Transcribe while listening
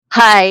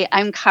Hi,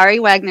 I'm Kari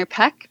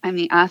Wagner-Peck. I'm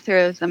the author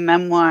of the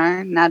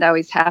memoir, Not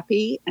Always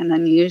Happy, An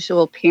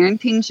Unusual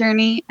Parenting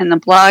Journey, and the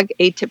blog,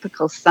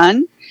 Atypical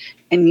Son.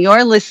 And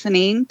you're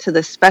listening to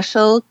the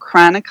Special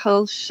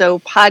Chronicles Show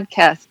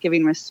podcast,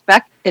 giving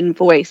respect and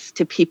voice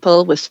to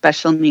people with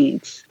special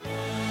needs.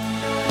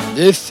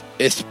 This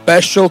is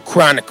Special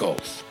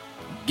Chronicles,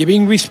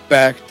 giving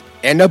respect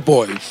and a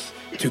voice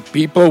to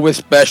people with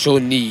special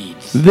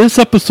needs. This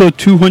episode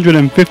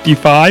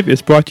 255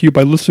 is brought to you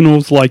by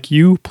listeners like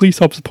you. Please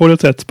help support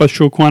us at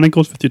Special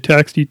Chronicles with your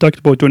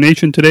tax-deductible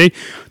donation today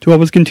to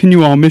help us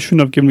continue our mission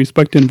of giving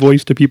respect and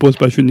voice to people with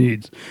special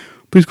needs.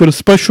 Please go to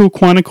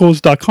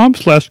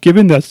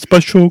specialchronicles.com/giving. That's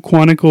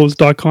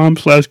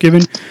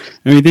specialchronicles.com/giving.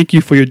 And we thank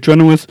you for your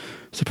generous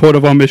support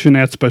of our mission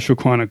at Special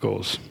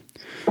Chronicles.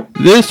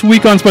 This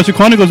week on Special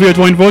Chronicles, we are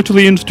joined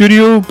virtually in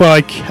studio by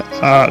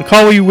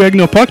Kari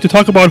Wagner-Peck to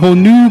talk about her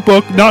new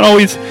book, Not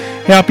Always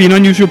Happy, An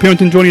Unusual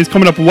Parenting Journey. Is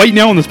coming up right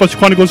now on the Special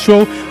Chronicles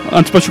show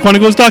on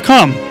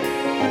specialchronicles.com.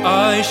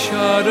 I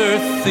shudder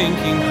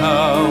thinking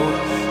how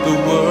the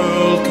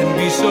world can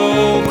be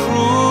so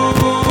cruel.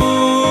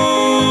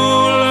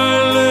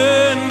 I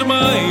lend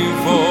my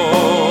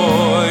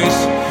voice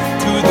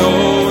to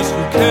those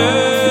who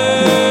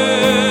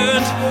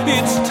can't.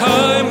 It's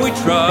time we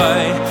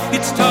try.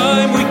 It's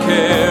time we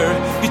care.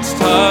 It's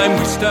time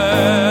we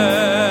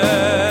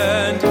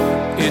stand.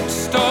 It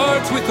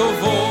starts with a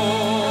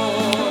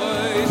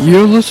voice.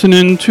 You're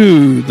listening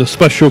to the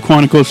Special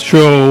Chronicles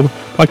show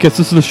podcast.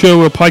 This is the show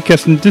where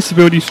podcasting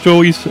disability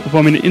stories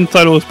from an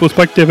insider's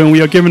perspective, and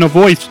we are giving a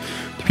voice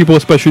to people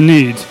with special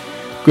needs.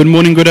 Good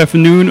morning, good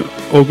afternoon,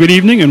 or good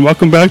evening, and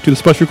welcome back to the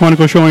Special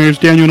Chronicles show. My name is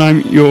Daniel, and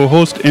I'm your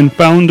host and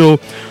founder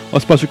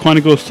of Special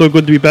Chronicles. So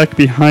good to be back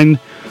behind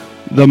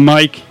the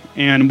mic,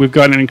 and we've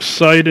got an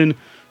exciting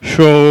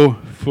show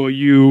for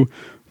you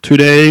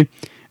today,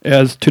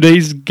 as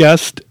today's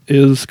guest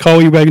is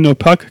Kari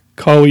Wagner-Peck.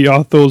 Kari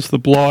authors the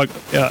blog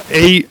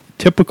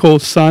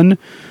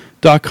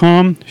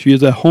atypicalson.com. She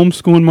is a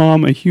homeschooling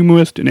mom, a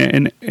humorist,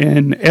 an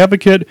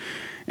advocate,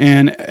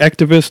 an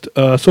activist,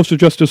 a social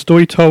justice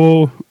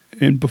storyteller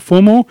and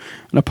performer,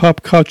 and a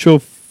pop culture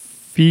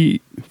fiend.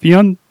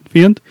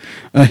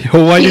 Her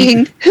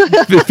writing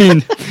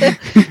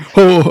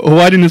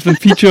has been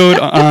featured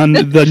on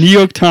the New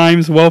York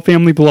Times Well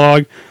Family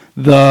blog,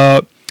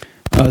 the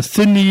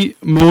Sydney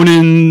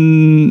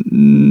Morning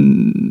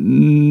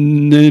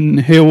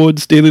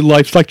Herald's Daily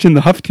Life section,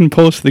 the Huffington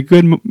Post, the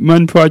Good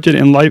Men Project,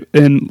 and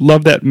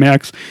Love That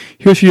Max.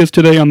 Here she is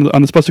today on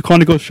the Special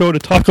Chronicles show to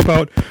talk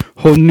about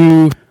her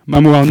new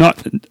memoir,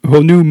 Not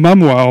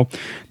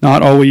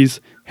Always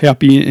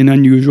Happy and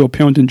Unusual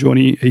Parenting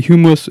Journey, a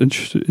humorous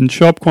and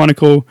sharp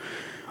chronicle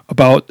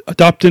about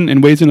adopting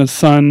and raising a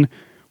son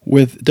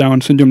with Down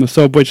syndrome that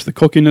celebrates the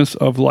quirkiness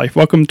of life.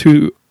 Welcome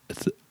to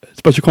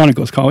Special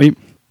Chronicles, Kari.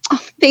 Oh,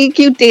 thank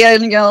you,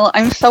 Daniel.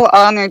 I'm so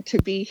honored to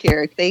be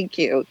here. Thank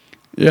you.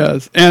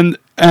 Yes, and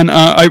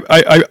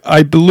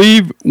I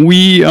believe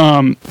we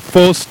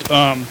first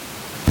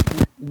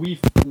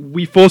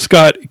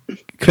got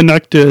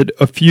connected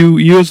a few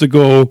years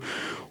ago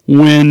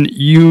when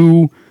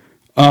you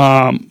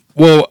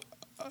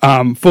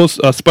first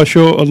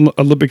Special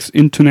Olympics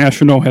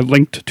International had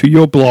linked to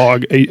your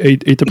blog,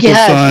 Atypical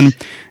Son,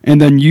 and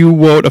then you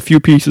wrote a few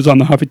pieces on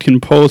the Huffington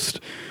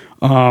Post,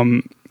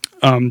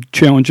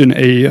 challenging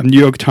a New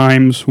York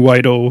Times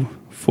writer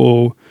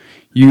for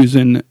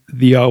using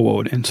the R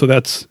word, and so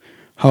that's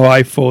how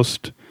I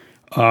first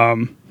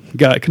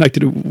got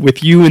connected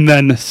with you, and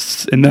then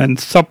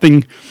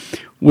something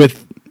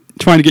with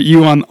trying to get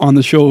you on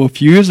the show a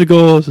few years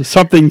ago.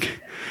 Something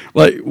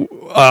like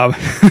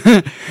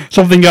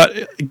something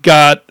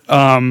got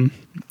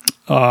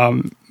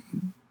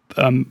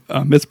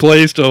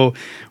misplaced or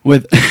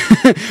with,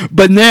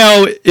 but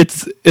now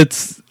it's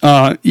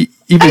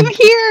even. I'm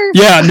here.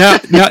 Yeah,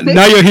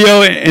 now you're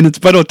here, and it's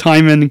better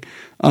timing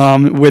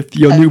with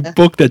your new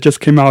book that just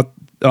came out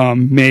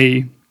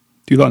May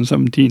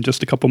 2017,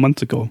 just a couple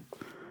months ago.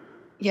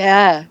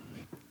 Yeah.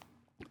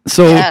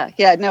 So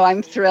no,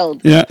 I'm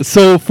thrilled. Yeah.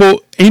 So for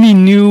any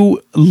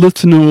new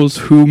listeners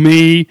who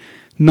may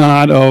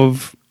not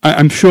have,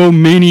 I'm sure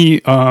many,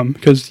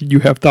 because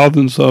you have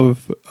thousands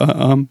of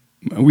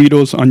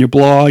readers on your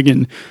blog,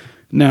 and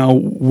now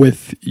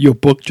with your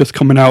book just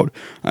coming out,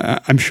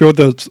 I'm sure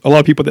there's a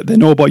lot of people that they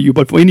know about you.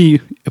 But for any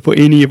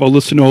of our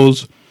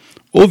listeners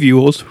or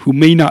viewers who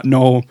may not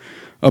know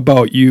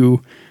about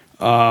you,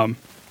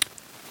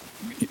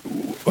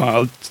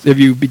 if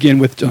you begin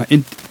with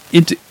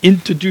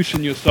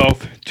introducing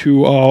yourself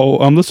to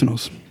our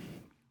listeners.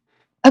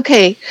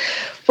 Okay.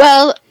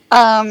 Well,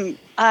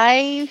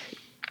 I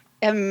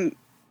am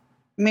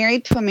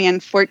married to a man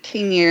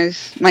 14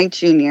 years, my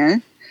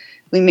junior.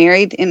 We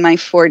married in my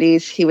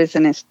 40s. He was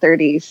in his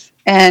 30s.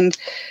 And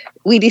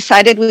we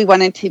decided we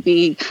wanted to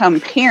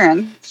become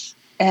parents.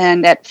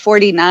 And at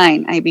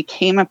 49, I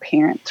became a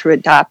parent through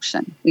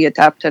adoption. We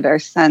adopted our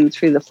son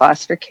through the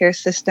foster care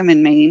system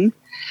in Maine.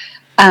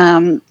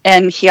 And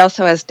he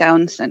also has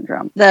Down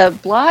syndrome. The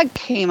blog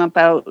came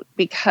about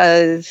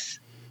because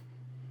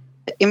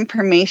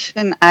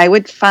information I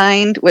would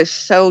find was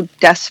so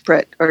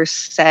desperate or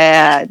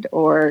sad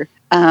or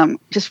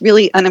just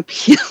really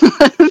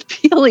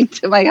unappealing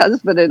to my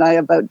husband and I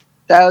about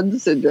Down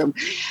syndrome.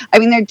 I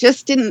mean, there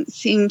just didn't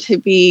seem to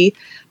be,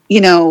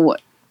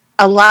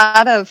 a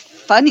lot of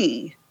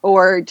funny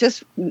or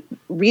just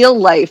real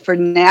life or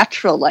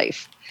natural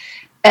life.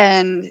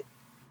 And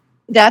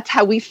that's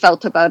how we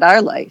felt about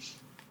our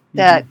life.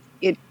 That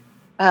it.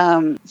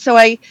 So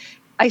I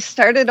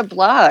started a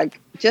blog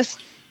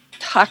just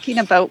talking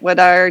about what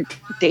our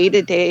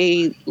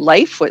day-to-day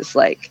life was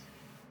like.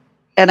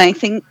 And I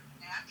think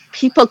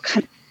people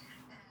can,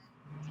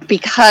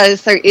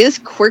 because there is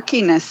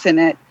quirkiness in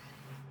it,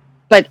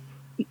 but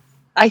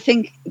I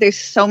think there's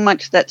so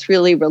much that's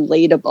really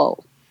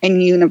relatable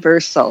and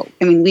universal.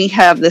 I mean, we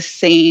have the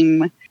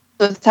same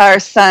with our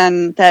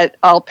son that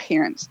all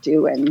parents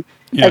do, and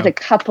as a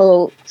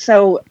couple.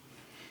 So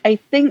I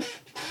think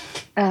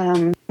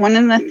one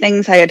of the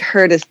things I had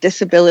heard is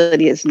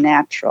disability is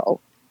natural.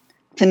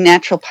 It's a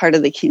natural part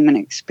of the human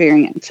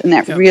experience, and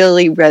that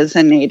really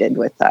resonated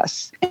with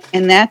us.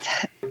 And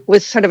that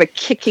was sort of a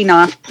kicking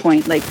off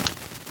point, like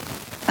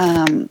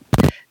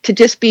to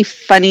just be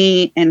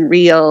funny and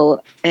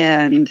real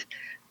and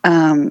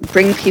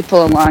bring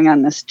people along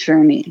on this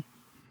journey.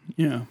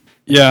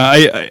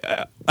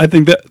 I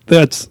think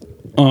that's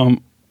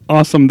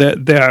awesome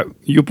that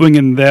you bring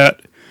in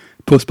that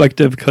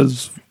perspective,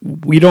 because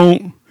we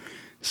don't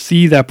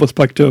see that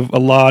perspective a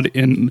lot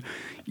in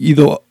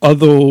either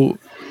other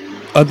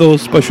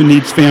special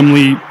needs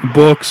family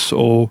books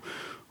or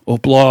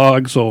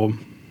blogs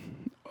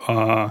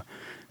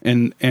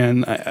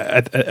and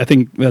I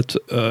think that's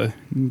a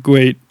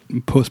great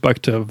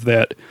perspective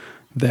that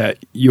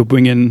you'll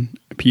bring in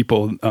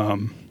people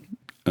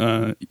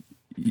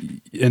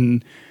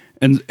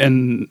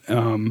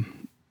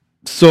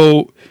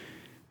so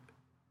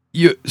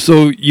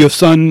your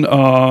son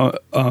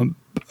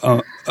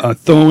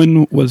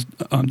Thorne was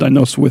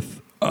diagnosed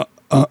with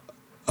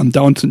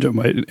Down syndrome,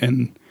 right?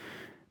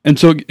 And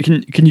so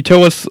can you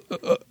tell us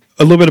a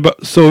little bit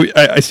about? So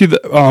I see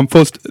that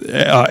first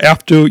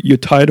after your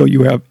title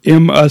you have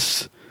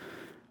MSW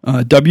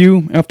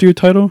after your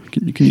title.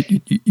 Can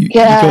you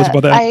tell us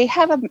about that? I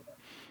have a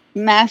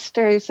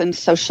master's in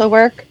social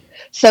work.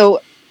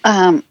 So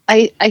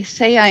I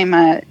say I'm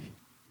a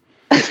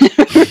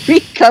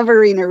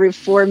recovering or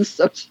reformed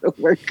social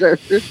worker.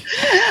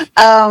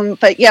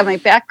 But yeah, my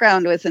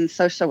background was in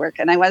social work,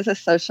 and I was a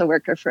social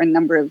worker for a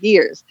number of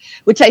years,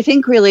 which I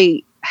think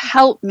really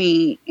helped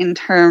me in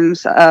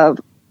terms of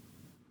a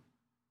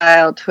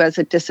child who has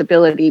a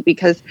disability,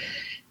 because,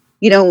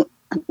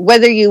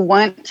 whether you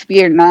want to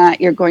be or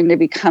not, you're going to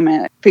become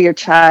it for your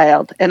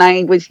child. And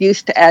I was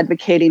used to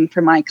advocating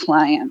for my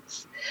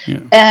clients.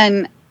 Yeah.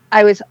 And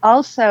I was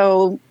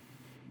also,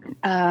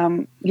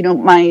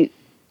 my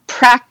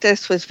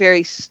practice was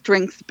very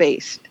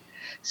strength-based.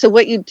 So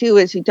what you do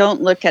is you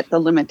don't look at the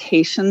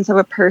limitations of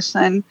a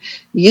person.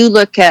 You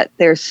look at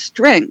their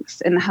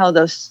strengths and how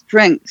those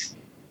strengths,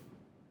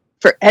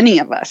 for any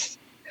of us,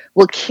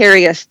 will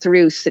carry us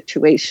through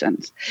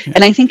situations. Yeah.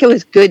 And I think it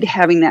was good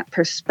having that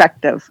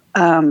perspective.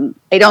 I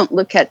don't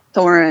look at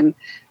Thorin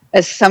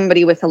as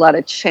somebody with a lot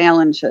of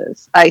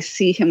challenges. I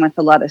see him with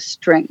a lot of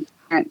strength.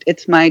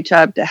 It's my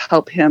job to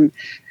help him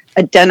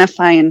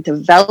identify and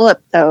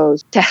develop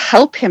those to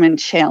help him in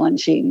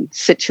challenging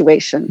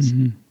situations.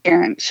 Mm-hmm.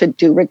 Parents should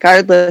do,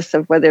 regardless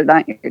of whether or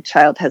not your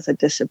child has a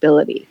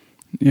disability.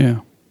 Yeah.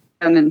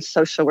 And then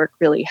social work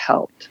really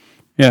helped.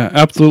 Yeah,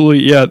 absolutely.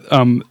 Yeah.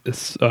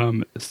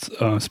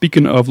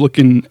 Speaking of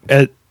looking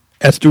at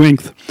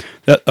strength,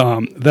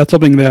 that's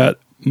something that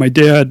my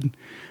dad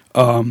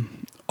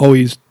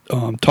always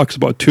talks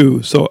about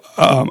too. So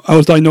I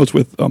was diagnosed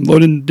with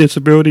learning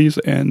disabilities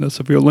and a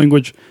severe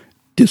language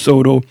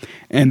disorder,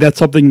 and that's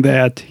something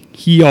that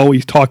he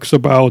always talks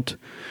about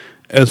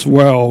as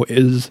well.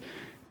 Is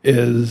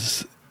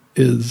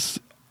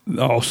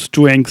our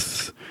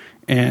strengths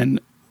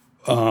and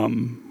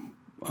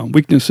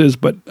weaknesses,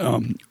 but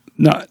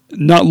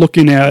not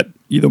looking at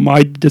either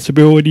my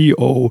disability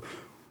or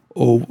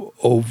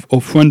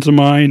friends of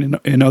mine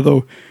and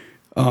other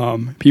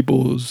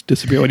people's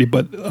disability,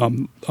 but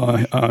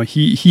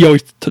he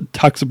always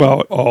talks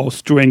about all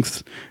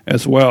strengths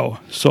as well.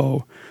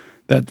 So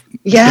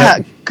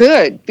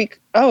good.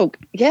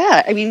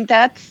 I mean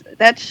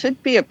that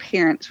should be a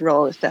parent's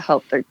role, is to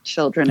help their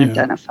children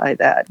identify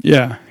that.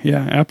 Yeah,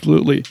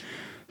 absolutely.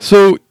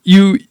 So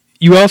you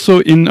also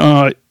in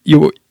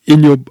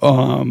your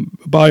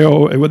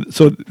bio,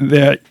 so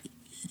that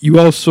you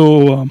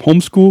also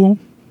homeschool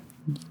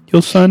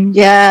your son?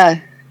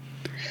 Yeah.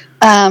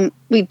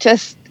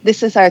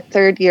 This is our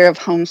third year of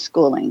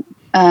homeschooling.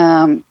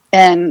 And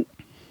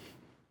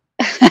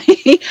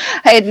I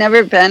had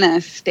never been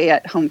a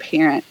stay-at-home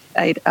parent.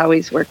 I'd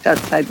always worked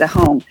outside the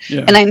home.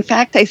 Yeah. And in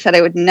fact, I said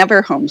I would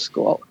never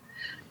homeschool.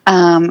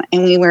 And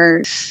we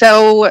were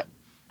so,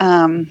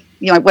 one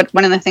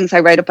of the things I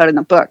write about in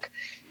the book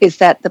is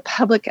that the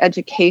public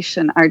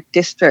education, our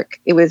district,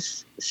 it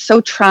was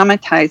so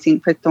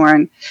traumatizing for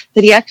Thorin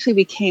that he actually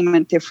became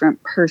a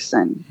different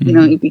person. You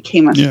know, he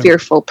became a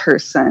fearful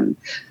person,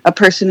 a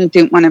person who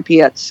didn't want to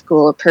be at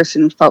school, a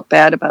person who felt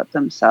bad about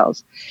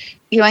themselves.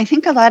 You know, I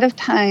think a lot of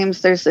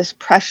times there's this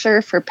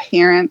pressure for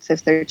parents,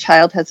 if their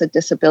child has a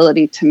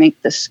disability, to make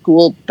the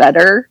school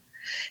better.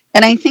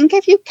 And I think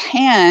if you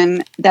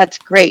can, that's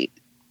great.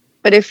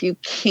 But if you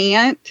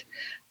can't,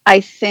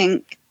 I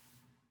think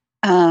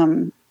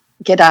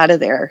get out of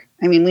there.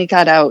 I mean, we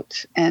got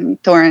out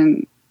and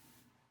Thorin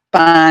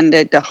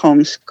bonded to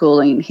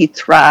homeschooling. He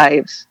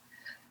thrives.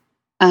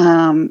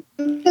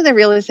 The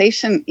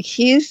realization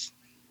he's,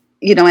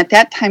 you know, at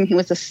that time he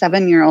was a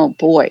 7-year-old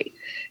boy.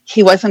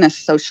 He wasn't a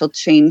social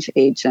change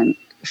agent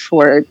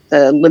for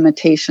the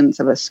limitations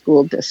of a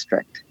school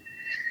district.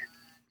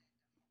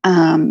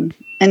 And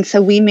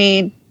so we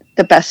made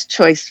the best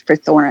choice for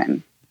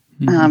Thorin.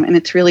 And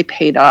it's really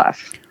paid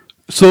off.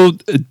 So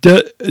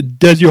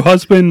does your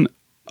husband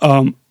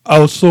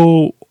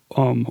also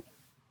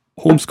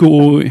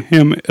homeschool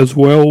him as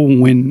well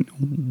when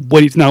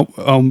he's not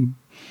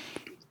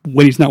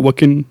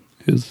working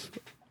his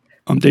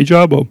day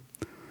job? Or?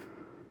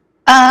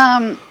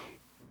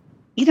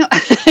 You know,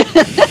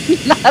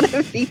 not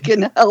if he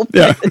can help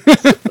it.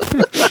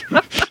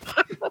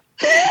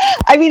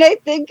 I mean, I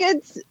think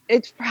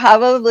it's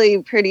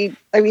probably pretty.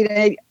 I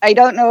mean, I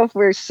don't know if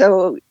we're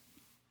so.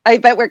 I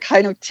bet we're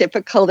kind of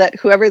typical that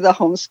whoever the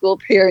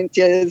homeschool parent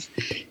is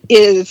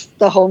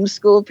the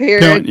homeschool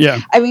parent.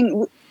 Yeah. I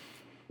mean,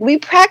 we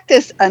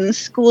practice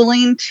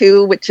unschooling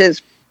too, which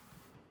is,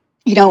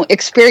 you know,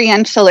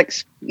 experiential,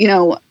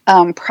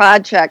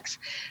 projects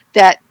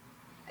that,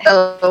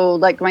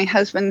 like my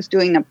husband's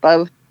doing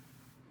above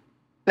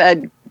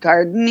bed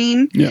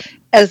gardening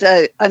as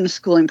a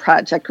unschooling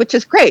project, which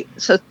is great.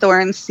 So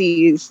Thorin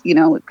sees, you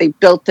know, they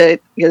built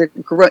it.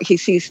 He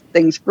sees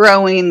things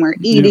growing. We're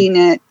eating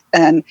it.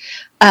 And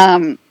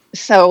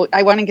so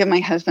I want to give my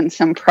husband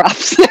some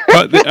props there.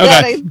 Okay.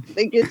 I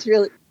think it's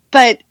really,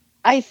 but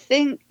I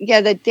think,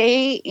 the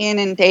day in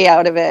and day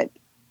out of it,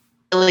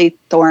 really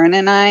Thorin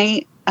and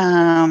I,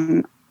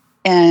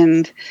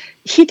 and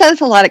he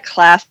does a lot of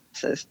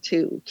classes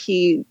too.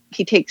 He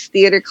takes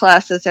theater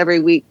classes every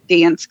week,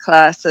 dance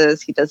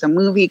classes. He does a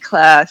movie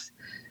class.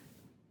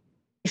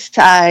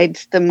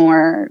 Besides the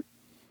more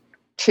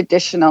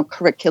traditional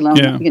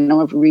curriculum, you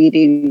know, of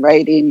reading,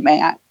 writing,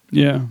 math.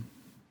 Yeah.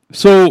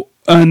 So,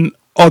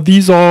 are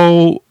these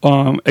all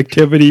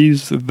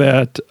activities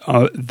that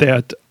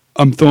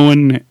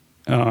Thorin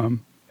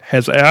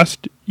has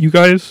asked you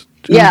guys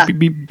to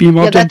be involved in?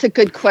 Yeah, that's a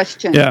good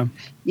question. Yeah.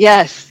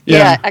 Yes.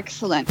 Yeah.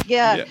 Excellent.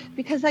 Yeah,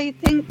 because I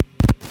think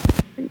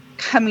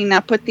coming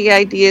up with the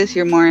ideas,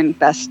 you're more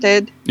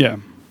invested. Yeah.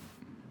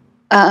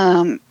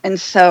 And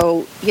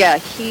so,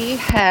 he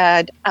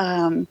had.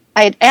 I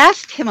had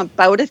asked him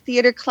about a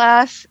theater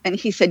class, and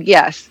he said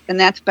yes, and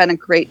that's been a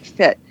great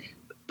fit.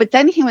 But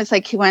then he was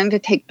like, he wanted to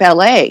take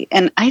ballet.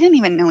 And I didn't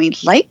even know he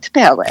liked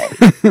ballet.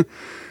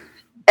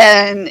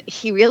 And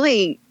he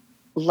really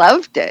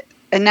loved it.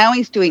 And now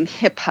he's doing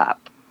hip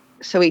hop.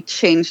 So he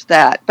changed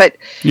that. But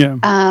he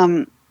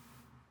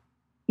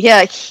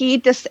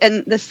just,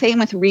 and the same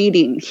with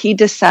reading. He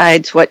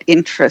decides what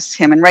interests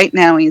him. And right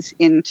now he's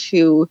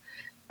into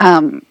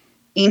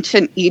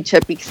ancient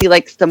Egypt because he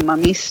likes the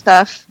mummy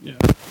stuff. Yeah.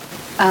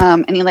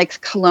 And he likes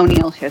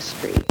colonial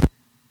history.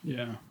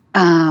 Yeah.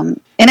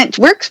 And it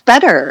works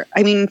better.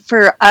 I mean,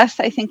 for us,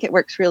 I think it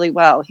works really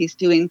well. He's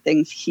doing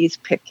things he's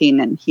picking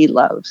and he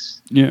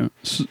loves. Yeah.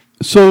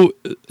 So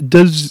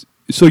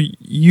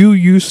you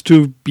used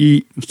to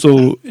be,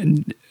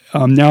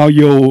 now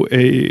you're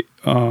a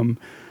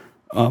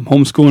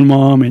homeschooling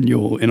mom, and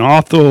you're an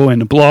author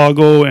and a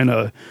blogger and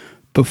a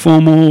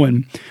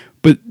performer,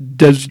 but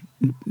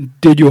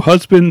did your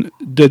husband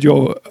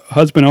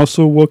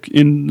also work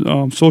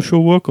in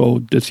social work,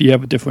 or does he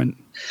have a different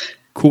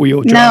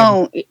career job?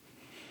 No.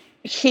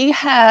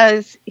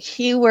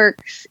 He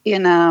works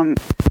in,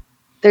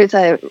 there's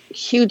a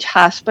huge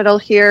hospital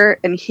here,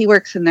 and he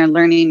works in their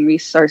learning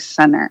resource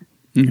center.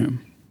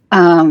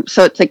 Mm-hmm.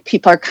 So it's like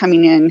people are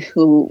coming in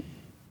who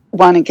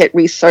want to get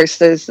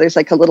resources. There's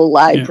like a little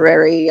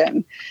library.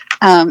 And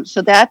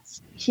so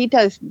he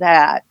does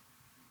that.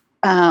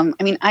 I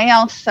mean, I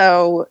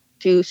also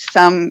do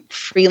some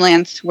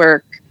freelance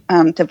work,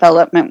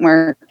 development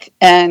work,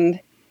 and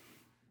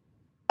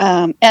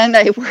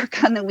I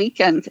work on the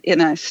weekends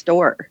in a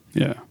store.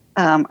 Yeah.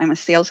 I'm a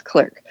sales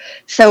clerk.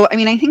 So, I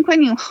mean, I think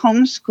when you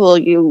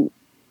homeschool, you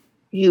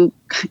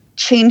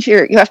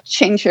have to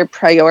change your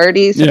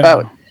priorities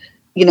about,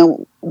 you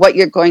know, what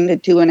you're going to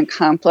do and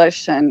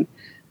accomplish. And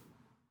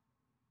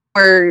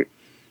I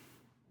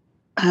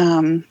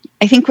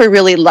think we're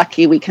really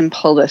lucky we can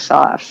pull this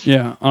off.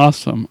 Yeah.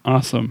 Awesome.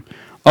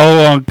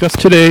 Our guest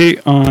today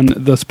on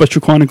the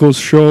Special Chronicles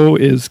show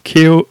is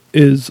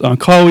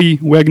Carly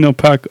Wagner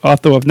Peck,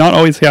 author of Not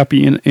Always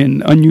Happy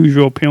in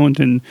Unusual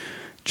Parenting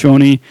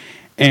Journey.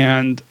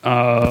 and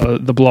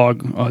the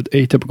blog,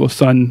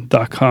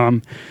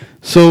 atypicalson.com.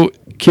 So,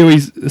 Carrie,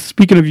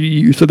 speaking of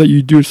you said that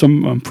you do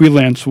some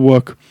freelance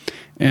work,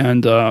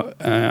 and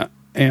can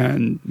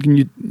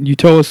you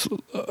tell us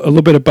a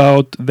little bit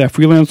about that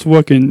freelance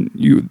work,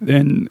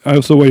 and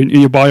also in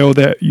your bio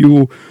that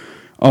you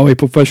are a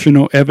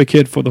professional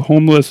advocate for the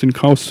homeless,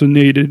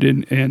 incarcerated,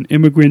 and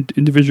immigrant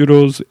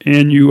individuals,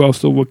 and you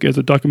also work as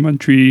a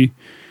documentary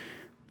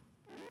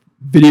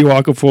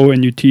videographer,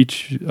 and you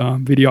teach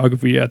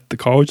videography at the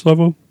college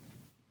level?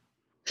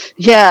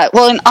 Yeah,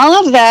 well, and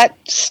all of that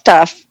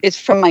stuff is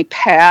from my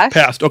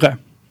past. Okay.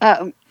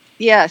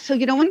 Yeah, so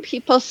when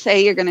people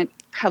say you're going to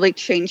probably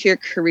change your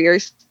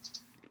careers.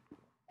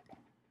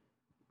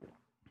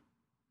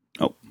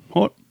 Oh,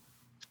 hold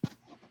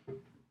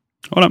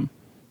on.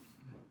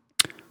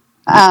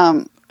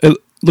 It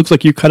looks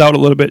like you cut out a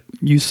little bit.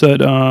 You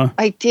said...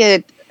 I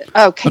did.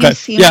 Oh, can you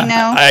see me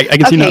now? I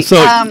can see now.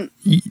 So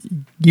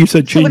you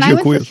said change your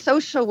career. When I was a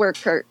social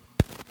worker,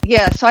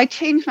 so I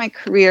changed my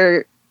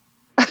career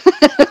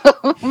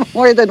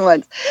more than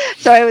once.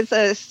 So I was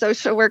a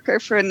social worker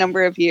for a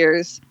number of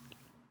years.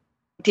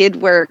 Did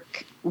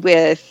work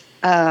with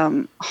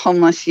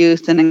homeless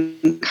youth and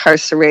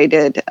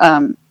incarcerated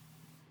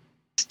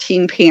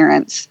teen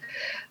parents,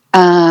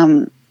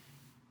 like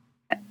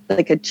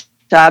a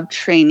job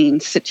training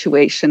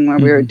situation where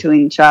we were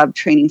doing job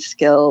training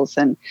skills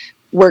and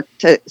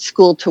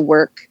school to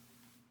work.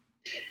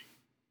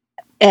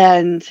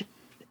 And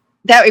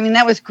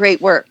that was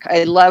great work.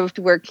 I loved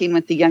working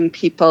with the young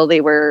people.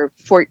 They were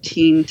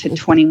 14 to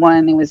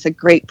 21. It was a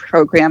great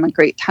program, a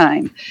great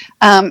time.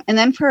 And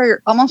then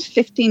for almost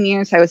 15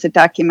 years, I was a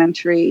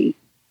documentary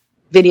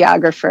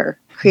videographer,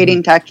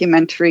 creating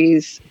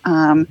documentaries.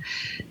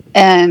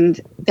 And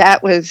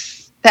that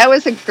was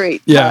a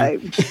great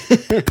time.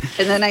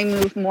 And then I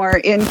moved more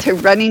into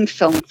running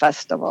film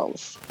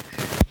festivals.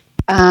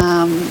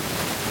 And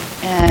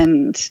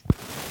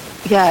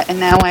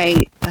now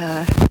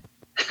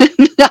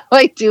now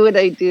I do what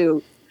I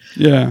do.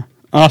 Yeah,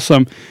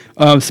 awesome.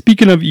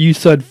 Speaking of, you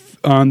said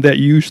that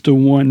you used to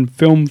run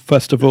film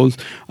festivals.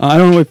 I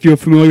don't know if you're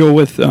familiar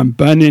with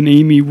Ben and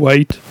Amy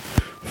White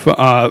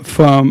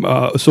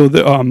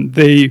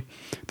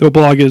their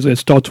blog it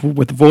starts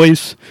with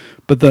Voice,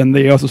 but then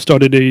they also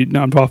started a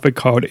nonprofit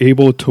called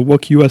Able to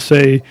Work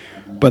USA.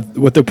 But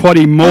what they're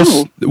probably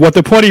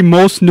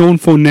most known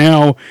for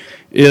now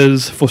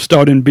is for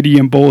starting Biddy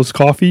and Bowles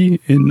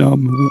Coffee in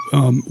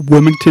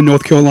Wilmington,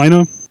 North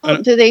Carolina.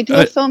 Do they do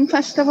a film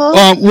festival?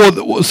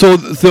 So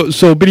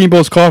Biddy and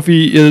Bowles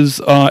Coffee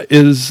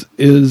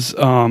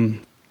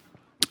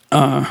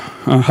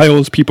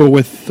hires people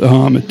with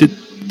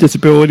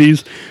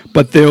disabilities,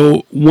 but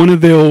their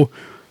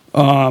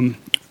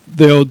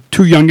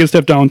two youngest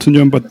have Down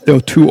syndrome, but their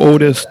two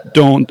oldest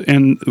don't,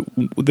 and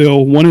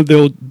one of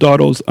their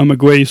daughters, Emma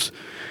Grace,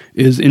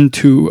 is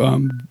into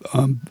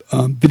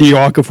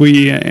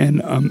videography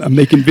and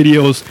making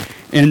videos,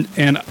 and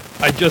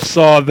I just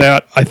saw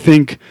that. I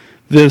think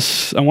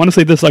I want to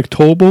say this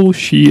October,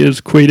 she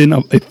is creating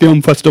a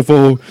film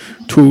festival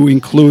to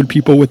include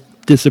people with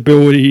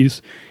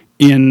disabilities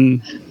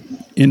in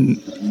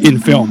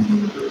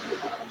film.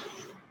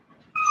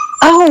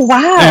 Oh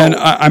wow! And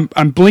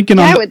I'm blinking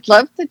on. I would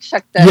love to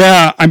check that.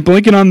 Yeah, I'm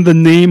blinking on the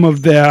name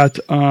of that.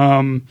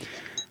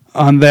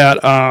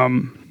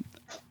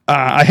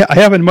 I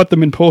haven't met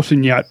them in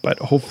person yet, but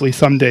hopefully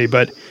someday.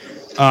 But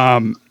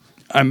I'm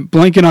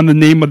blanking on the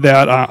name of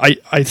that.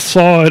 I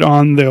saw it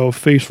on their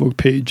Facebook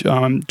page.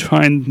 I'm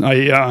trying.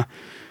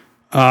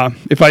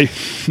 If I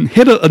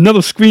hit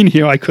another screen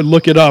here, I could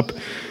look it up.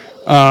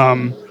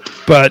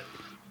 But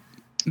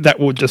that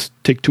will just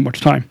take too much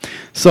time.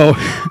 So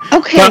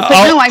okay,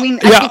 I'll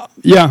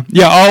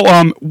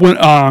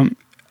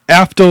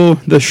after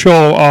the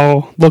show,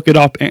 I'll look it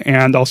up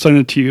and I'll send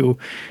it to you.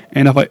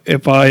 And but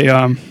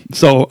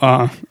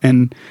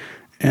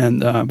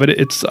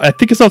it's, I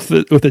think it's off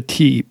with a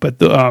T,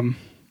 but I'm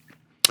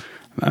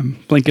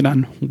blanking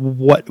on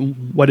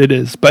what it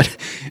is, but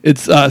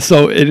it's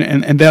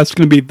and that's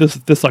going to be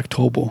this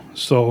October.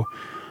 So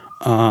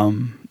oh,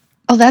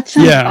 that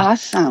sounds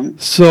awesome.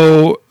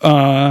 So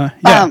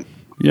that's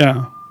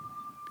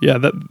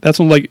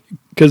like,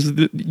 because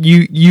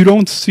you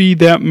don't see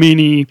that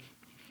many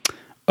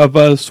of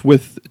us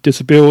with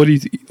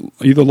disabilities,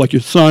 either like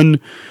your son,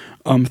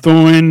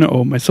 Thorin,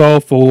 or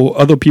myself, or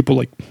other people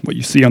like what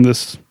you see on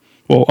this.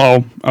 Well,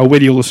 our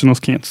radio listeners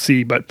can't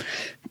see, but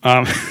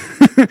and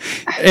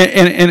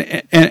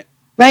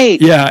right,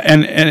 yeah,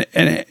 and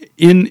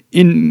in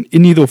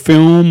either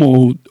film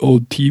or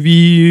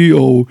TV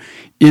or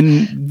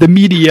in the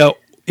media,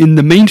 in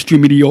the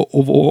mainstream media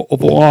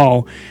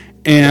overall.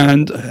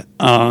 And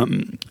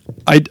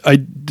I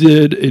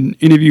did an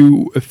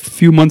interview a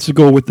few months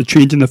ago with the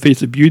Change in the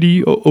Face of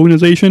Beauty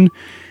organization,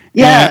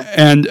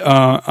 and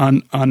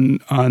on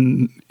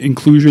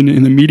inclusion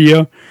in the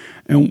media.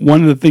 And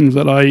one of the things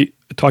that I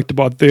talked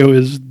about there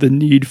is the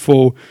need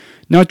for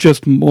not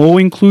just more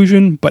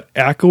inclusion, but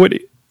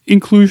accurate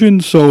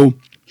inclusion. So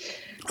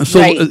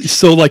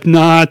like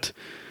not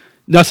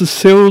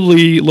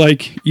necessarily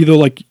like either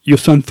like your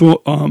son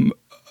throwing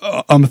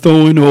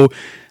or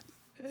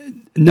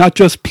not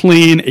just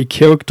playing a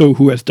character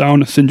who has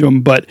Down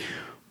syndrome, but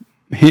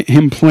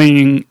him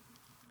playing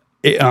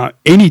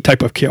any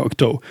type of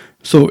character.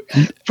 So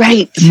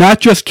right,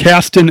 not just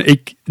casting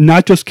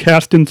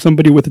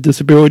somebody with a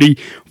disability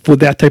for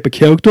that type of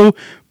character,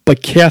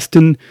 but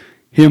casting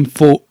him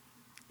for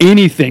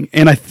anything.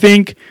 And I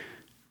think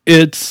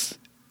it's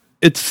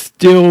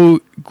still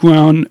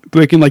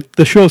groundbreaking. Like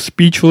the show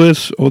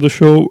Speechless or the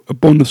show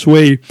Born This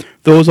Way,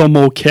 those are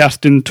more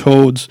casting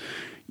towards,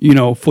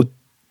 for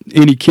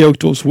any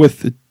characters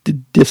with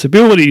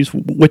disabilities,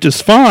 which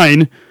is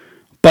fine.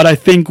 But I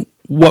think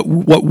what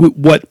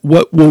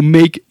will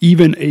make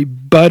even a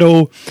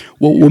better,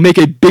 what will make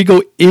a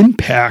bigger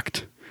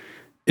impact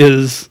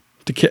is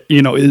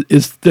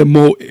the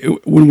more,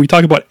 when we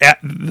talk about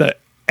the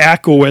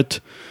accurate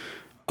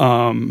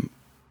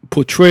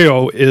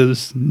portrayal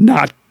is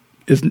not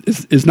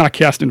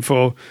casting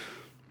for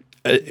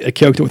a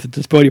character with a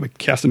disability, but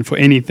casting for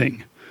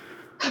anything.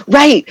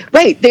 Right.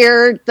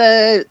 They're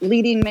the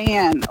leading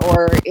man,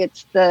 or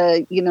it's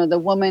the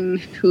woman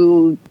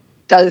who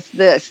does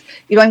this.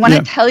 I want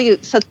to tell you.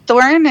 So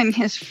Thorne and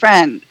his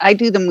friend, I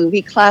do the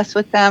movie class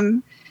with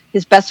them.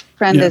 His best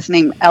friend is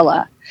named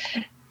Ella,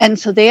 and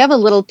so they have a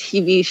little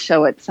TV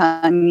show. It's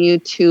on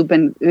YouTube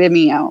and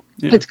Vimeo.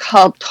 Yeah. It's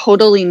called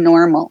Totally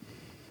Normal.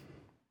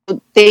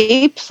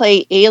 They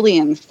play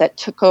aliens that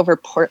took over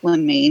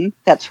Portland, Maine.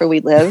 That's where we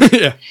live.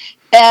 Yeah.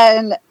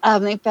 And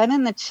they've been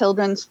in the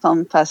Children's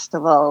Film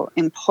Festival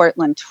in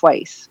Portland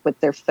twice with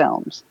their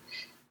films.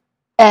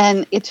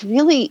 And it's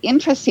really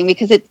interesting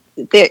because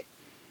they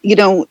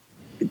don't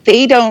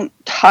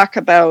talk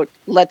about,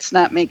 let's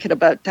not make it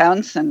about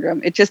Down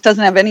syndrome. It just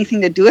doesn't have anything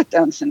to do with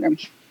Down syndrome.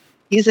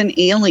 He's an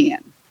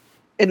alien.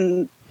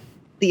 And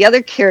the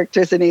other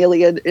character's an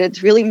alien.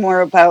 It's really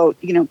more about,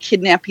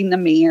 kidnapping the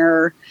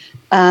mayor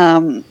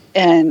and,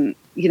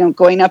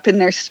 going up in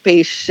their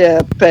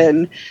spaceship.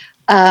 And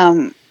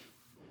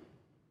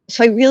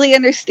so I really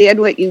understand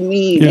what you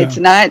mean. Yeah. It's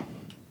not,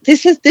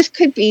 this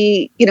could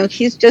be,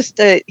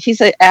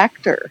 he's an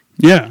actor.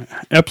 Yeah,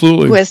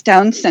 absolutely. Who has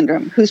Down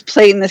syndrome, who's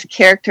playing this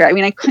character. I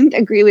mean, I couldn't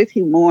agree with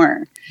you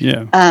more.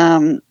 Yeah.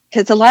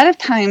 Because a lot of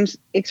times,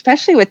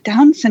 especially with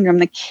Down syndrome,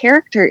 the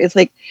character is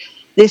like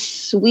this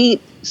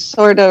sweet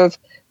sort of,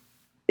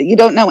 you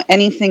don't know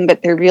anything,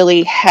 but they're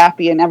really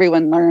happy and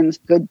everyone learns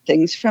good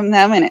things from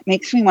them. And it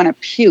makes me want to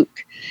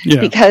puke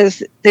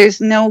because there's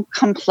no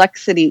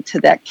complexity to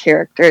that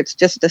character. It's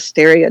just a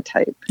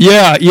stereotype.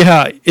 Yeah.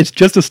 It's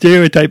just a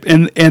stereotype.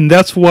 And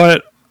that's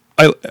what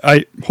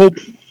I hope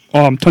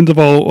tons of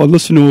our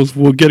listeners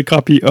will get a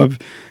copy of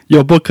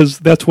your book, because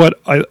that's what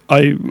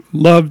I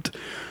loved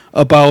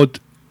about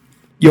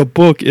your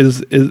book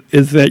is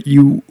that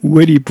you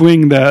really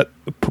bring that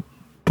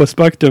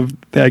perspective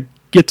that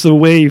gets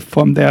away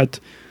from that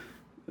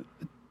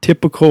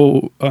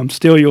typical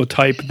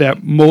stereotype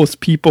that most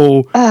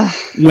people,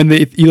 when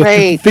they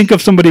either think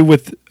of somebody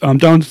with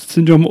Down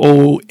syndrome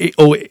or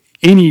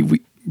any,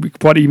 we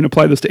probably even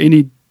apply this to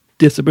any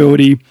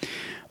disability.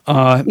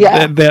 That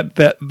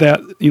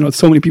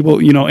so many people,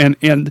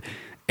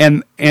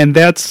 and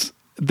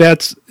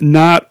that's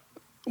not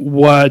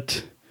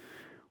what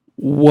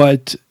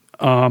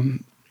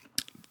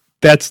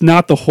that's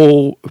not the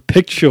whole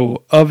picture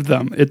of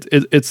them.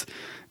 It's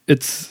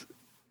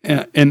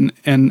and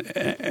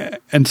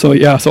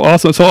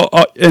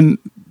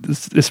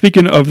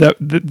speaking of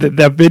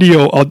that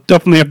video, I'll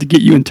definitely have to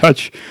get you in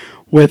touch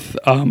with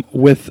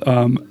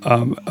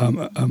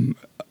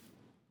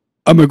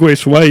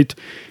Grace White,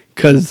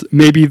 because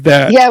maybe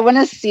that I want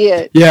to see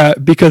it. Yeah,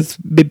 because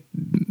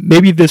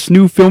maybe this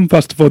new film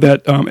festival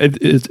that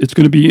it's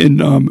going to be in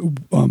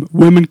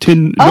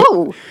Wilmington.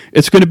 Oh,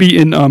 it's going to be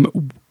in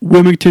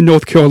Wilmington,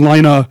 North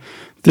Carolina,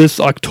 this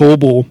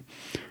October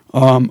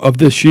of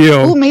this year.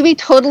 Oh, maybe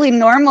Totally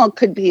Normal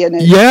could be in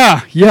it.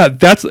 Yeah,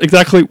 that's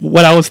exactly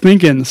what I was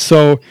thinking.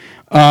 So,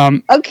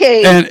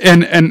 okay,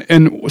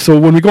 and so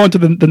when we go into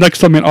the next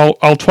segment,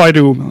 I'll try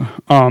to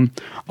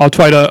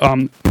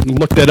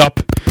look that up.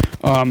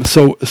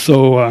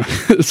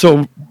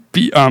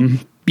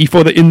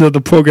 Before the end of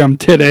the program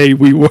today,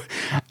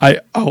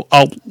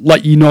 I'll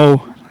let you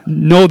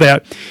know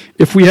that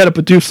if we had a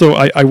producer,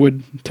 I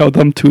would tell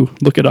them to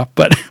look it up.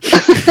 But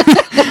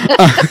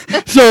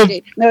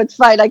okay. No, it's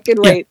fine. I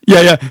can wait.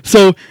 Yeah.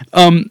 So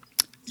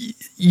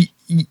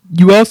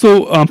you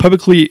also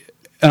publicly,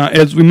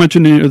 as we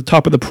mentioned at the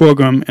top of the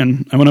program,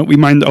 and I want to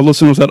remind our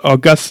listeners that our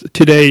guest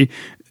today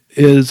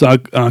is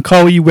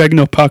Carly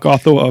Wagner Park,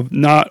 author of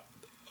the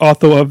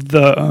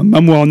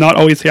memoir Not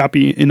Always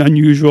Happy, an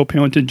Unusual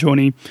Parenting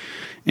Journey,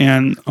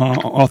 and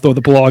author of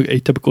the blog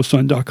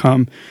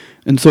atypicalson.com.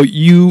 And so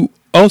you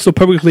also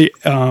publicly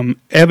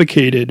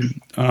advocated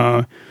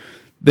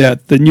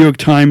that the New York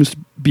Times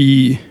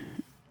be...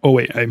 Oh,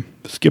 wait, I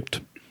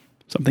skipped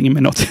something in my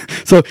notes.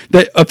 So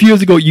that a few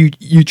years ago,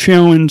 you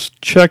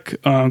challenged Chuck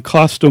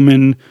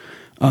Klosterman,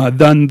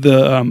 then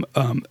the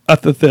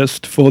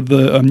ethicist for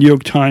the New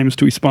York Times,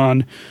 to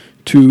respond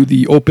to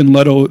the open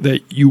letter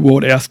that you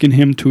wrote asking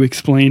him to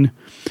explain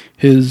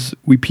his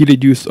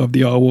repeated use of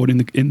the R word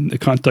in the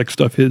context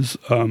of his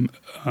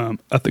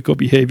ethical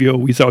behavior,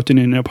 resulting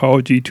in an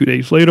apology 2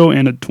 days later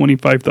and a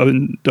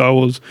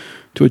 $25,000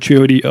 to a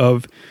charity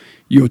of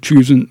your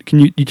choosing. Can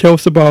you tell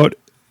us about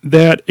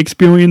that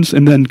experience,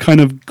 and then kind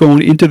of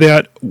going into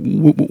that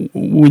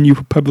when you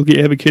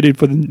publicly advocated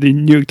for the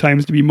New York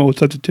Times to be more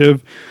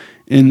sensitive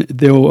in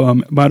their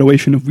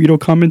moderation of veto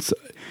comments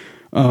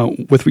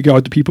with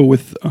regard to people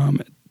with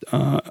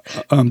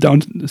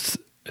Down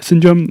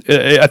syndrome?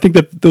 I think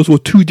that those were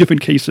two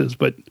different cases,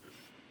 but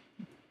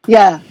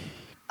yeah.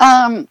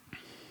 Well,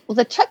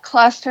 the Chuck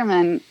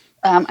Klosterman.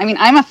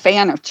 I'm a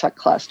fan of Chuck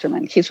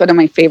Klosterman. He's one of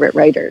my favorite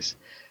writers,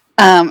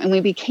 and we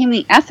became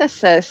the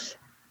ethicists.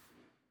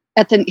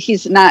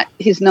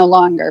 He's no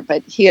longer,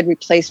 but he had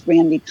replaced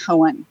Randy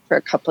Cohen for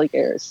a couple of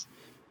years.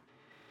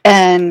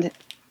 And,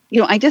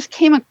 I just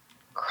came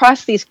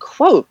across these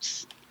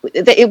quotes.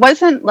 It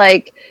wasn't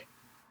like,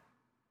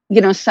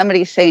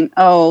 somebody saying,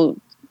 oh,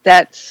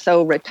 that's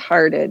so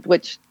retarded,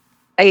 which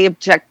I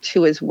object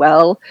to as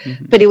well.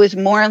 Mm-hmm. But it was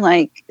more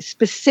like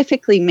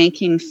specifically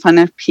making fun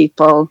of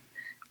people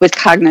with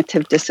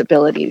cognitive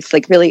disabilities,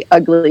 like really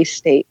ugly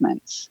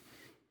statements.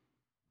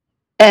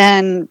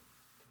 And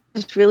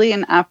was really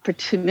an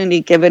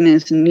opportunity given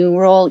his new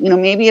role.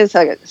 Maybe as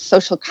a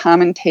social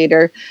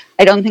commentator,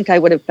 I don't think I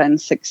would have been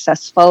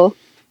successful.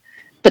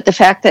 But the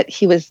fact that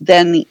he was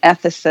then the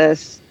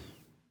ethicist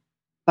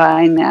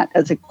behind that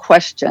as a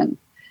question,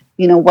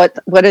 what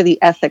are the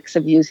ethics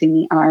of using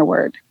the R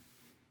word?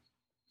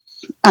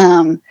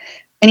 And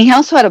he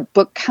also had a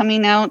book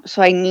coming out,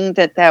 so I knew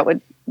that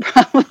would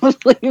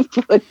probably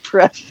put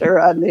pressure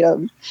on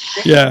him.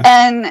 Yeah.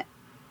 And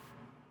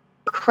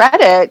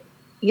credit,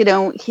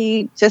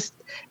 he just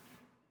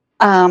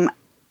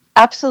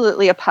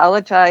absolutely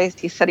apologized.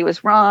 He said he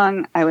was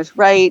wrong. I was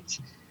right.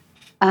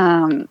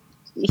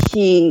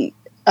 He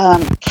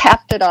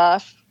capped it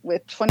off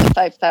with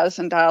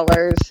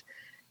 $25,000,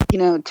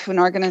 to an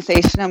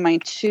organization of my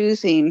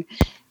choosing.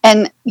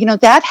 And,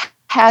 that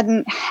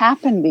hadn't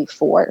happened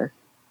before.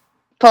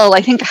 Well,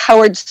 I think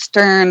Howard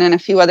Stern and a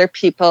few other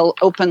people,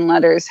 open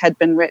letters had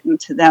been written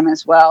to them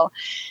as well.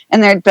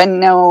 And there had been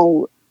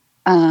no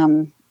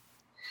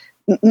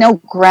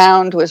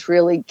ground was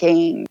really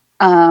gained.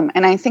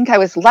 And I think I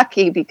was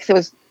lucky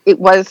because it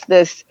was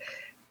this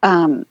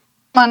on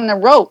the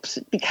ropes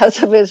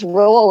because of his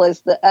role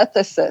as the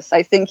ethicist.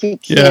 I think he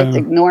can't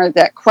ignore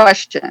that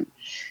question.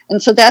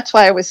 And so that's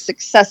why I was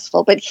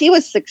successful. But he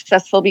was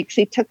successful because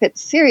he took it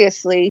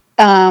seriously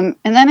and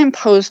then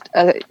imposed,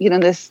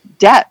 this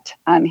debt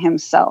on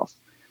himself,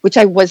 which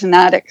I was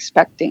not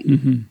expecting.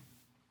 Mm-hmm.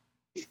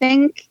 I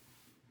think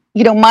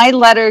my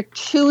letter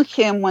to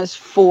him was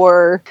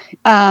for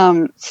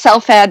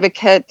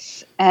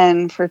self-advocates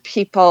and for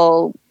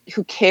people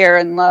who care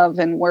and love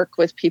and work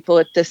with people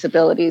with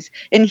disabilities.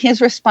 And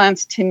his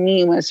response to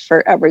me was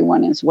for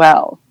everyone as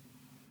well.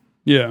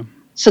 Yeah.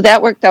 So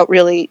that worked out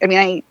really,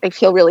 I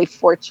feel really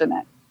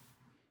fortunate.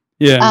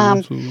 Yeah,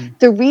 absolutely.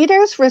 The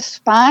readers'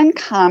 respond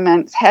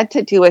comments had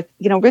to do with,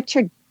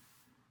 Richard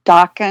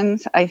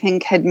Dawkins, I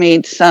think, had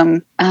made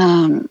some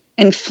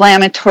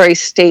inflammatory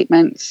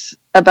statements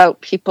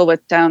about people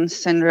with Down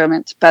syndrome.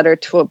 It's better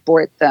to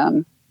abort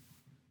them.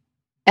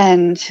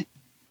 And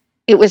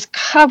it was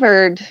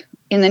covered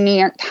in the New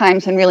York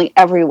Times and really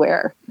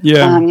everywhere.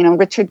 Yeah.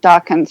 Richard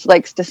Dawkins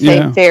likes to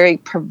say very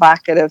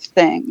provocative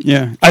things.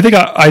 Yeah. I think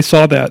I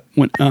saw that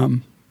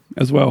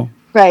as well.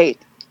 Right.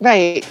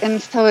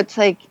 And so it's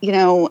like,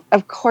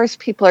 of course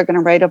people are going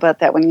to write about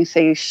that when you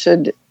say you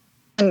should.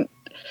 And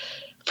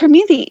for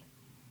me, the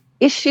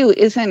issue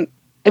isn't,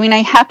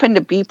 I happen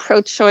to be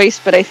pro-choice,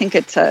 but I think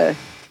it's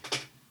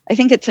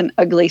an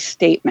ugly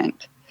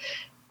statement.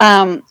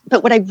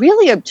 But what I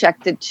really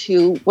objected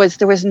to was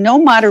there was no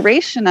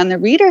moderation on the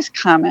readers'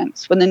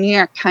 comments when the New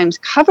York Times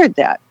covered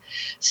that.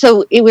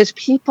 So it was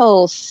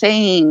people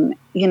saying,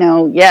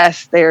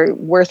 yes, they're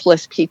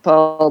worthless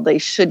people. They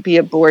should be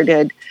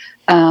aborted.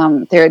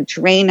 They're a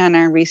drain on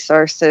our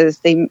resources.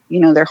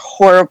 They're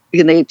horrible.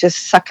 They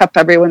just suck up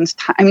everyone's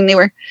time.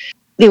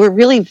 They were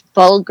really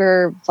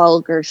vulgar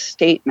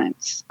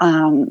statements.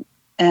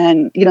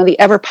 And, the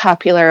ever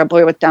popular "a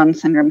boy with Down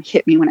syndrome"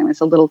 hit me when I was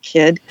a little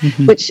kid,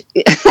 mm-hmm. which,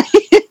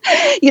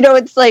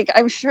 it's like,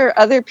 I'm sure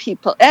other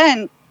people,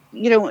 and,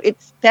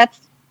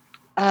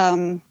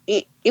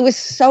 it was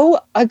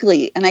so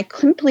ugly, and I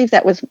couldn't believe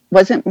that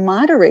wasn't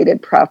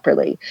moderated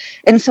properly.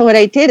 And so what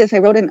I did is I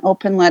wrote an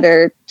open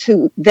letter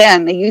to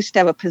then, they used to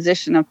have a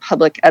position of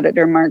public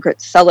editor, Margaret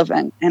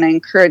Sullivan, and I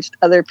encouraged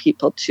other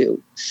people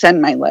to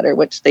send my letter,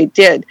 which they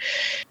did.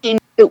 And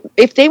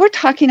if they were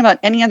talking about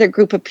any other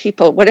group of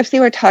people, what if they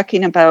were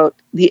talking about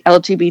the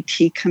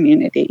LGBT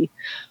community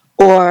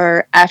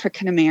or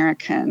African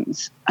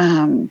Americans,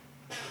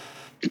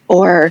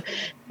 or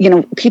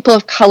people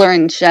of color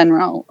in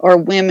general, or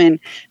women,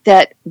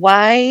 that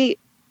why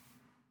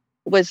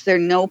was there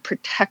no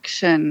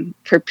protection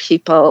for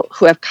people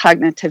who have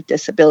cognitive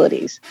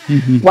disabilities?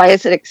 Mm-hmm. Why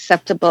is it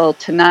acceptable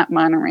to not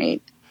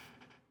moderate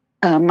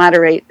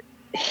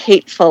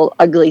hateful,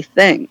 ugly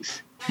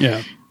things.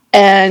 Yeah.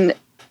 And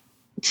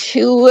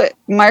to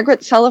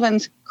Margaret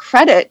Sullivan's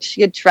credit,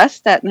 she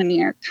addressed that in the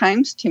New York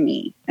Times to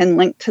me and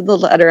linked to the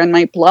letter in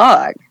my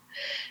blog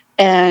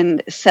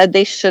and said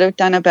they should have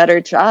done a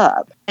better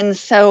job. And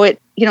so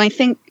I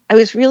think I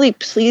was really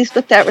pleased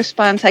with that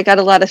response. I got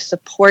a lot of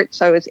support,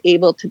 so I was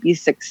able to be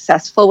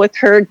successful with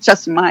her.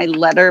 Just my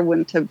letter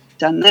wouldn't have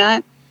done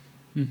that.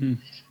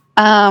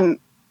 Mm-hmm.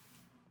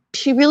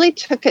 She really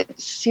took it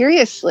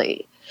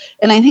seriously.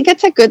 And I think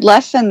it's a good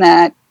lesson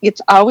that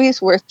it's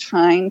always worth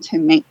trying to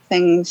make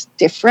things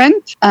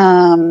different.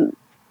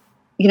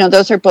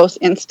 Those are both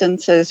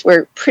instances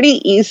where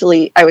pretty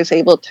easily I was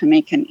able to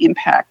make an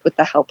impact with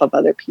the help of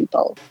other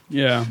people.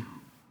 Yeah.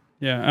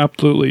 Yeah,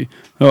 absolutely.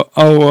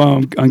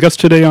 Our guest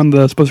today on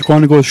the Special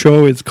Chronicles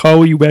show is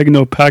Carly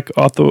Wagner-Peck,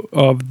 author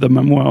of the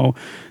memoir,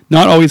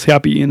 Not Always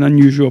Happy and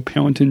Unusual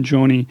Parenting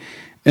Journey.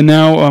 And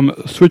now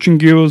switching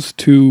gears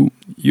to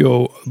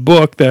your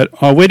book that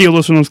our radio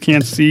listeners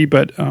can't see,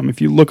 but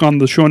if you look on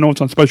the show notes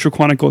on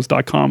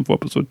specialchronicles.com for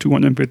episode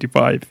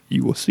 255,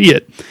 you will see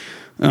it,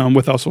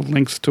 with also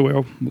links to where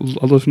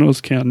our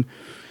listeners can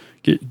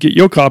get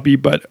your copy.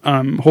 But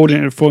I'm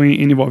holding it for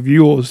any of our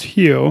viewers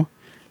here.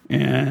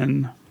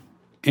 And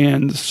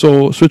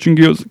so switching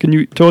gears, can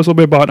you tell us a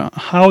little bit about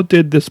how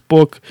did this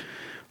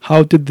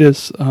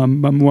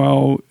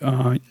memoir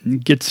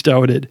get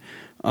started?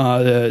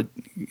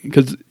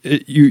 Because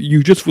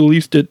you just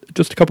released it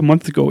just a couple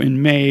months ago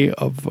in May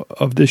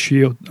of this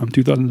year,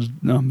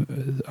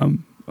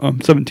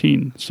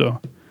 2017. So,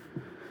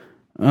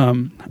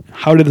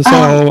 how did this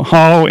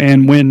how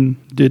and when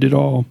did it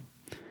all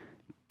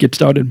get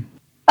started?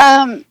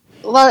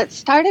 Well, it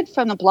started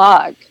from the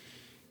blog.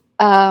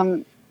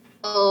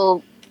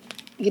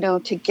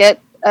 To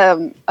get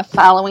a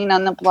following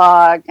on the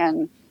blog,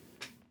 and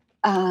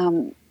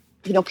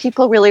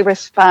people really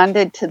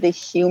responded to the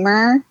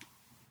humor.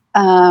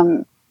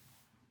 And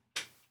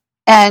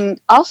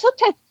also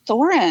to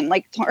Thorin.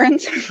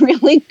 Thorin's a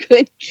really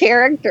good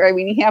character. I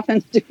mean, he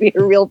happens to be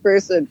a real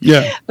person.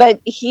 Yeah. But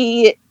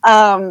he,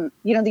 the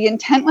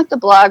intent with the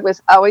blog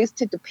was always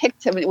to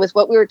depict him. It was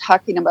what we were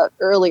talking about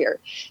earlier,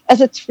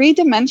 as a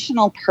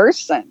three-dimensional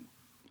person.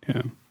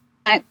 Yeah.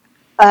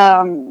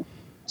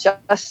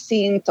 Just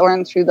seeing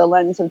Thorin through the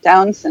lens of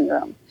Down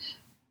syndrome.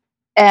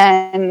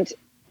 And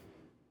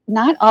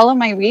not all of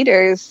my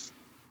readers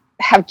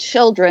have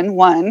children,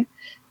 one.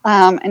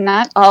 And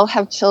not all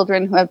have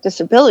children who have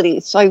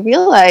disabilities. So I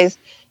realized,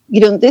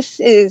 this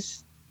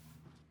is,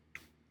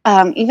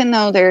 even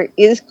though there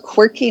is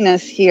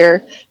quirkiness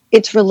here,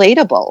 it's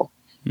relatable.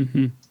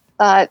 Mm-hmm.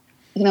 But,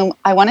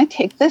 I want to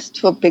take this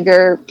to a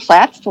bigger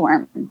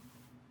platform.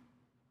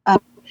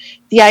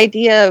 The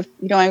idea of,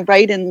 I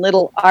write in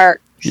little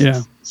arcs.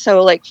 Yeah.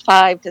 So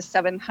 500 to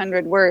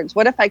 700 words.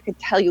 What if I could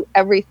tell you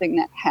everything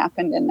that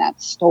happened in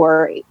that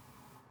story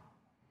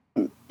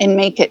and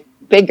make it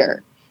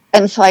bigger?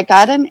 And so I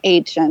got an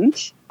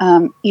agent,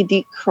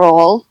 Edith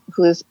Kroll,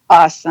 who is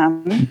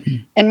awesome,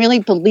 mm-hmm. and really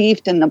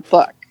believed in the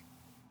book.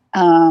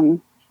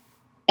 And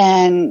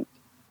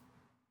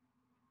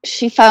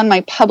she found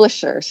my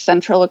publisher,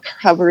 Central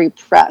Recovery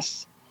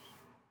Press.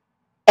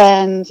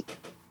 And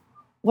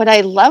what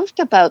I loved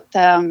about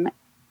them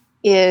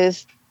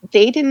is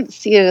they didn't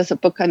see it as a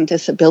book on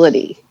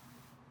disability.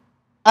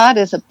 Not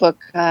as a book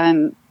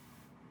on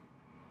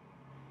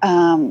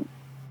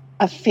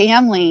a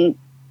family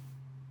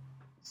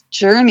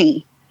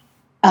journey,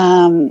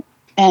 and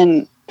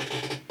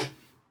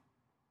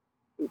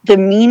the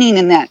meaning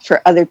in that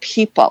for other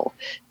people.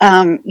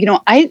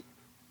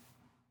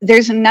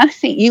 There's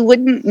nothing, you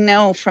wouldn't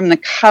know from the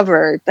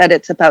cover that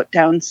it's about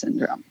Down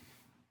syndrome.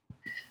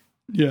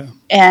 Yeah.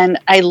 And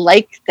I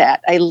like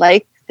that. I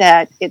like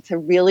that it's a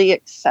really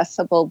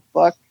accessible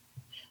book.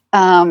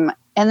 And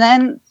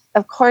then,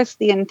 of course,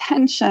 the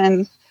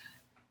intention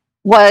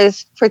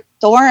was for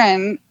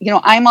Thorin,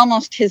 I'm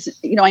almost his,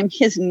 I'm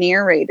his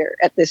narrator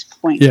at this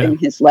point in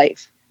his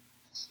life.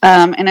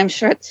 And I'm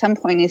sure at some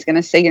point he's going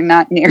to say, you're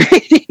not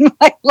narrating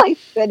my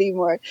life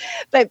anymore.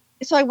 But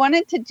so I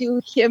wanted to do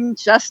him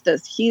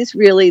justice. He's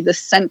really the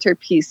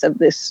centerpiece of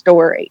this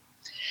story.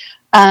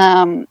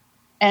 And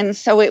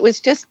so it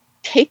was just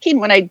taking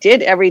what I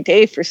did every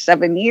day for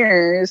 7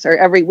 years, or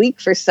every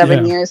week for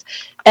 7 years,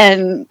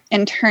 and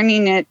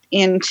turning it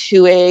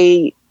into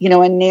a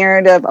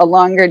narrative, a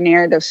longer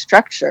narrative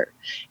structure.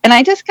 And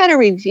I just got a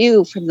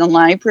review from the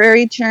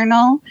Library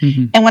Journal.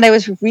 Mm-hmm. And what I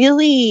was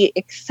really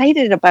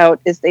excited about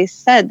is they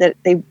said that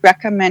they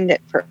recommend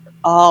it for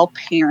all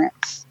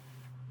parents.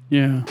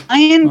 Yeah. My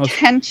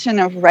intention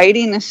of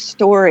writing a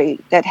story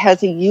that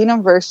has a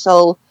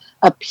universal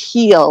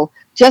appeal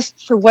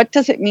just for what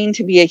does it mean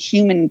to be a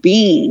human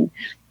being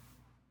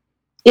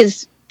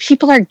is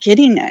people are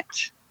getting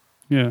it.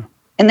 Yeah.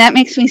 And that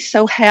makes me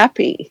so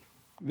happy.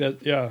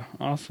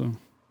 Awesome.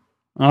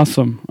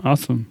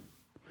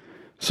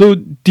 So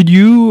did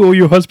you or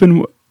your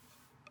husband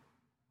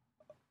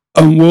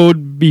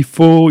unload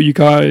before you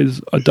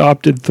guys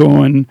adopted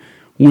Thorn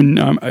when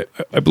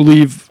I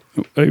believe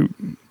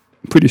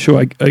pretty sure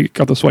I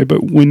got this right,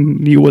 but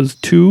when he was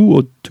 2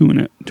 or two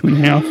and a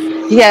half.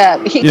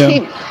 Yeah,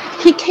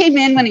 he came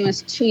in when he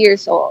was 2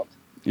 years old.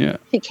 Yeah,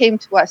 he came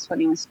to us when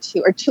he was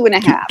 2 or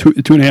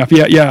 2.5. Two and a half.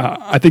 Yeah.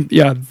 I think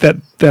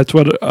that's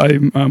what I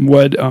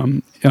read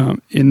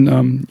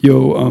in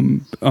your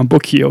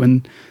book here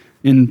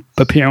in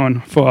preparing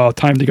for our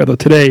time together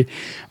today.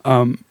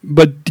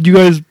 But did you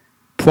guys,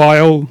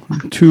 prior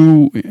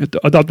to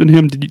adopting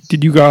him,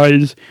 did you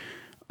guys,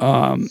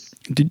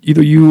 did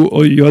either you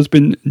or your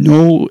husband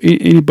know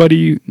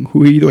anybody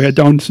who either had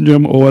Down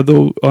syndrome or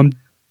other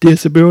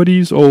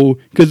disabilities? Or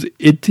because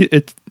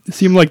it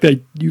seemed like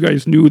that you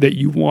guys knew that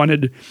you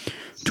wanted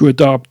to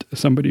adopt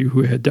somebody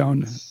who had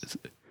Down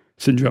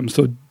syndrome.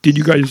 So did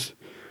you guys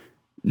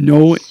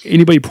know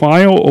anybody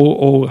prior,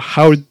 or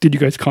how did you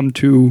guys come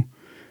to,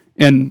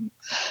 and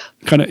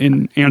kind of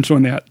in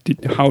answering that,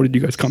 how did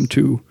you guys come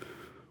to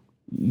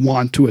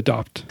want to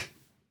adopt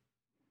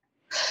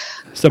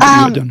somebody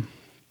who had done?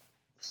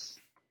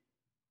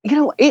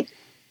 It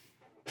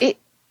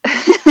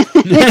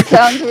it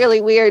sounds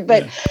really weird,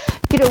 but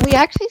we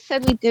actually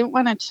said we didn't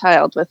want a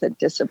child with a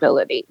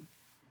disability.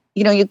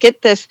 You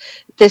get this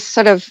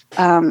sort of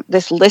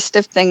this list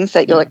of things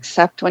that you'll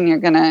accept when you're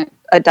going to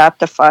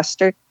adopt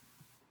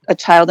a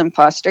child in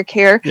foster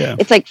care. Yeah.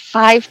 It's like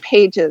 5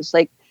 pages.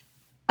 Like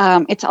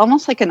it's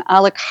almost like an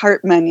a la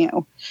carte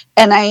menu.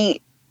 And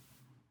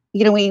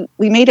we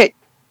made it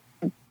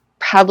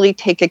probably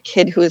take a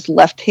kid who is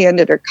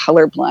left-handed or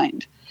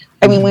colorblind.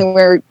 I mean, we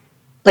were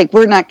like,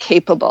 we're not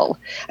capable.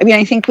 I mean,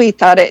 I think we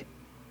thought it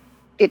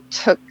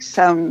took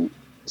some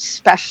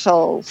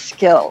special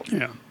skill.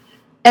 Yeah.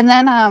 And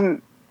then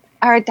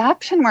our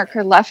adoption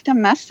worker left a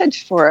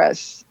message for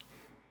us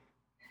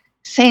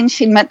saying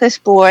she'd met this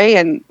boy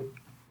and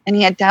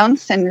he had Down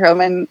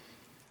syndrome. And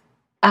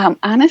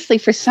honestly,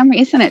 for some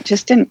reason, it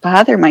just didn't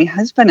bother my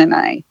husband and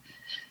I.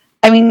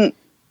 I mean,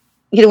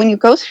 when you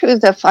go through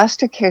the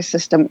foster care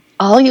system,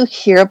 all you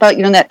hear about,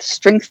 that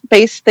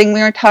strength-based thing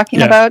we were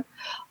talking about,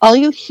 all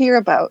you hear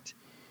about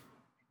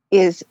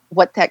is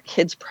what that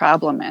kid's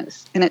problem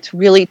is. And it's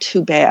really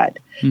too bad.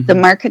 Mm-hmm. The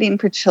marketing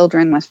for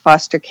children with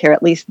foster care,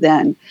 at least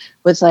then,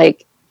 was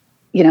like,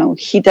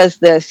 he does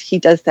this, he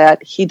does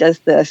that, he does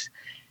this.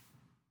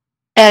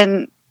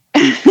 And,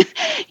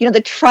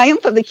 the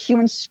triumph of the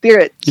human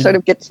spirit sort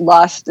of gets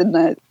lost in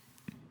the...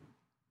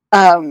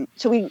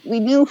 So we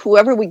knew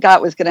whoever we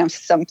got was going to have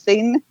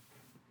something.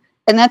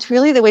 And that's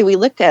really the way we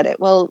looked at it.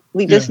 Well,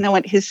 we just know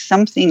what his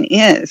something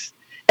is.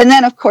 And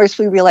then, of course,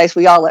 we realized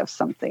we all have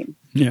something.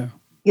 Yeah.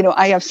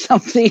 I have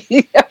something.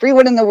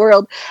 Everyone in the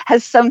world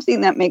has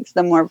something that makes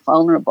them more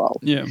vulnerable.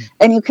 Yeah.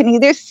 And you can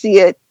either see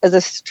it as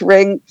a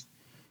strength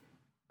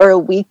or a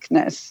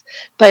weakness.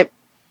 But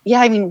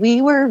yeah, I mean,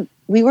 we were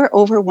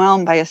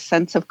overwhelmed by a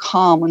sense of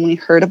calm when we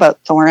heard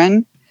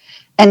Thorin.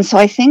 And so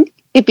I think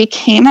it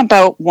became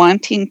about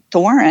wanting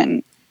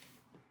Thorin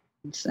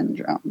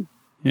syndrome.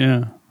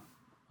 Yeah.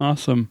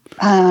 Awesome.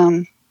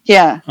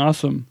 Yeah.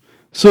 Awesome.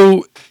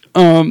 So,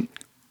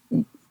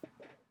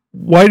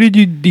 why did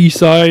you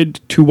decide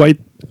to write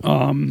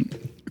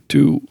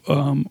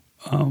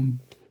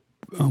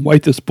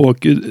this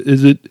book?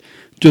 Is it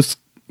just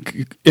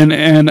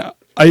and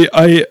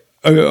I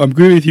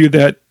agree with you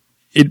that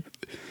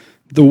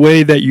the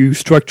way that you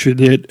structured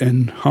it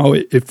and how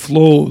it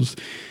flows,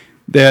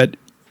 that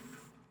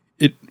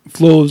it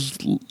flows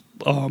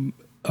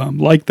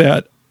like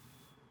that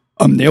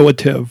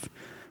narrative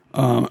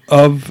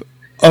of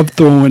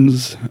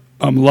Thorin's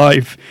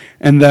life,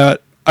 and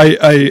that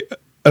I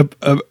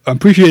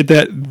appreciate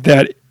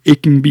that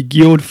it can be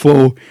geared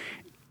for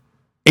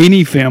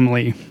any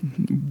family,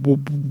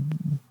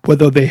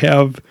 whether they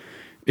have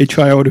a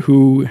child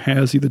who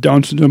has either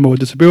Down syndrome or a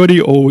disability,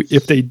 or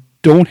if they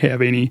don't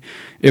have any.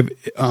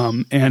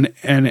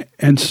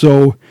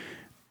 So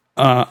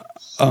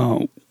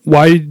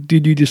why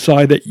did you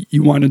decide that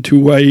you wanted to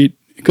write?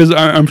 Because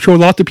I'm sure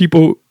lots of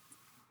people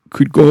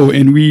could go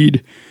and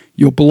read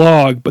your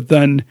blog, but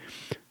then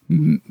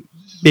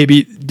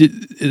maybe did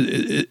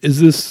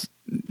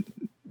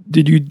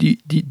you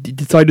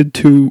decided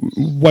to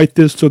write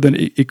this so that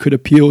it could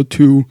appeal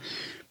to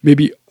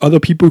maybe other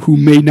people who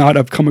may not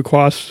have come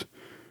across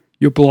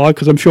your blog?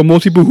 Because I'm sure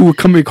most people who are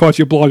coming across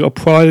your blog are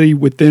probably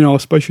within our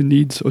special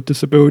needs or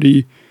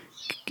disability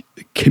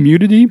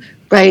community.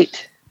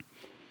 Right.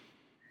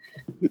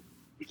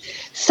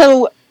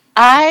 So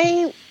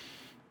my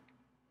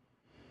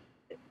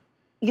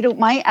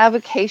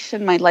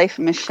avocation, my life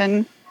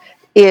mission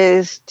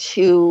is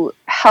to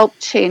help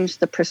change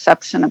the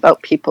perception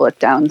about people with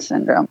Down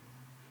syndrome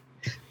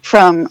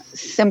from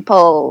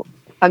simple,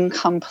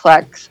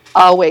 uncomplex,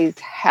 always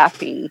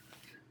happy,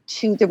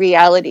 to the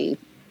reality,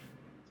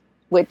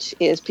 which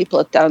is people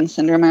with Down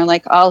syndrome are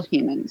like all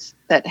humans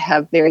that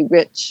have very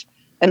rich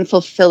and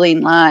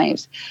fulfilling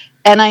lives.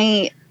 And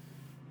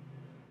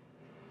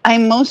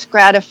I'm most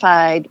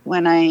gratified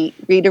when I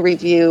read a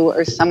review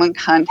or someone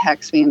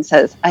contacts me and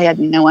says, I had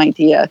no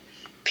idea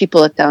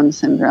people with Down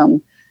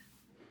syndrome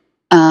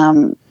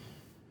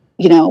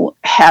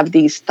have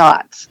these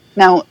thoughts.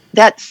 Now,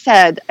 that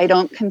said, I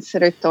don't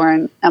consider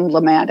Thorin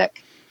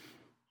emblematic.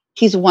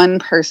 He's one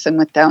person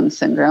with Down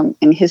syndrome,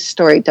 and his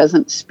story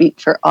doesn't speak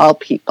for all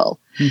people.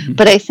 Mm-hmm.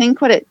 But I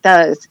think what it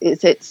does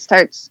is it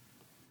starts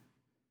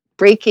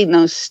breaking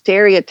those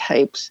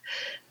stereotypes.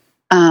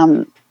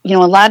 A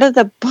lot of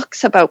the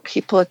books about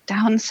people with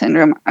Down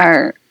syndrome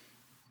are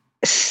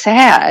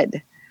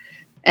sad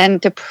and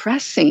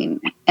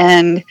depressing,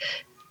 and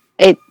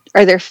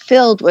they're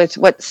filled with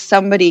what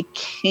somebody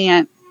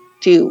can't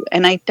do.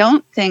 And I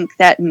don't think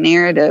that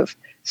narrative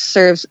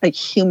serves a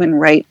human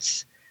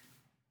rights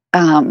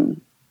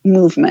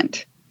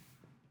movement.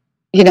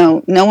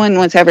 No one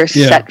was ever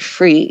set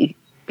free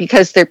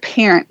because their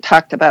parent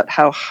talked about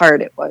how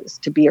hard it was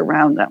to be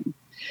around them.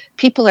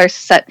 People are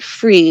set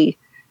free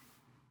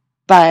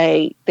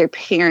by their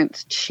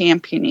parents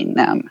championing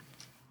them.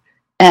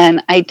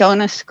 And I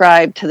don't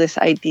ascribe to this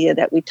idea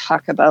that we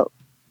talk about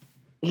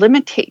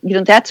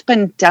that's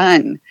been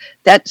done.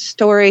 That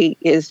story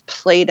is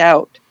played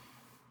out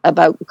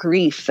about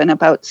grief and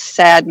about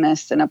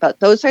sadness and about,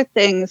 those are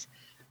things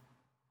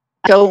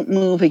don't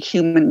move a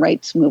human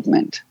rights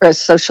movement or a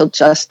social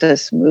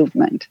justice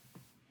movement.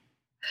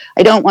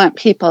 I don't want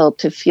people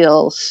to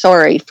feel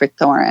sorry for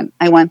Thorin.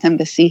 I want them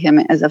to see him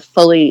as a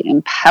fully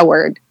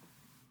empowered,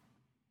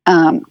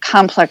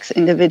 complex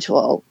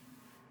individual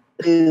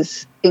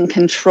who's in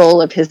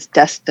control of his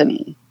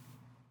destiny.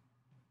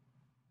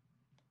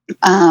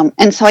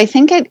 And so I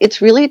think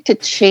it's really to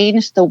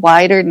change the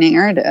wider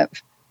narrative.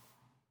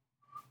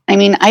 I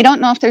mean, I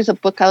don't know if there's a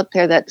book out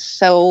there that's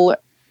so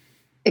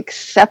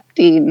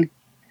accepting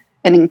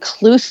and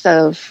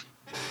inclusive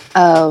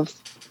of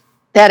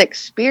that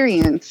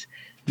experience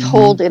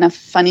told in a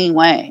funny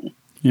way.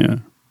 Yeah.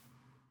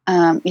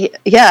 I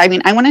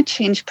mean, I want to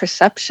change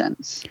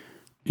perceptions.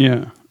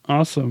 Yeah.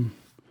 Awesome.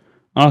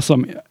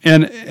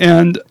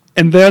 And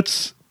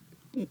that's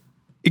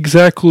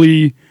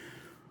exactly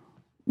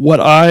what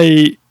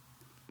I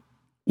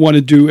want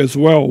to do as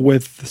well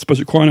with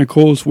Special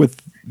Chronicles,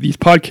 with these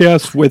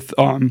podcasts, with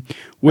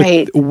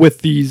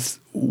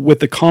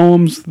the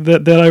columns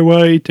that I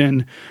write,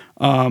 and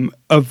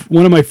of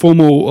one of my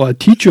former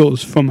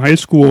teachers from high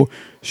school.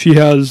 She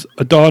has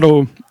a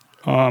daughter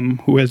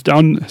who has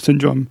Down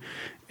syndrome,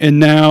 and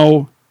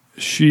now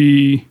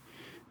she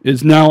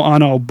is now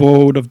on our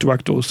board of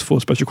directors for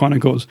Special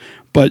Chronicles.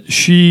 But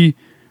she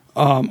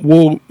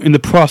will in the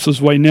process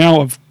right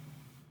now of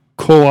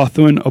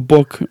co-authoring a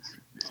book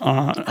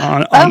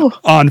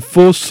on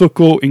full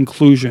circle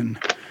inclusion,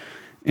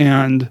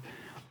 and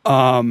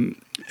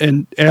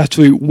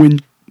actually when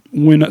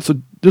so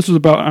this was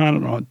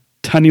about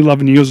 10,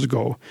 11 years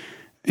ago,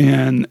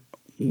 and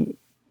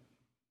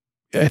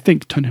I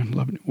think 10,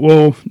 11.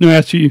 Well, no,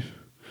 actually,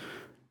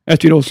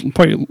 it was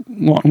probably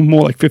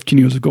more like 15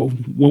 years ago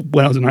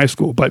when I was in high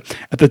school. But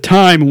at the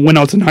time when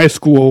I was in high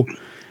school,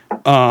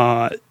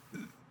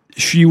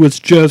 she was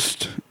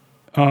just,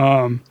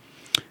 and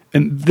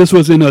this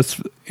was in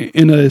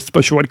a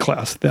special ed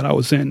class that I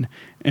was in,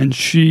 and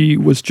she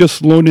was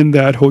just learning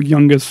that her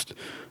youngest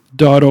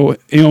daughter,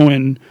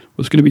 Erin,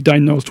 was going to be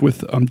diagnosed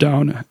with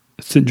Down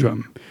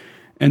syndrome.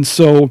 And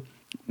so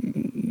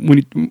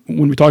when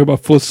we talk about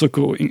full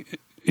circle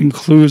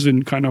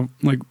inclusion, kind of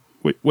like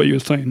what you were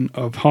saying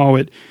of how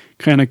it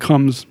kind of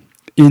comes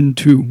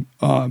into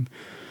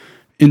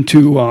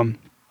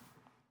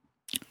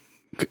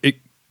it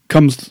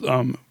comes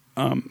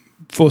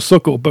full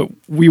circle. But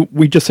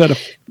we just had a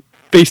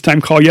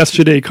FaceTime call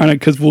yesterday, kind of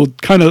because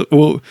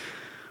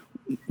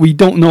we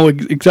don't know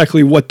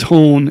exactly what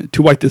tone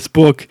to write this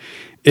book.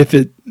 If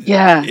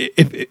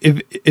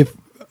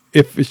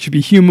it should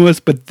be humorous,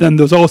 but then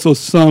there's also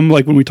some,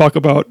 like when we talk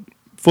about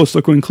full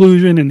circle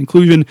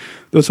inclusion,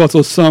 there's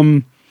also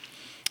some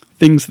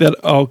things that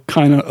are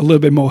kind of a little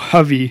bit more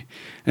heavy.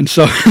 And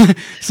so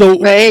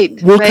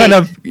we're kind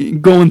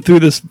of going through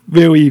this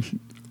very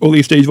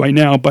early stage right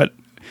now, but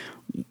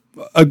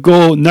a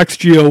goal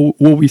next year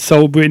we'll be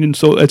celebrating.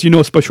 So as you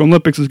know, Special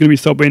Olympics is going to be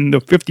celebrating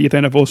the 50th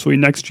anniversary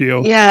next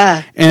year.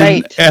 Yeah,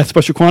 and at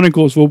Special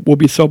Chronicles, we'll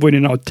be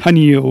celebrating our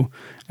 10-year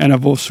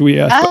anniversary.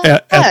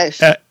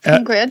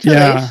 Congratulations.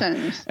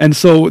 Yeah. And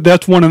so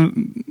that's one of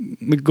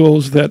the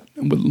goals that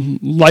I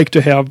would like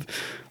to have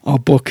our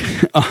book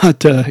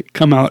to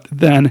come out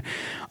then.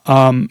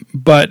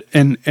 But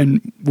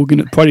we're going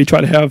to probably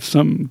try to have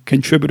some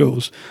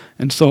contributors.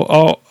 And so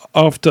I'll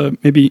have to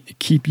maybe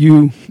keep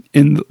you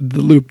in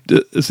the loop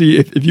to see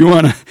if you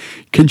want to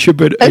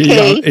contribute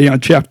a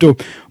chapter.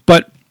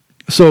 But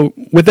so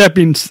with that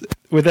being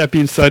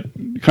said,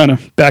 kind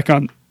of back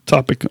on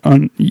topic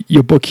on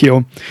your book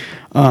here.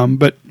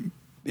 But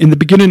in the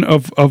beginning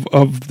of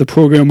the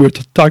program, we were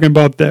talking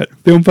about that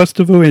film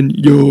festival and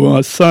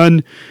your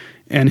son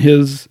and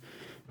his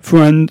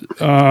friend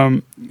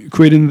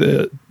creating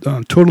the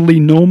Totally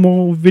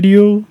Normal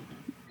video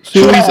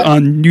series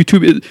on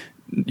YouTube.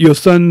 Your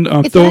son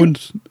it's on.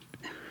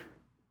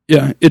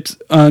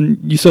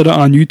 You said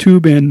on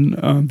YouTube and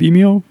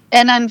Vimeo.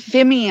 And on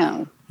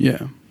Vimeo.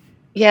 Yeah.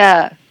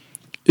 Yeah.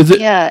 Is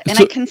it? Yeah, and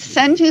I can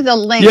send you the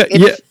link.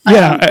 Yeah,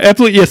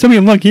 absolutely. Yeah, send me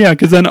a link. Yeah,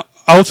 because then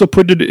I also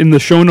put it in the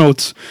show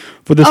notes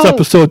for this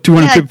episode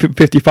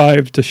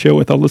 255 to share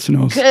with our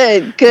listeners.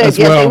 Good.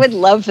 They would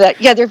love that.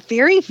 Yeah, they're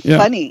very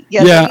funny.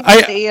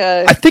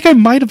 I think I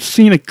might have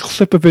seen a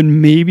clip of it,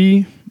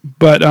 maybe,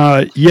 but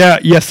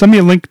send me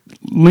a link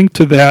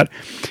to that,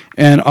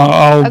 and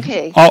I'll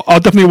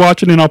definitely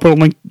watch it, and I'll put a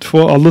link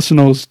for our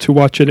listeners to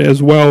watch it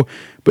as well.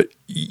 But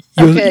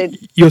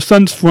your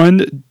son's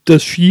friend,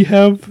 does she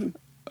have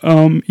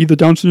either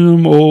Down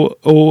syndrome or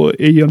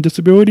a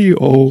disability,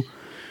 or?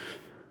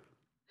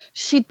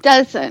 She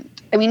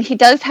doesn't. I mean, he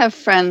does have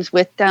friends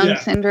with Down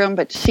syndrome,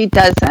 but she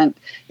doesn't.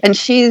 And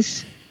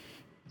she's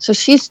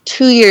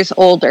 2 years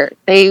older.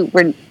 They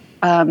were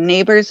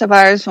neighbors of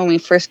ours when we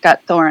first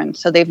got Thorin.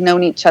 So they've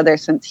known each other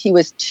since he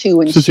was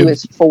 2 and she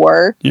was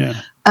 4.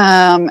 Yeah.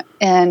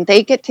 And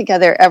they get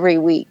together every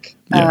week.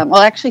 Yeah.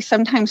 Well, actually,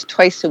 sometimes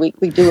twice a week.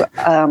 We do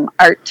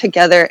art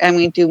together and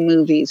we do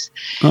movies.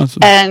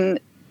 Awesome. And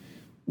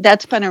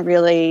that's been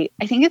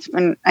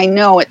I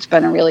know it's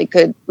been a really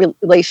good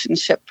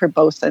relationship for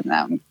both of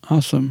them.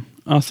 Awesome.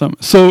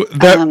 So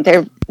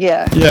that,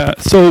 Yeah.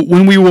 So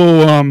when we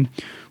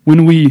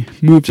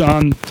moved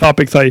on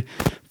topics, I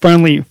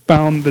finally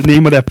found the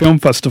name of that film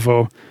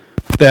festival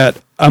that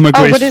Emma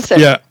Grace. What is it?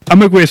 Yeah,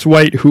 Emma Grace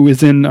White, who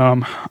is in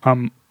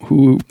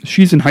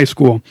she's in high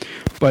school,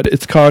 but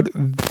it's called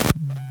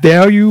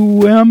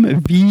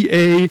VALUM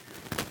VA.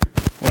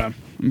 Hold on,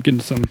 I'm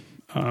getting some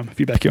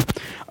feedback here.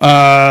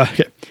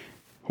 Okay,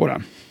 hold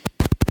on.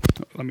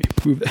 Let me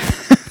move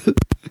that.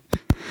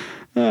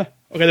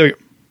 Okay, there we go.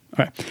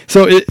 All right,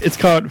 so it's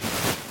called.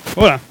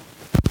 Hold on,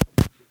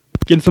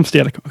 getting some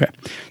static. Okay,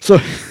 so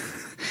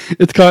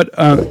it's called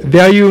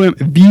VALUM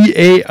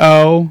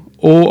VALOREM.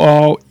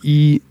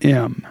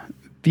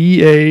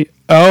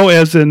 VAL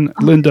as in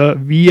Linda,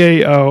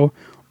 VAL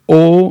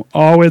O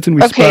as in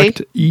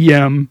respect,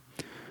 EM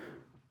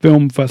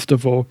Film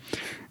Festival.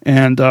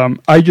 And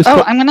I just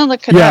I'm gonna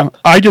look it up.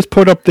 I just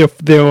put up their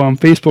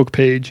Facebook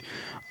page,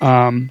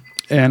 and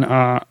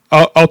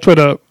I'll try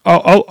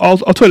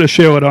to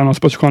share it on our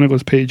Special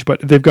Chronicles page.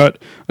 But they've got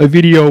a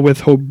video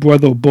with her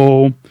brother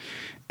Bo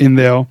in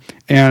there,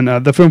 and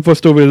the film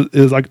festival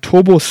is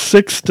October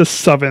 6th to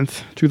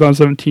 7th,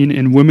 2017,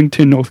 in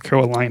Wilmington, North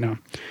Carolina.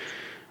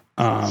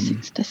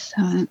 6th to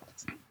 7th.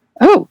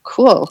 Oh,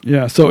 cool.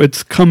 Yeah, so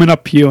it's coming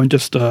up here in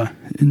just a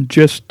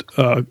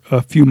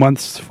few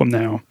months from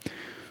now,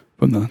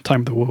 from the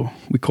time that we're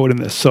recording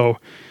this. So,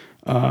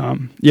 I'll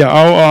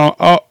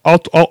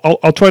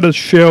try to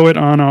share it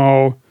on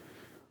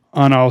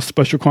our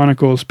Special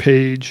Chronicles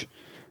page.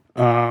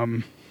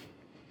 I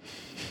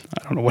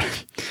don't know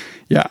what.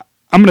 Yeah,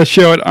 I'm gonna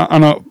share it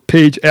on a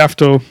page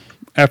after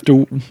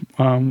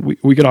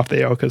we get off the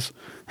air, because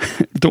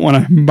I don't want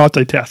to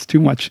multitask too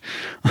much.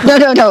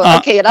 No.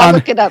 Okay, and I'll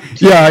look it up.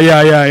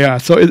 Yeah.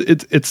 So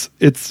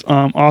it's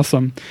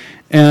awesome,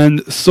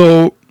 and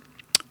so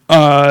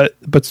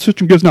but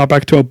switching gears now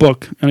back to our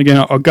book, and again,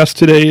 our guest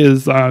today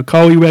is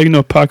Carly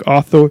Wagner Puck,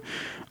 author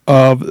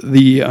of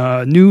the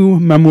new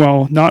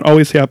memoir, Not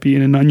Always Happy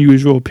in an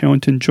Unusual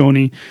Parenting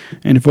Journey.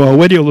 And for our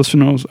radio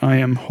listeners, I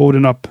am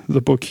holding up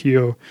the book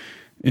here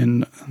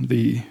in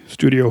the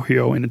studio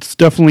here, and it's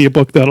definitely a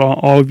book that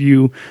all of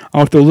you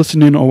out there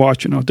listening or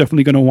watching are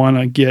definitely going to want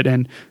to get.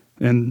 And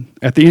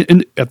at the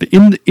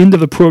end of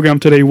the program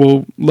today,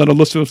 we'll let our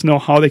listeners know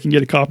how they can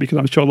get a copy, because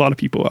I'm sure a lot of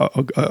people are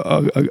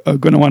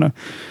going to want to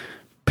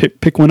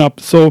pick one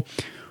up. So,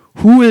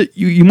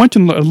 you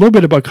mentioned a little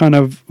bit about kind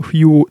of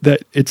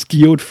that it's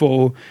geared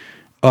for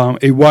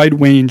a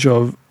wide range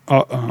of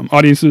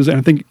audiences, and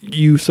I think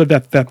you said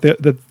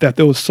that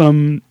there was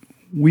some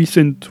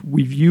recent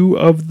review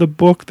of the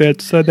book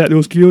that said that it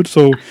was geared.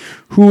 So,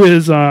 who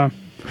is? It's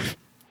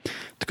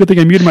a good thing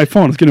I muted my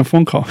phone. I was getting a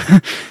phone call.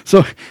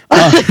 So,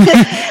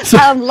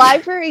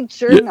 Library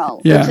Journal,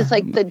 which is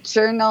the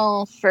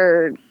journal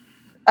for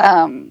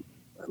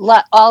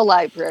all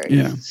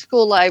libraries,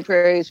 school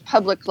libraries,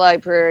 public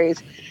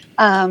libraries.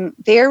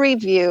 Their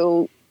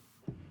review.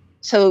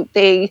 So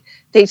they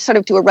sort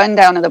of do a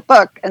rundown of the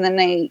book, and then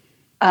they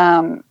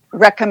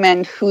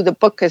recommend who the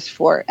book is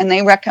for, and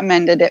they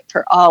recommended it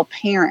for all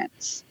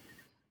parents.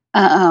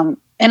 And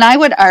I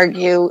would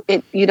argue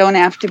you don't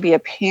have to be a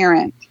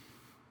parent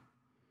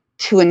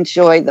to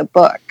enjoy the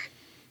book.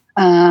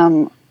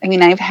 I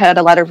mean, I've had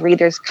a lot of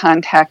readers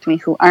contact me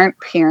who aren't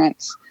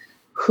parents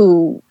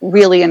who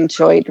really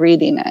enjoyed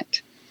reading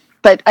it.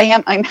 But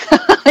I'm I'm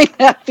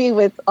happy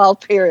with all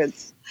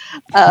parents.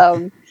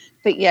 But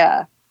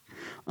yeah.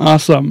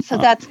 Awesome. So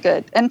that's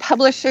good. And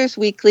Publishers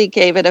Weekly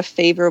gave it a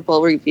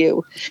favorable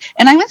review.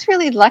 And I was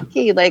really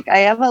lucky. I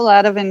have a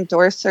lot of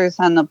endorsers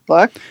on the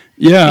book.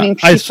 Yeah. I mean,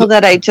 people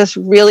that I just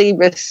really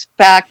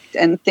respect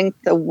and think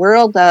the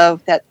world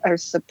of, that are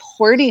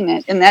supporting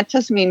it. And that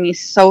just made me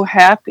so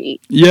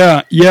happy.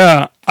 Yeah.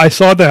 I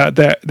saw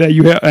that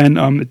you have,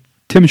 and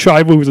Tim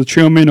Shriver, who's the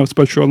chairman of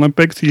Special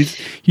Olympics,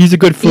 he's a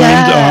good friend.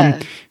 Yeah.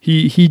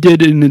 He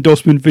did an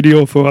endorsement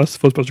video for us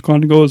for Special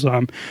Chronicles.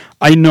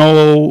 I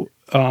know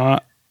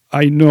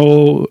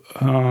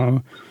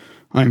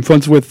I'm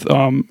friends with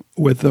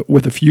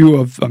a few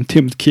of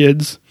Tim's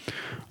kids.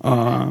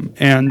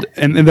 and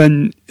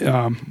then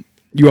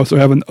you also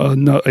have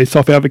a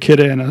self-advocate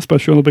and a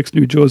Special Olympics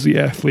New Jersey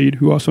athlete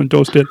who also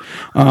endorsed it.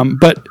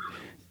 But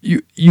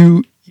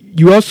you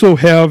also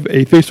have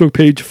a Facebook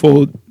page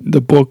for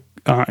the book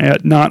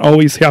at Not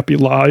Always Happy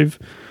Live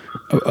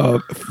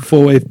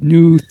for a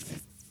new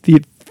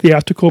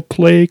theatrical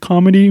play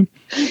comedy.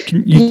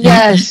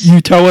 Yes.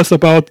 You tell us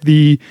about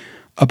the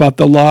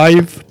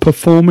live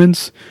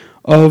performance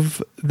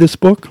of this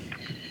book?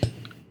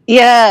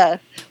 Yeah.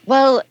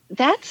 Well,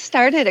 that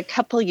started a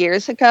couple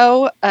years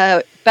ago.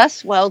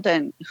 Bess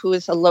Weldon, who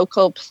is a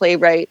local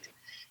playwright,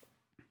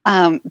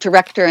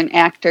 director and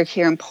actor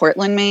here in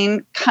Portland,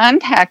 Maine,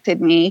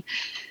 contacted me.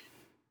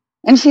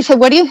 And she said,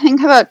 what do you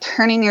think about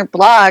turning your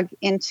blog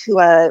into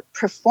a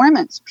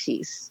performance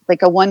piece,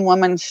 like a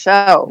one-woman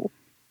show?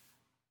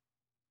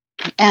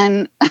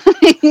 And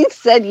I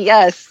said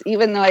yes,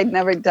 even though I'd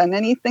never done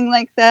anything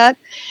like that.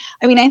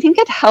 I mean, I think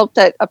it helped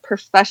that a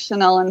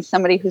professional and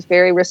somebody who's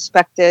very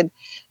respected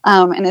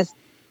and is,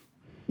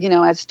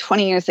 has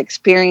 20 years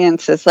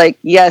experience is like,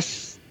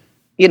 yes,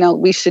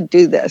 we should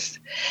do this.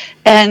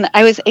 And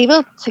I was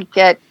able to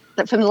get,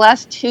 from the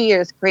last 2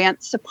 years,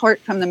 grant support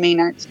from the Maine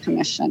Arts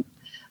Commission.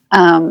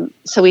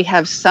 So we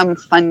have some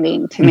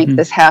funding to make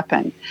this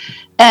happen.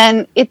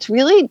 And it's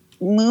really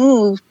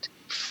moved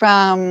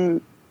from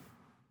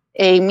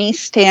me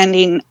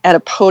standing at a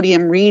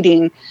podium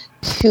reading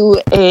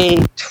to a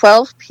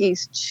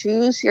 12-piece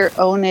choose your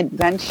own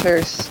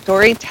adventure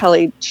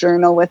storytelling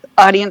journal with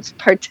audience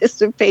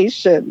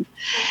participation.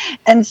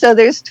 And so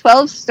there's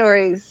 12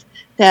 stories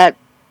that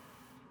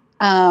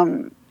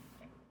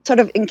sort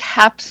of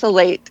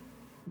encapsulate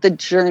the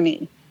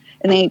journey,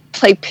 and they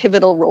play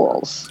pivotal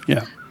roles.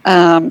 Yeah.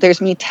 There's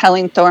me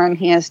telling Thorin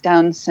he has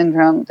Down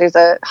syndrome. There's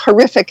a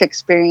horrific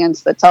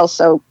experience that's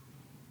also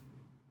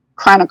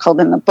chronicled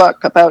in the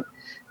book about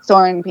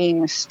Thorin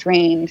being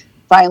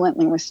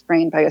violently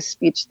restrained by a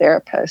speech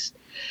therapist.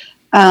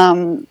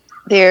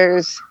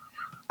 There's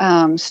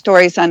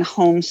stories on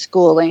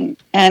homeschooling.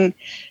 And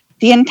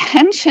the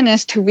intention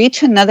is to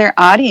reach another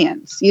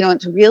audience.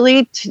 It's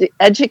really to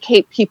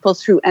educate people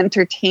through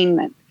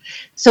entertainment.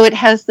 So it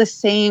has the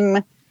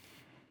same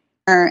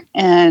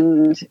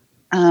and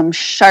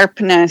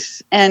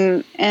sharpness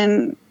and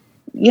a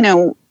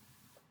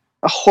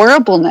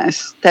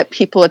horribleness that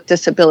people with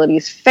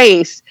disabilities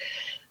face.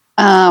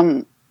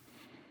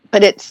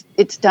 But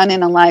it's done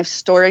in a live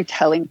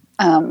storytelling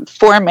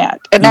format.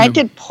 And I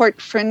did Port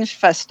Fringe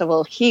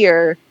Festival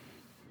here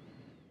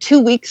 2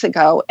 weeks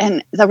ago,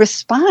 and the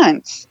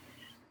response,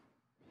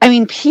 I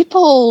mean,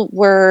 people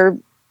were,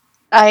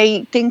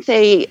 I think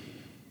their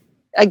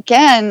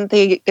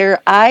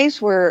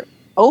eyes were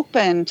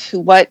open to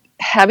what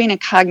having a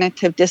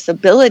cognitive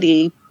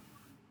disability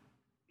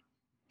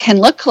can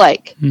look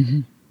like.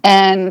 Mm-hmm.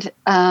 And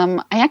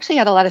I actually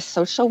had a lot of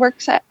social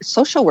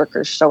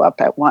workers show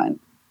up at one.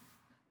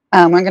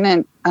 We're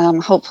going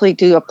to hopefully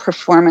do a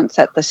performance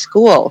at the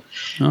school.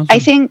 Awesome. I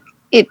think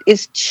it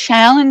is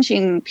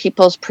challenging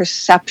people's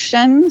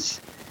perceptions.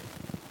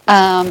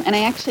 And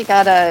I actually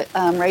got a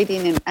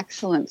Writing and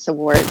Excellence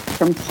Award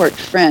from Port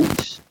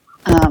Fringe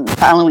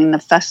following the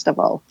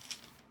festival.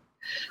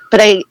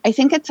 But I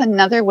think it's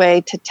another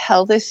way to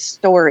tell this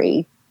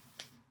story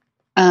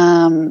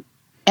and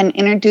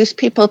introduce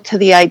people to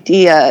the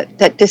idea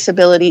that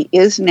disability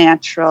is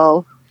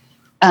natural.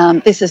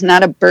 This is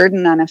not a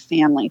burden on a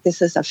family.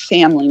 This is a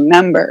family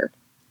member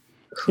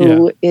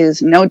who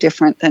is no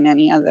different than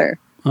any other.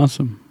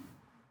 Awesome.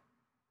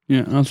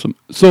 Yeah, awesome.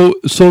 So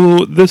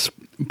this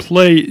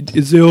play,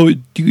 do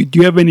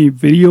you have any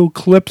video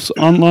clips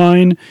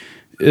online?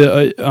 Do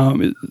you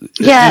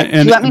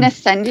want me to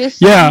send you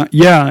some? Yeah.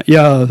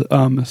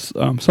 And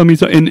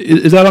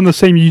is that on the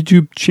same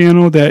YouTube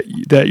channel that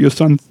your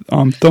son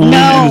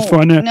Thorin is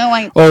on it?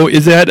 No,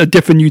 is that a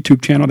different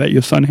YouTube channel that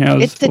your son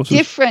has? It's it's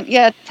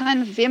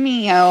on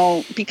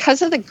Vimeo.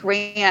 Because of the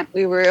grant,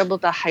 we were able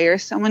to hire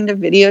someone to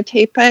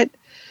videotape it.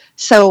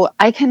 So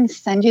I can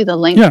send you the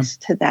links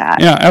to that.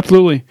 Yeah,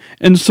 absolutely.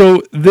 And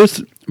so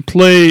this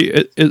play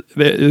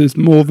is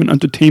more of an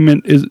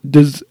entertainment. Is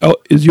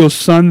your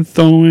son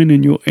Thorin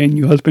and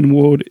your husband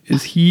Ward?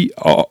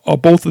 Are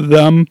both of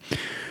them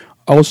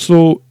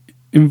also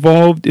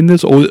involved in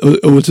this, or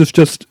is this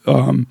just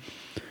a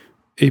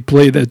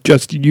play that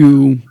just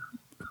you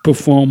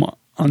perform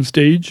on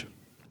stage?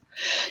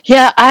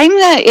 Yeah,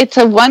 it's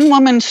a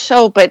one-woman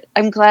show, but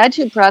I'm glad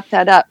you brought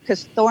that up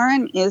because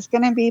Thorin is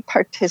going to be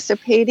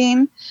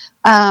participating.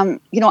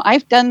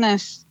 I've done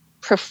this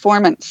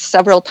performance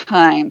several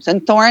times,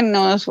 and Thorin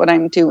knows what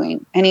I'm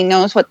doing, and he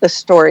knows what the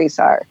stories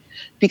are.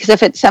 Because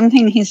if it's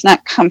something he's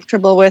not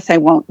comfortable with, I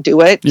won't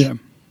do it. Yeah.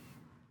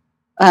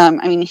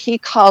 He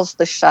calls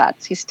the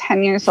shots. He's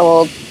 10 years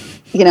old.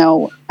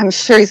 I'm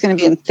sure he's going to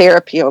be in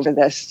therapy over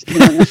this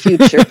in the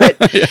future. But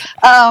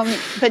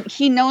but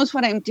he knows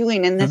what I'm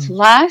doing. And this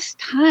last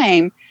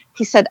time,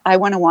 he said, I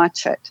want to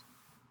watch it.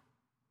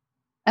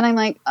 And I'm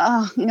like,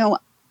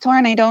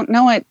 Thorin, I don't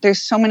know it.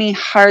 There's so many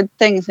hard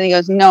things. And he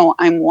goes, no,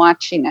 I'm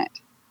watching it.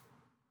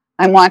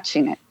 I'm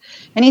watching it.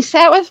 And he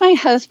sat with my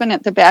husband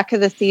at the back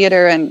of the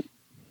theater, and,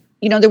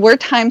 there were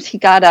times he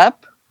got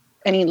up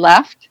and he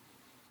left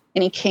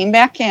and he came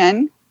back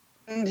in,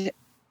 and,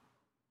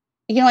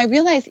 I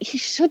realized he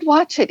should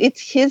watch it.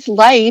 It's his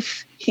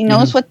life. He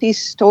knows what these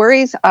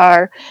stories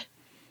are.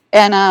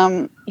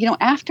 And,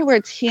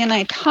 afterwards he and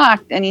I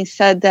talked, and he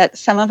said that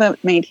some of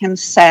it made him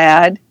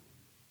sad.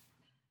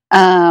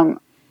 And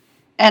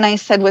I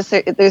said,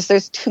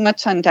 there's too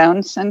much on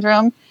Down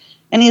syndrome?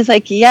 And he's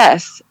like,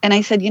 yes. And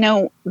I said,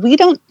 we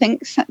don't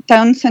think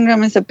Down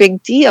syndrome is a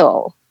big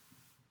deal,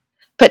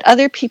 but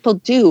other people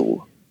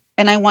do.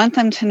 And I want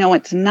them to know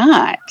it's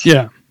not.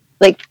 Yeah.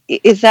 Like,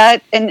 is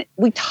that, and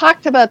we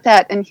talked about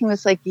that, and he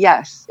was like,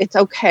 yes, it's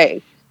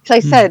okay. So I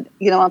said,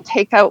 I'll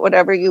take out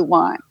whatever you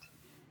want.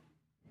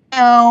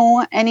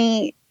 And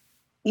he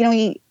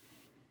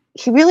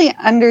really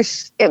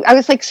understood. I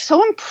was like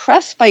so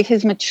impressed by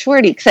his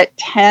maturity, because at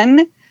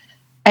 10,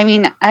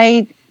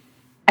 I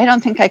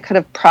don't think I could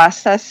have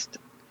processed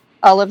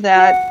all of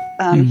that.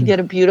 He did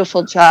a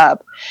beautiful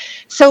job.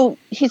 So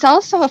he's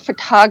also a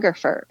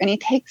photographer, and he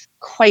takes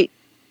quite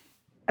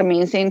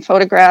amazing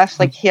photographs.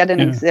 Like, he had an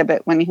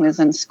exhibit when he was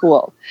in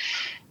school.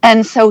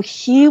 And so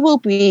he will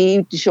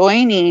be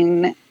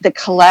joining the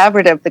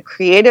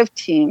creative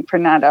team for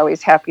Not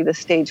Always Happy, the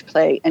stage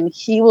play, and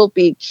he will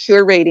be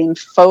curating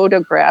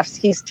photographs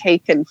he's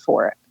taken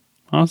for it.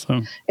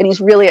 Awesome. And he's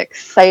really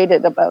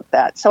excited about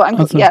that. So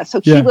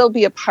he will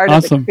be a part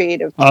of the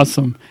creative team.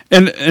 Awesome.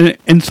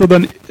 And so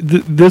then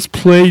this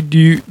play,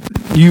 do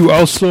you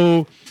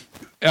also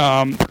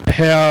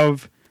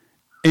have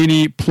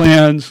any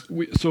plans?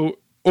 So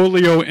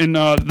earlier in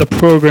the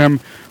program,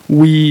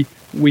 we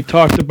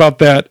talked about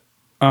that,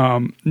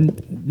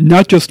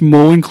 not just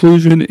more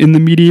inclusion in the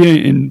media,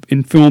 in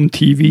film,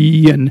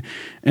 TV, and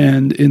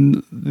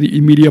in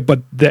the media,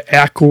 but the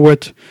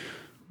accurate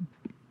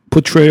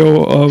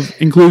portrayal of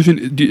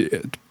inclusion.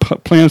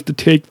 Plans to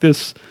take the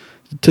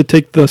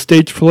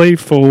stage play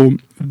for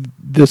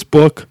this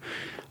book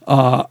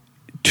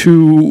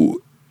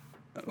to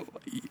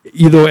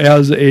either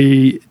as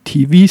a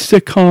TV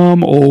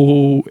sitcom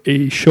or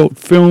a short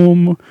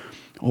film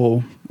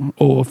or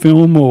a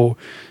film, or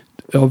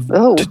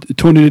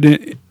turn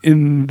it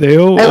in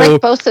there. I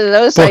like both of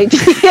those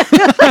ideas.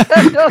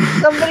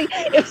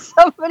 If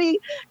somebody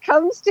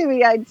comes to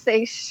me, I'd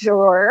say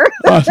sure.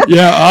 Awesome.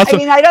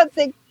 I don't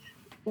think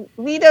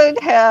we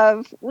don't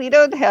have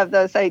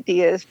those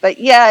ideas, but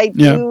I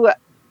do.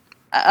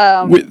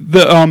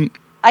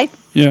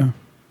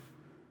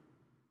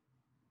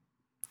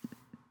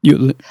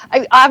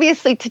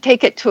 Obviously, to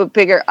take it to a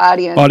bigger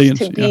audience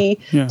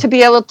to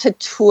be able to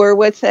tour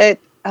with it,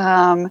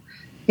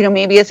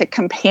 maybe as a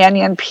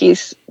companion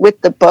piece with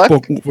the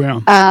book.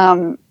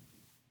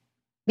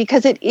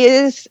 Because it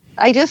is,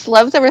 I just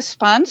love the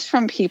response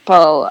from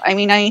people. I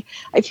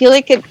feel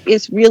like it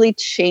is really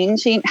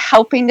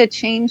helping to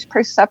change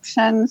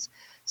perceptions,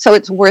 so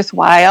it's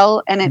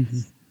worthwhile, and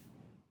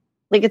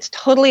it's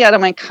totally out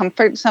of my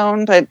comfort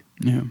zone, but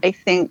I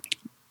think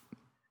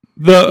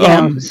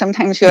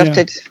sometimes you have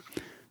to.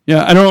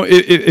 Yeah, I don't know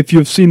if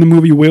you've seen the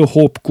movie Where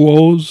Hope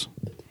Grows.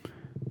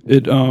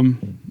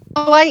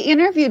 I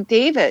interviewed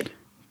David.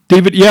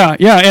 And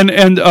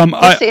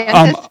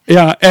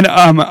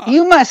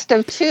you must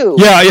have too.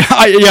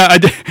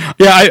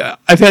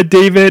 I've had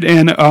David,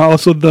 and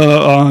also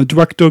the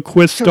director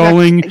Chris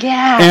Starling,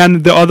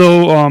 and the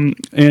other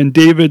and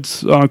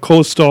David's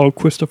co-star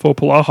Christopher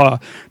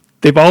Palaha.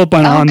 They've all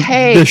been on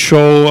this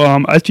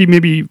show. Actually,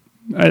 maybe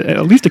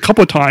at least a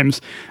couple of times,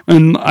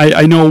 and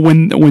I know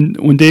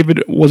when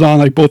David was on,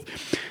 like both.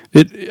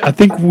 I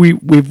think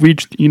we've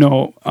reached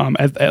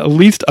at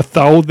least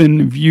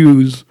 1,000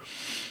 views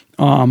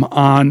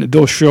on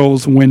those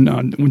shows when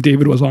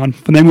David was on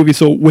for that movie.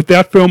 So with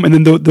that film, and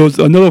then there was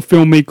another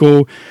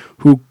filmmaker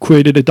who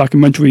created a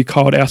documentary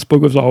called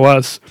Asperger's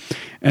OS,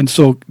 and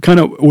so kind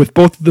of with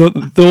both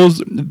of those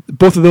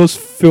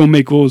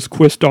filmmakers,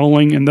 Chris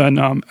Darling and then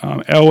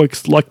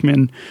Alex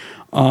Luckman,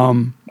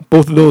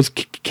 both of those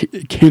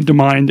came to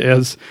mind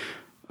as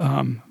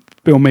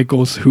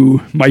filmmakers who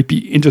might be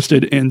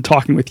interested in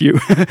talking with you.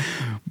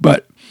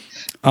 But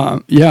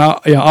I'll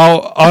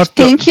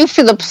thank you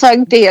for the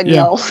plug,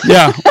 Daniel.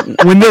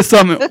 When this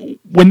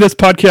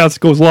podcast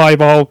goes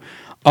live,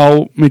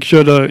 I'll make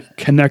sure to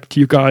connect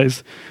you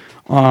guys.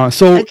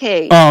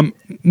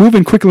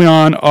 Moving quickly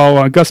on,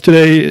 our guest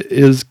today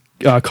is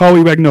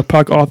Carly Wagner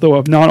Puck, author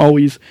of Not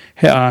Always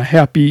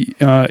Happy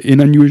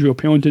in Unusual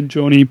Parenting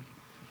Journey.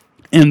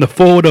 And the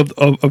forward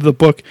of the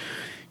book,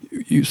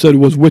 you said,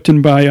 was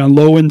written by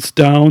Lawrence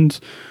Downs,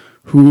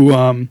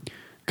 who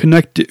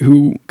connected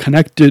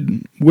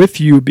with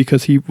you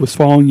because he was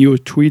following your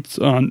tweets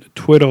on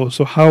Twitter.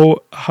 So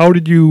how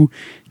did you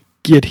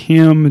get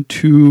him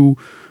to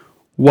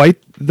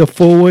write the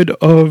forward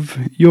of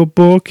your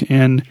book,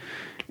 and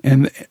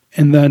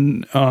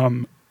then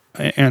how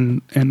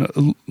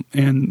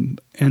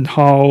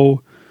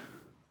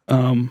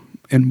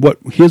and what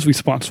his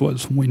response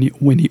was when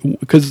he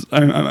because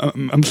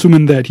I'm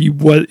assuming that he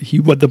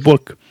read the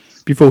book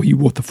before he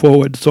wrote the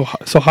forward. So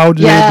how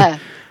did Yeah.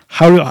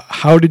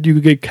 how did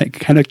you get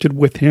connected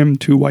with him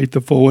to write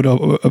the forward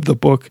of the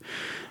book?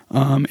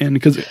 And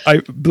because I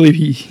believe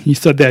he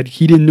said that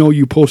he didn't know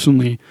you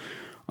personally.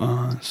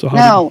 So how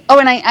No. Oh,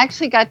 and I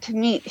actually got to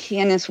meet he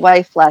and his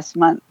wife last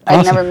month. I'd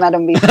Awesome. never met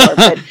him before.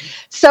 But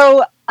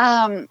so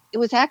it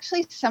was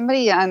actually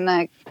somebody on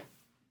the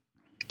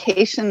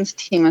communications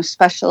team of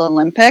Special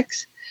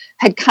Olympics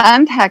had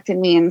contacted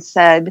me and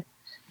said,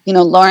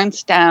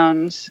 Lawrence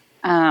Downs,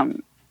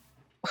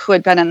 who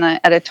had been on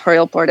the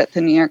editorial board at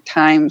the New York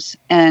Times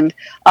and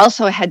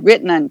also had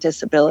written on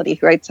disability. He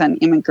writes on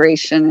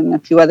immigration and a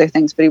few other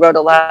things, but he wrote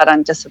a lot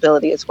on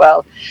disability as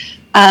well.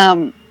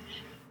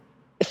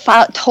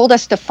 Told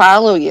us to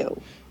follow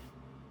you.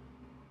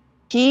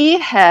 He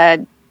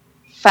had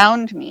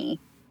found me,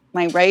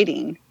 my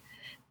writing,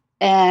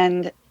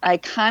 and I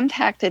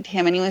contacted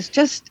him, and he was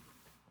just,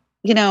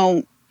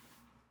 it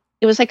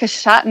was like a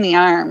shot in the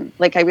arm.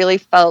 Like, I really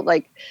felt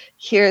like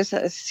here's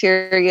a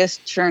serious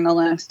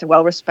journalist, a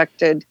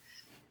well-respected,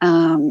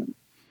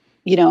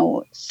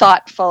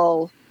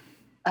 thoughtful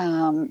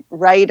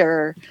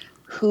writer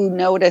who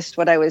noticed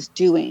what I was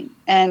doing.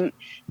 And,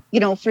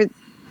 for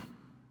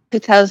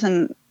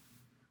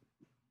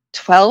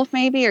 2012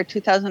 maybe, or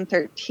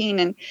 2013,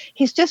 and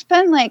he's just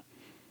been like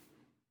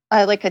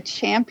a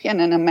champion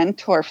and a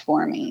mentor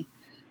for me.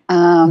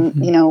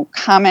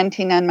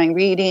 Commenting on my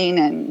reading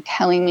and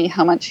telling me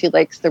how much he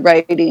likes the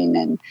writing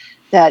and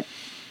that,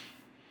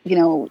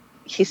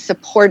 he's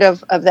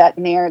supportive of that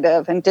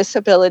narrative. And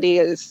disability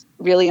is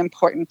really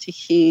important to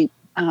he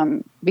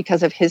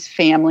because of his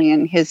family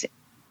and his,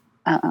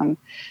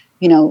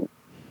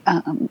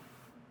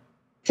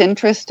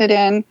 interested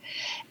in.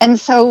 And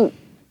so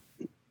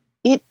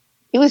it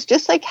was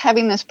just like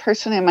having this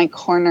person in my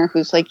corner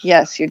who's like,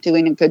 yes, you're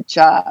doing a good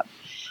job.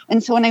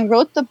 And so when I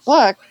wrote the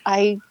book,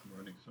 I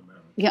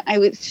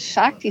was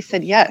shocked. He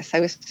said yes. I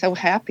was so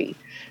happy.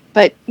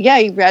 But yeah,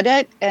 he read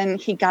it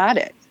and he got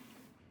it.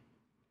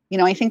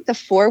 I think the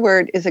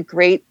foreword is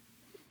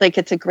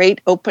it's a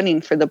great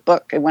opening for the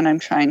book and what I'm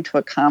trying to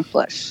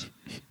accomplish.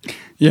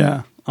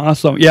 Yeah,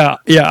 awesome. Yeah.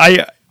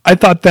 I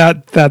thought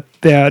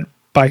that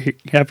by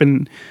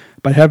having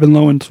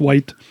Lawrence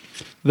White,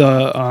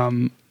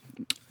 and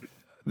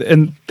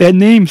that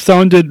name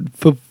sounded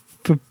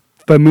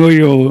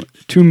familiar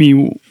to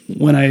me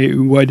when I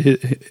read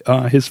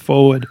his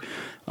forward.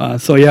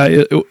 So yeah,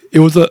 it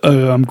was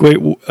a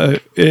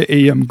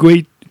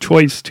great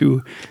choice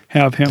to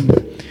have him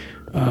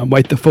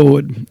write the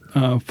forward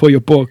for your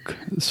book.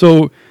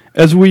 So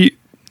as we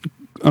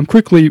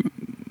quickly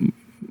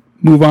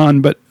move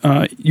on, but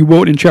you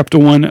wrote in chapter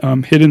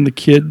 1, "Hitting the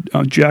Kid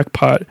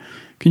Jackpot."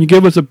 Can you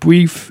give us a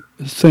brief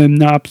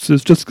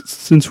synopsis, just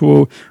since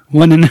we're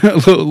running a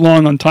little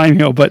long on time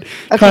here, but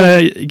kind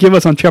of give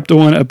us on chapter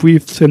 1 a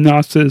brief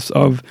synopsis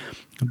of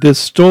this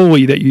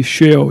story that you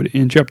shared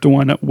in chapter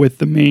 1 with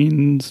the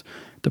Maine's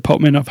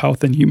Department of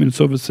Health and Human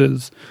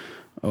Services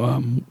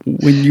when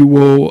you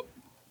were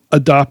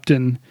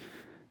adopting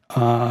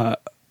Thorn.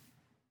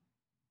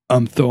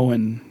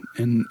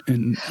 And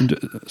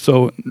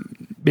so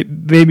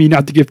maybe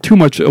not to give too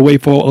much away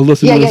for our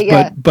listeners,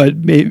 but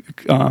maybe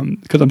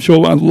because I'm sure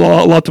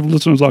lots of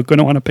listeners are going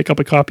to want to pick up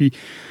a copy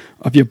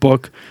of your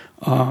book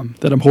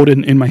that I'm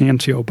holding in my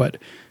hands here. But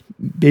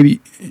maybe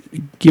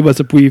give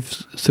us a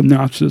brief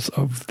synopsis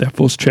of that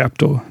first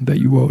chapter that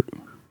you wrote.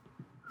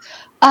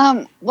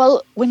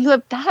 Well, when you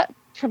adopt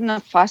from the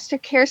foster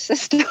care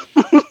system,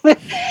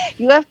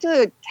 you have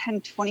to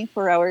attend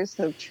 24 hours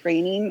of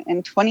training,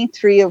 and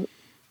 23 of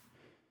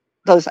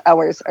those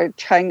hours are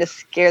trying to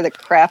scare the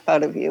crap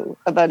out of you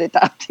about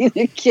adopting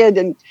a kid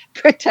in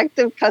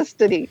protective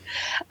custody.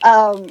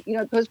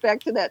 It goes back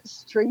to that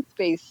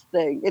strength-based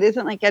thing. It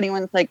isn't like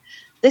anyone's like,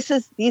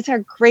 these are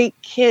great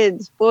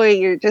kids. Boy,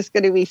 you're just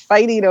going to be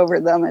fighting over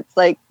them. It's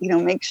like,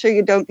 make sure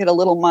you don't get a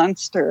little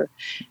monster.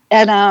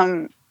 And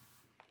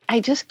I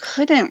just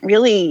couldn't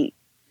really,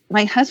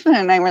 my husband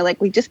and I were like,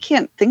 we just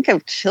can't think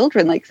of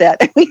children like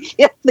that. We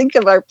can't think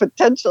of our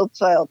potential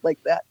child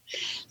like that.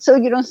 So,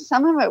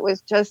 some of it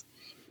was just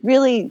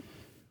really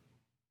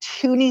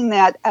tuning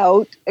that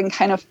out and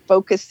kind of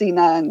focusing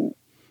on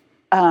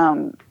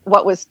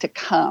what was to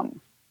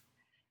come.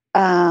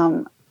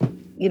 When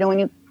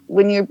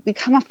you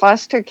become a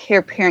foster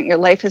care parent, your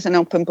life is an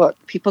open book.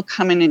 People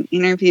come in and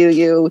interview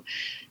you.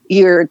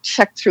 You're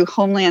checked through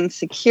Homeland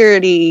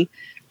Security.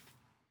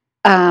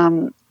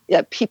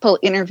 People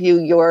interview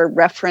your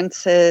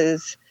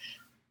references.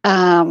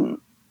 And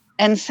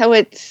so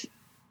it's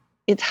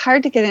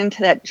hard to get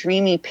into that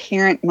dreamy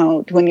parent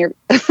mode when you're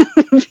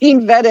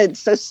being vetted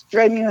so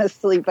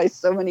strenuously by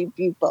so many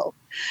people.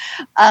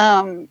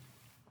 But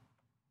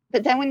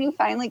then when you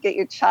finally get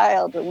your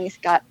child, when we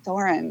got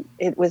Thorin,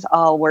 it was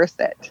all worth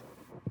it.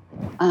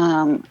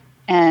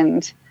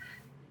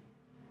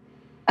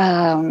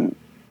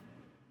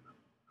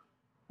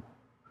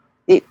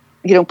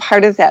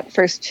 Part of that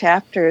first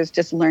chapter is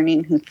just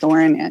learning who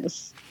Thorin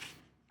is.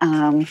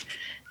 And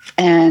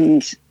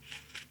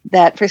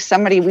that for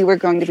somebody, we were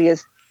going to be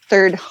his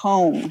third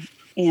home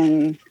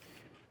in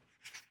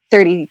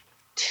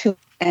 32,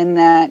 and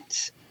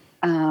that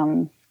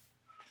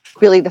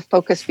really the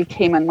focus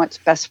became on what's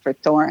best for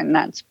Thorin,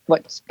 not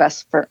what's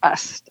best for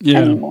us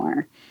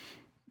anymore.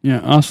 Yeah,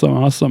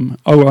 awesome.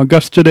 Our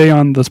guest today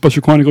on the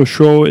Special Chronicles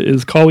show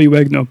is Kali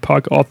Wagner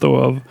Park, author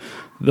of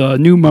the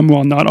new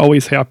memoir, Not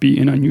Always Happy,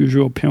 An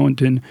Unusual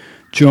Parenting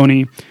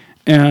Journey.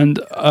 And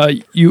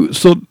you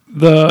mentioned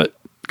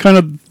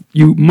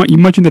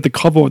that the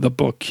cover of the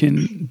book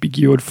can be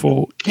geared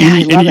for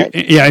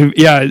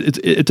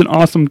it's an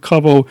awesome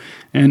cover,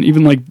 and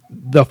even like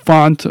the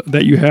font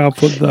that you have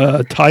for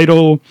the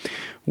title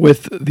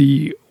with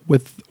the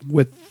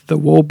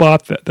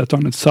robot that's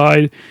on its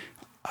side.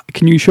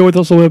 Can you share with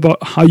us a little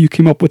about how you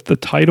came up with the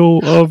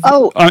title of?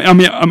 I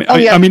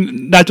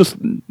mean, not just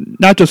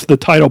the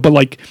title, but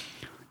like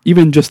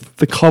even just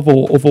the cover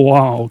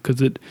overall, because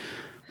it.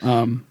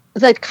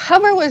 The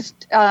cover was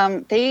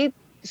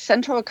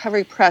Central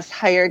Recovery Press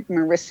hired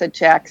Marissa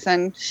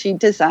Jackson. She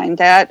designed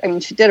that. I mean,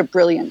 she did a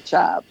brilliant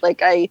job.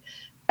 Like I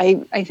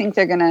think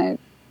they're gonna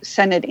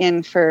send it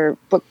in for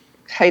book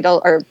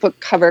title or book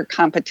cover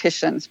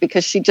competitions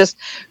because she just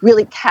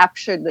really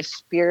captured the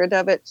spirit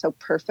of it so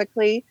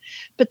perfectly.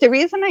 But the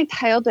reason I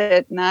titled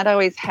it Not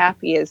Always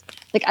Happy is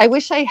like I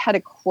wish I had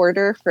a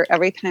quarter for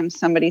every time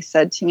somebody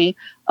said to me,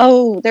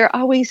 "Oh, they're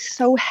always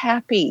so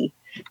happy."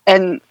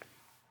 And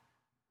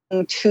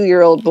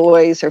 2-year-old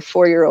boys or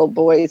 4-year-old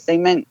boys, they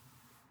meant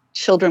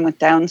children with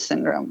Down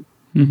syndrome.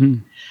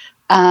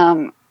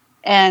 Mm-hmm.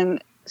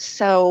 And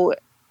so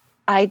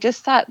I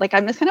just thought, like,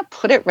 I'm just going to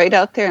put it right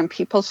out there in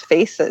people's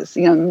faces,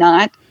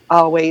 not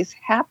always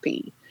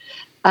happy.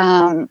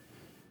 I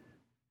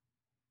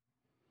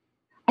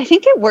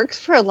think it works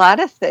for a lot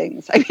of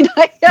things. I mean,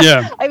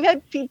 I've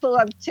had people,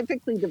 I'm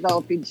typically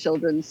developing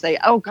children say,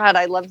 "Oh God,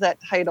 I love that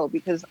title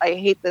because I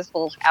hate this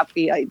whole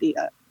happy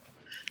idea."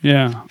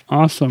 Yeah,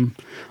 awesome.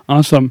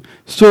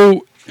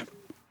 So,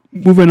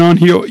 moving on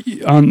here,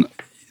 on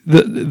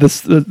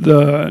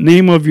the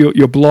name of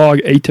your blog,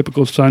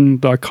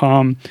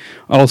 atypicalson.com,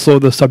 also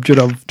the subject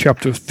of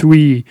chapter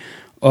 3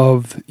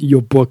 of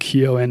your book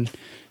here, and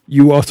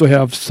you also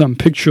have some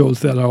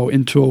pictures that are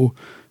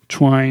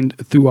intertwined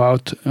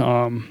throughout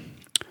the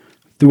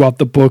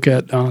book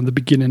at the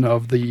beginning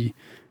of the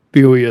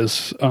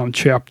various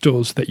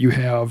chapters that you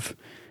have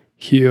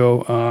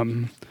here.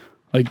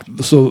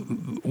 So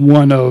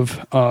one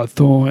of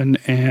Thorin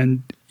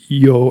and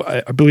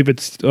I believe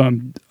it's your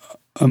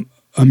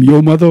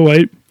mother,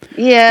 right?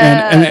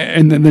 Yeah.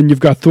 And then you've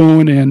got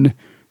Thorin and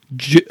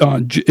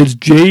is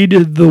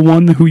Jade the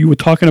one who you were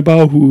talking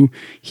about? Who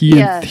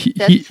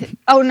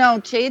oh no,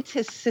 Jade's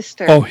his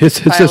sister. Oh,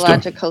 his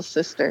biological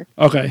sister.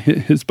 Okay,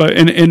 and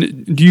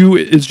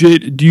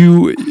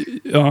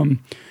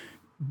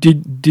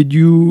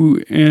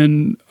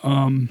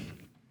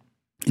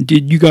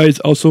did you guys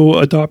also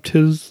adopt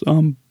his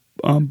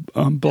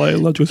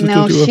biological sister?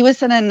 No, she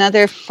was in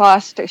another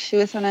foster. She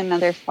was in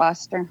another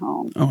foster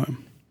home. Oh,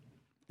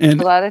 and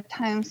a lot of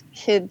times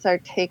kids are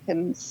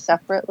taken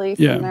separately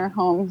from their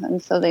homes,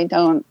 and so they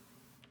don't.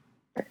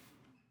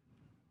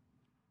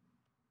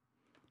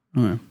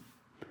 Oh,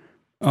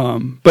 yeah.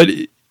 But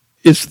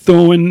is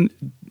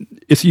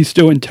he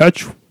still in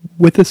touch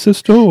with his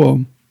sister?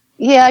 Or?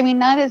 Yeah, I mean,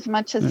 not as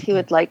much as he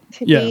would like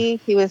to be.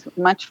 He was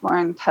much more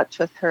in touch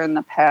with her in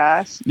the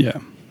past. Yeah.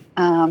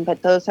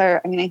 But those are,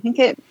 I mean, I think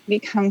it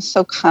becomes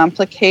so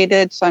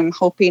complicated. So I'm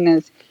hoping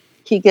as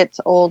he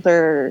gets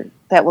older,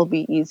 that will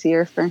be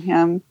easier for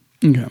him.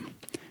 Okay.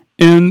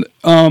 And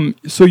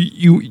so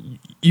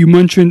you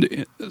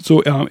mentioned,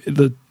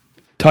 the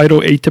title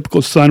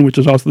Atypical Son, which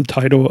is also the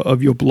title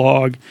of your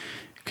blog.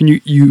 Can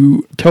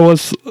you tell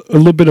us a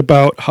little bit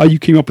about how you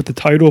came up with the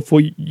title for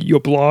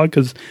your blog?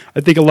 Because I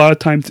think a lot of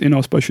times in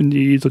our special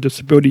needs or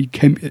disability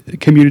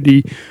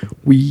community,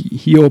 we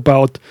hear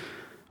about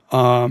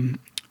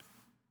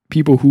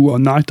people who are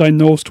not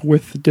diagnosed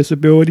with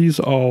disabilities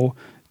or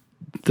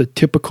the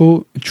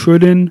typical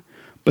children.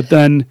 But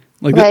then,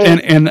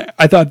 and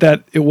I thought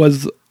that it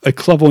was a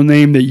clever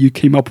name that you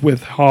came up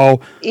with. How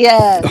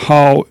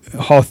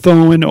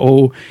Thorin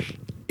or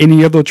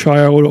any other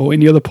child or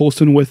any other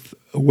person with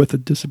a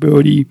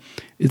disability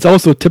is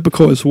also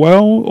typical as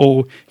well,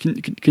 or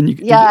can you?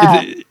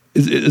 Yeah.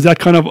 Is that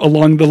kind of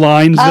along the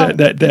lines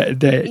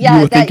that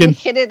you were thinking? You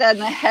hit it on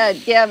the head.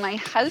 Yeah, my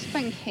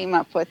husband came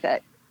up with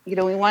it.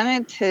 We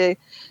wanted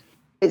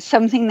it's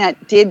something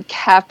that did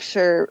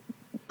capture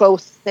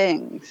both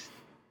things,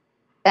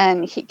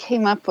 and he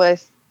came up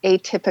with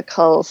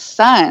Atypical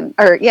Son,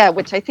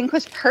 which I think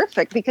was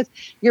perfect because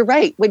you're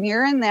right. When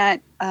you're in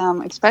that,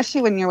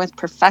 especially when you're with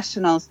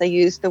professionals, they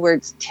use the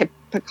words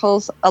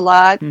typicals a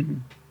lot. Mm-hmm.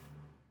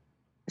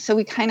 So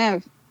we kind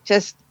of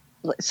just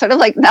sort of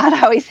like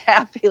not always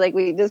happy, like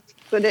we just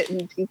put it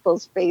in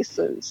people's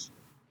faces.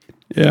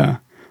 Yeah,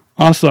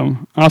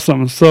 awesome.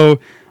 So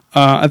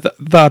I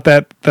thought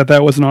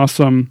that was an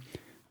awesome,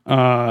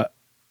 an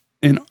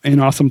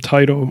awesome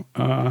title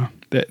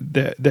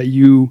that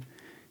you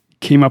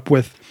came up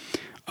with.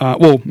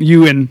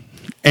 You and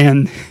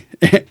your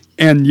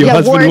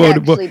husband Ward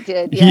actually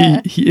did.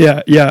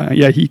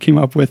 Yeah. He came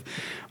up with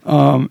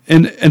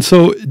And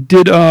so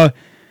did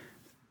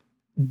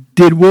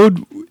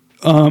Word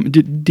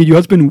did your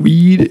husband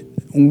read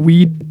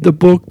the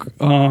book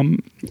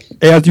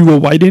as you were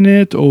writing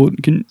it, or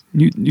can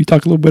you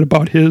talk a little bit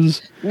about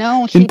his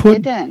No, he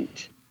input?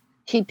 didn't.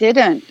 He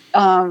didn't.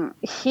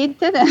 He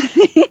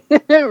didn't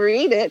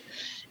read it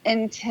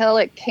until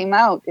it came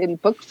out in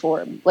book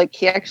form. Like,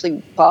 he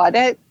actually bought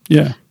it.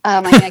 Yeah.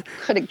 I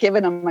could have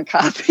given him a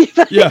copy,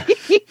 but Yeah.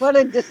 he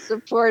wanted to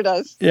support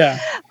us. Yeah.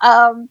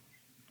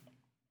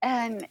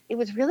 And it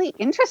was really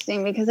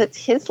interesting because it's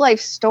his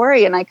life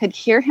story, and I could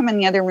hear him in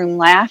the other room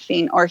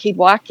laughing, or he'd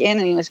walk in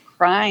and he was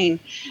crying,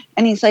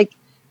 and he's like,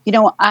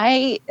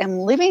 I am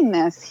living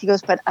this. He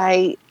goes,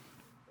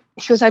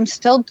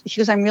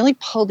 I'm really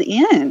pulled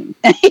in.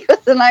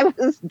 And I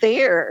was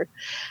there.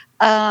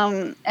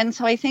 And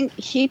so I think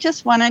he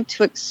just wanted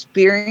to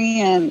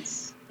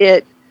experience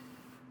it,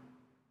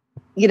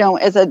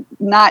 as a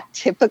not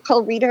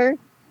typical reader.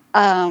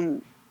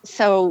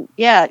 So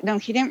yeah, no,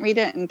 he didn't read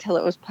it until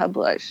it was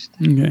published.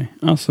 Okay,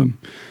 awesome.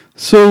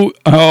 So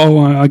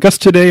I guess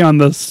today on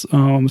this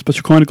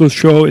Special Chronicles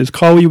show is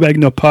Carly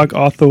Wagner Park,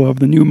 author of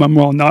the new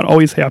memoir, Not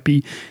Always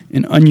Happy,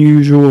 An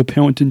Unusual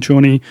Parenting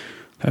Journey.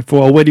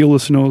 For our radio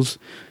listeners,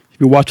 if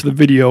you watch the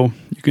video,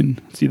 you can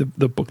see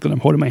the book that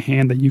I'm holding in my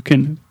hand, that you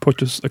can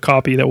purchase a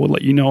copy that will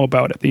let you know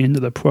about at the end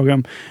of the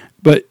program.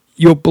 But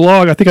your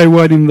blog, I think I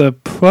read in the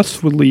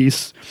press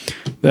release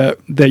that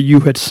you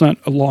had sent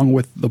along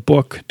with the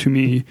book to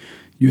me.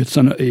 You had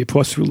sent a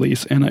press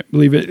release, and I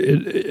believe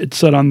it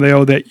said on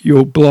there that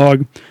your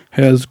blog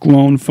has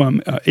grown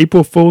from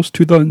April 1st,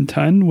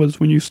 2010 was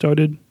when you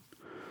started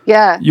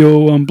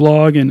your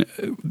blog, and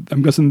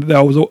I'm guessing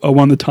that was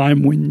around the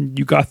time when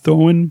you got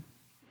thrown.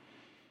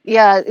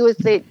 Yeah, it was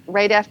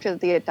right after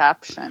the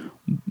adoption.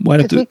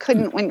 Because we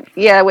couldn't, when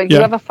you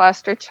have a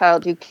foster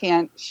child, you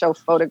can't show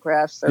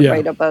photographs or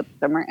write about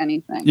them or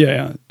anything.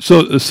 Yeah.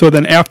 So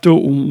then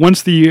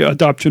once the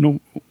adoption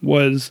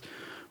was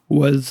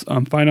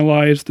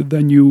finalized,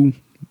 then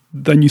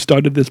you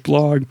started this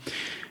blog.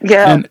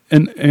 Yeah.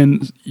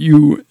 And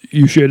you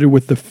shared it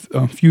with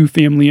a few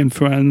family and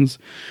friends,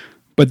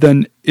 but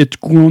then it's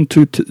grown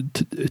to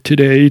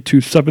today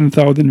to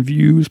 7,000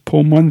 views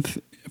per month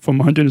from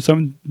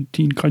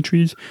 117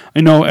 countries.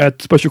 I know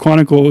at Special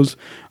Chronicles,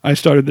 I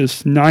started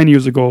this 9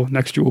 years ago.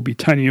 Next year will be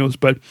 10 years,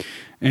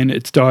 and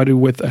it started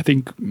with, I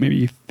think,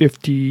 maybe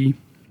 50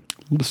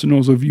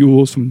 listeners or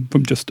viewers from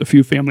just a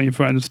few family and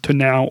friends to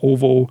now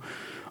over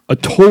a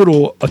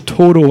total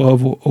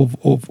of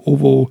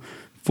over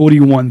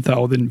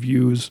 41,000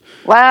 views.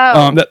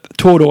 Wow. That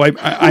total. I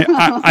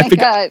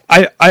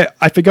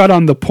forgot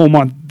on the per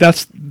month.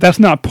 That's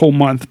not per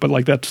month, but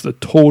like that's the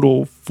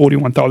total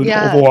 41,000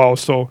 overall.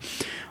 So,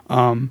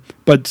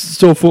 but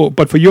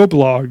for your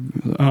blog,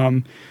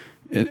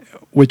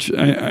 which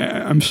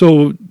I'm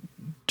so,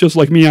 just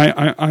like me,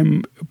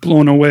 I'm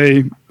blown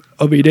away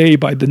every day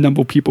by the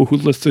number of people who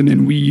listen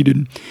and read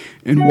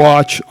and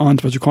watch on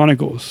Special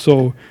Chronicles.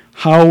 So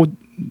how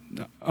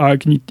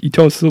can you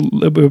tell us a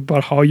little bit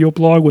about how your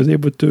blog was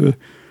able to,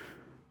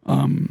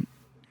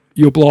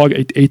 your blog,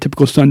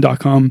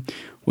 atypicalson.com,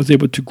 was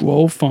able to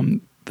grow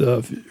from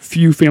the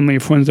few family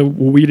and friends that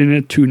were reading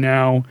it to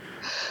now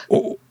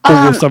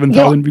over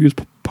 7,000 views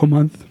per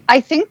month?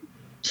 I think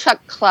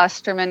Chuck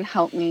Klosterman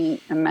helped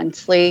me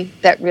immensely.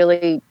 That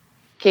really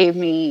gave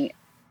me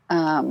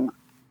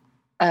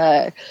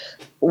a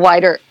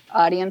wider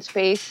audience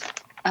base,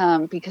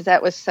 because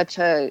that was such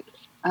a,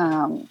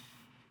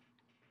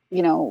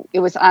 it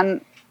was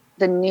on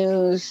the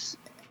news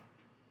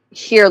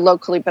here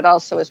locally, but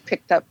also was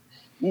picked up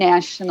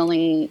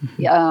nationally.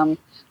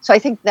 So I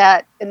think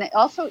that, and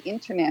also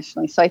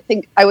internationally. So I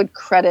think I would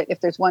credit, if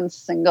there's one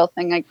single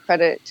thing I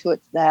credit to,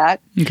 it's that.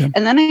 Okay.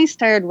 And then I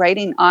started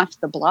writing off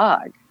the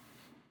blog.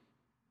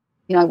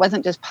 I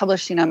wasn't just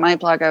publishing on my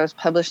blog, I was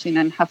publishing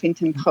on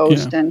Huffington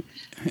Post and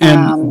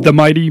The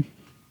Mighty.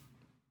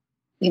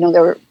 There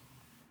were,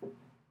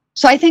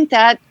 so I think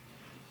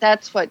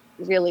that's what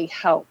really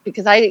helped,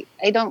 because I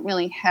don't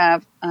really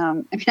have,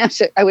 I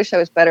wish I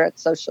was better at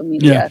social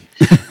media,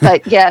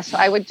 but so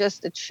I would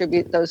just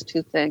attribute those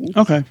two things.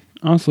 Okay,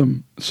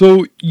 awesome.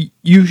 So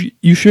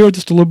you shared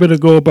just a little bit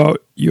ago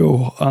about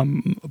your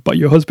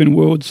husband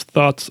Ward's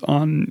thoughts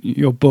on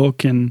your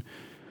book, and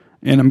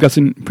I'm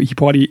guessing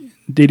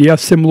did he have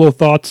similar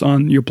thoughts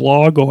on your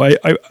blog? Or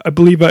I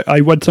believe I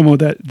read some of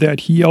that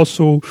he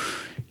also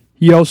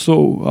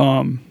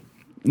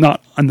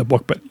not on the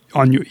book, but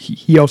on you,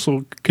 he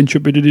also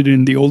contributed it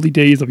in the early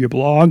days of your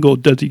blog, or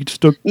does he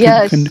still?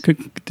 Yes.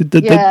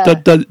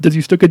 Does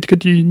he still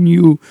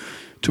continue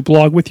to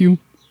blog with you?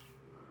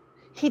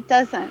 He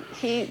doesn't.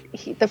 He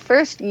the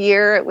first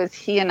year it was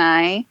he and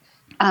I,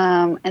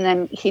 and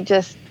then he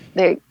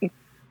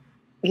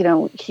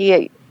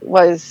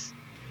was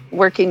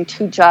working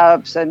 2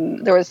 jobs,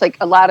 and there was like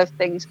a lot of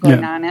things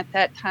going on at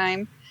that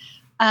time.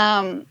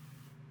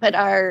 But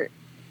our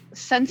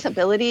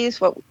sensibilities,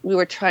 what we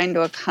were trying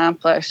to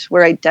accomplish,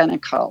 were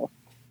identical.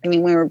 I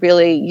mean, we were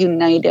really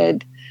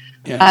united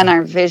on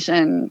our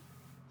vision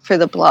for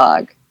the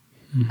blog.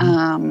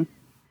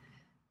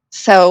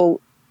 So,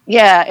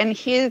 yeah, and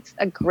he's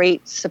a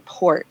great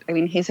support. I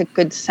mean, he's a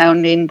good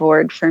sounding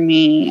board for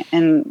me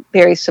and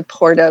very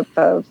supportive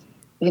of,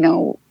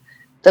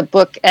 the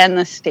book and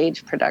the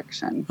stage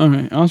production. All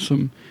right,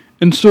 awesome.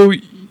 And so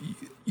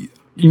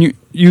you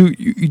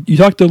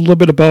talked a little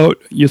bit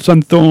about your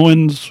son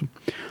Thorne's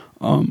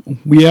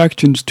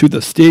reactions to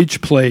the stage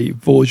play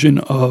version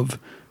of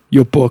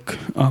your book,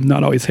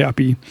 Not Always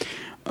Happy,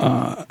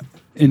 An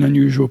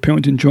Unusual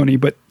Parenting Journey.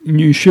 But can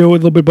you share a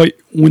little bit about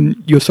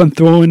when your son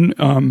Thorne,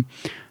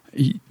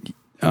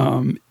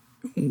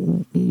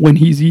 when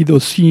he's either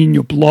seeing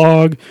your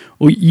blog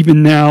or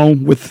even now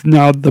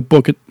the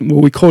book,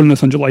 we're recording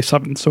this on July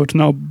 7th, so it's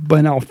now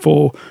been out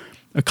for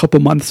a couple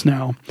months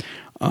now.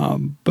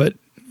 But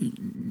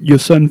your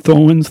son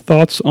Thorne's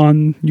thoughts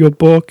on your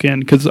book,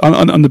 and because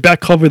on the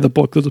back cover of the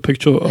book there's a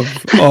picture of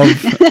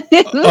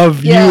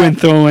you and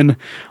Thorne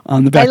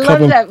on the back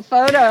cover. I love that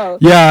photo.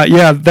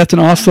 Yeah, that's an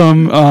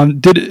awesome.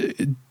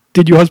 Did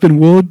your husband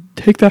Will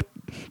take that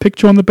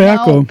picture on the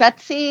back? No, or?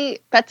 Betsy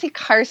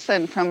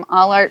Carson from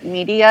All Art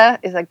Media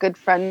is a good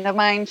friend of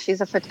mine.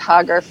 She's a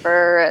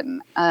photographer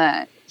and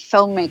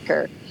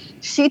filmmaker.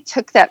 She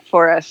took that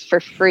for us for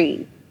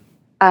free.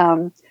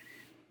 That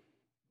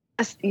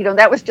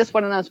was just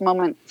one of those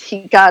moments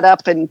he got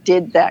up and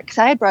did that, because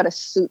I had brought a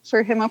suit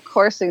for him, of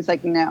course, and he's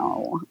like,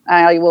 no,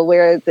 I will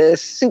wear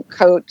this suit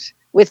coat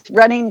with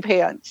running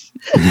pants.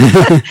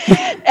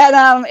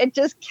 And it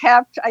just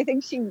I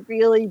think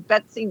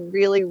Betsy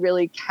really,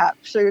 really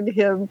captured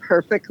him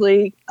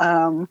perfectly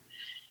in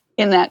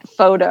that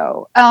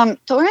photo.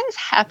 Doran's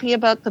happy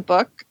about the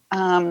book.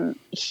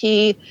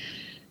 He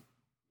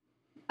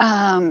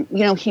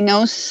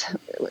knows,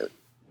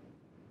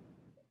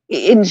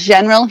 in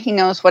general, he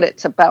knows what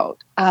it's about.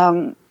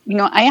 I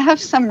have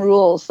some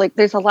rules. Like,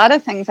 there's a lot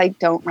of things I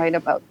don't write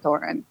about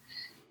Doran.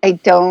 I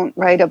don't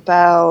write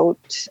about,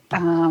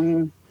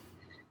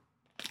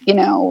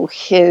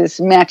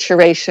 his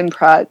maturation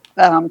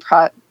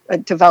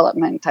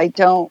development. I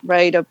don't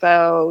write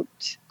about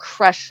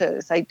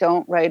crushes. I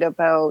don't write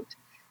about,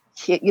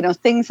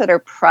 things that are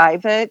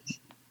private.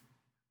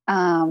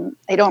 I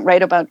don't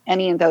write about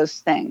any of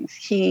those things.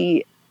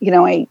 I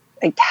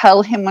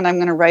tell him what I'm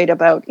going to write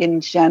about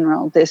in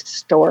general, this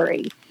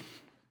story.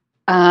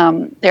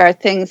 There are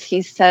things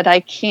he said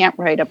I can't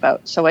write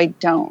about, so I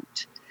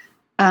don't.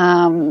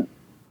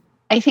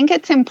 I think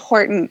it's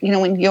important,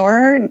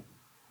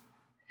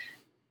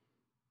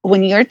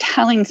 when you're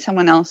telling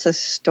someone else's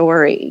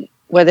story,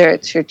 whether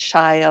it's your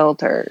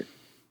child or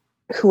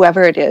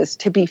whoever it is,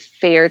 to be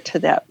fair to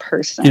that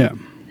person. Yeah.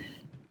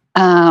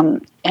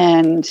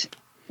 And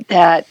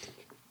that,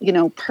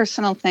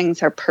 personal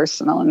things are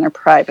personal and they're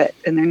private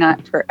and they're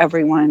not for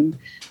everyone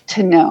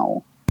to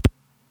know.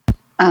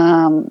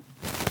 And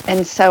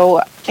so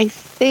I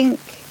think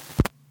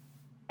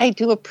I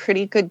do a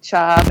pretty good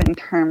job in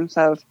terms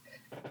of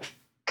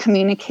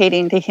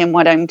communicating to him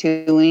what I'm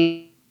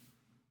doing.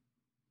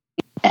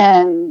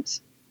 And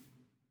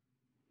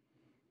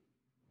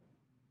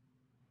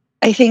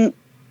I think,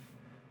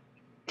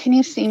 can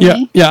you see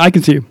me? Yeah, I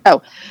can see you.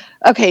 Oh,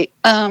 okay.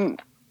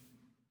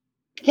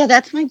 Yeah,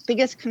 that's my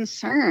biggest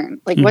concern.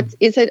 Like, what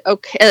is it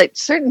okay? At a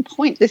certain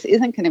point, this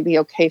isn't going to be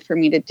okay for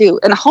me to do.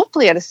 And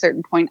hopefully at a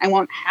certain point, I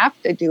won't have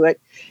to do it,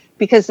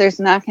 because there's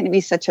not going to be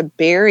such a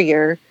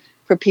barrier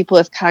for people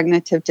with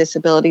cognitive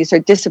disabilities or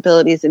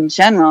disabilities in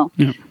general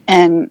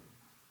and,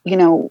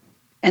 in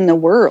the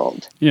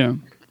world. Yeah.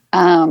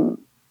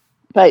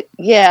 But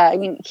yeah, I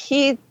mean,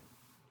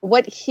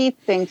 what he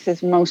thinks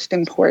is most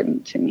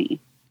important to me.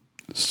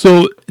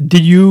 So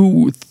did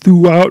you,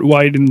 throughout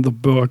writing the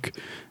book,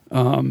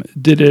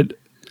 did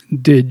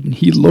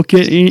he look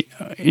at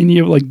any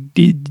of, like,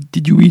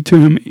 did you read to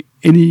him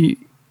any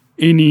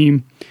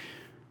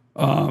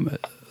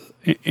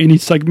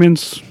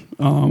segments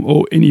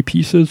or any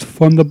pieces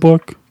from the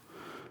book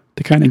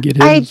to kind of get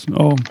his?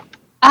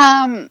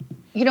 Not.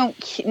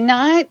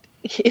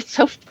 It's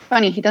so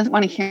funny. He doesn't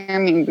want to hear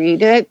me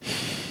read it.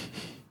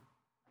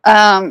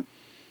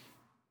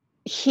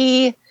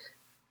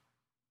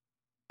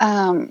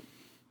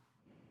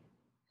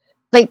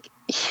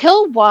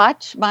 He'll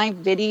watch my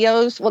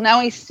videos. Well, now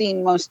he's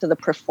seen most of the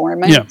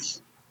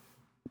performance.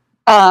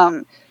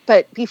 Yeah.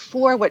 But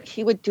before, what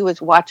he would do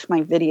is watch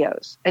my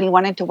videos, and he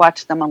wanted to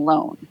watch them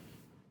alone.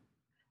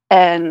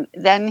 And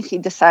then he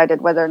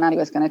decided whether or not he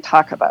was going to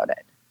talk about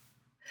it.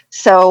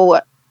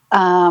 So,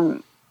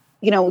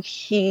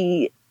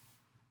 he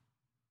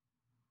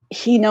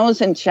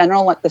knows in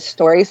general what the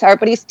stories are,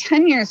 but he's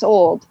 10 years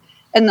old,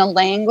 and a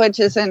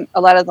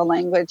lot of the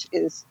language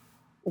is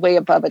way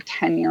above a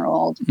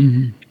 10-year-old.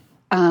 Mm-hmm.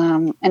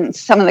 And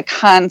some of the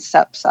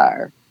concepts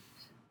are.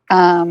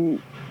 I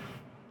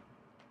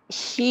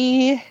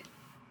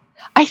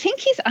think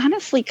he's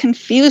honestly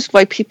confused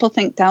why people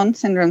think Down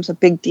syndrome's a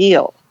big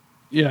deal.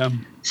 Yeah.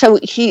 So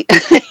it's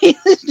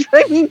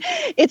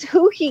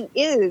who he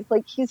is.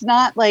 Like, he's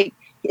not like,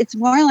 it's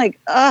more like,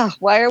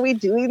 why are we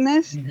doing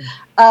this?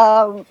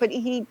 Mm-hmm. But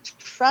he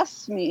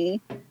trusts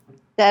me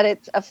that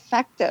it's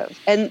effective.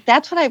 And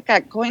that's what I've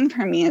got going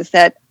for me, is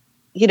that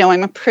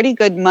I'm a pretty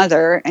good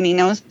mother, and he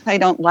knows I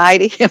don't lie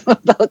to him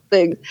about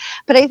things.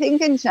 But I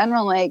think in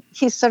general, like,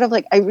 he's sort of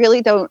like, I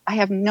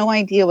have no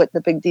idea what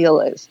the big deal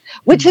is,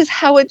 which is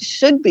how it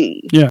should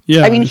be. Yeah.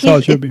 I mean,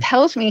 it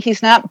tells me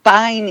he's not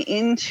buying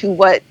into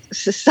what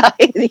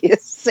society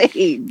is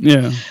saying.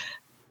 Yeah.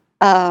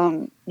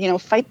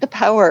 Fight the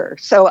power.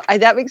 So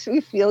that makes me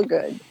feel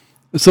good.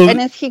 So,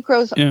 and as he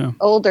grows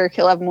older,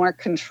 he'll have more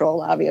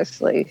control,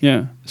 obviously.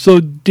 Yeah. So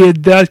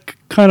did that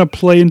kind of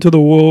play into the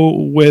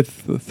role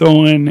with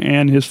Thorin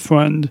and his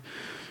friend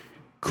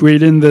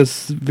creating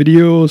this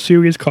video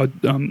series called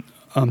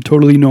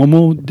Totally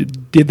Normal?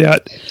 Did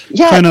that?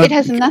 Yeah, it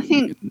has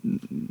nothing.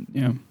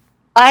 Yeah.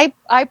 I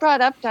brought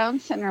up Down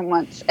syndrome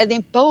once, and they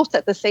both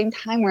at the same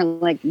time were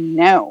like,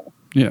 no.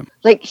 Yeah.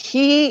 Like,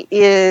 he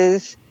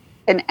is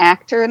an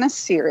actor in a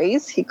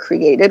series he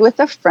created with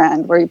a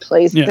friend where he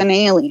plays an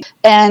alien.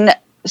 And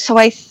so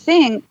I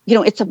think,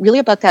 it's really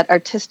about that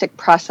artistic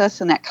process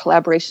and that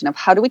collaboration of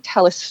how do we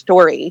tell a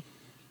story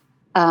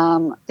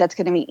that's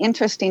going to be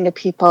interesting to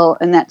people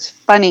and that's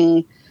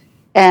funny.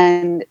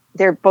 And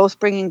they're both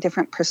bringing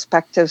different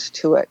perspectives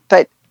to it.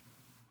 But,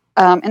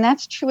 and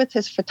that's true with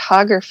his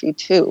photography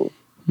too.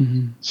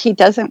 Mm-hmm. He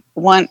doesn't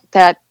want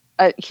that.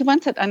 He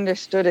wants it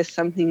understood as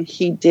something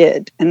he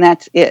did, and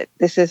that's it.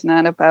 This is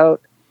not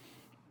about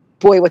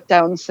boy with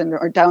Down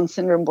syndrome or Down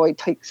syndrome boy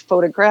takes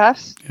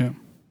photographs. Yeah.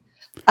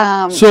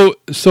 So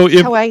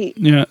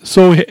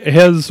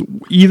has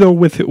either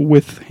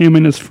with him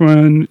and his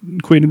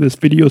friend creating this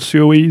video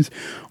series,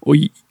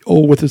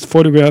 or with his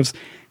photographs,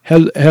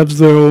 have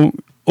the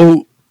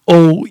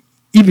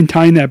even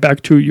tying that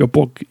back to your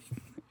book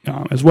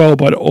as well,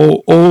 but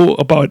all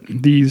about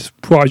these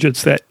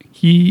projects that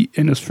he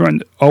and his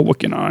friend are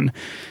working on.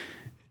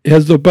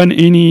 Has there been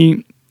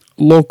any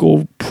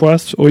local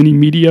press or any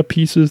media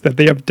pieces that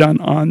they have done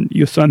on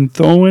your son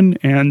Thorin?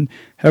 And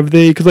have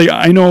they, because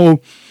I know,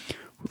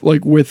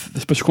 like with the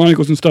Special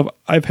Chronicles and stuff,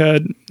 I've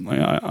had,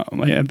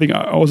 I think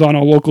I was on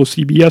our local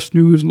CBS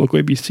News, local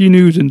ABC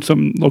News, and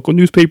some local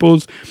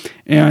newspapers,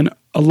 and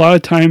a lot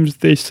of times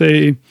they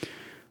say,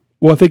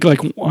 well, I think like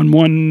on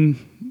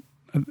one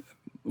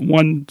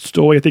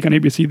story, I think on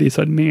ABC, they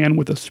said man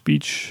with a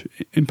speech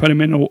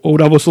impediment or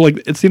whatever. So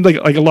like it seems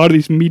like a lot of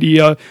these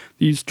media,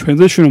 these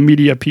transitional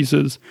media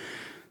pieces,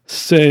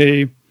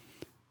 say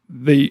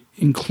they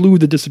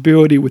include the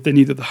disability within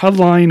either the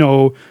headline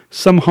or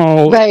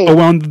somehow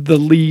around the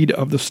lead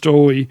of the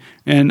story.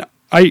 And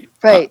I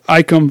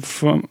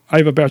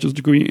have a bachelor's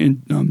degree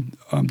in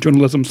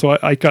journalism, so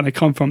I kind of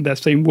come from that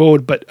same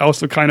world, but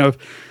also kind of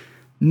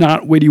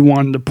not really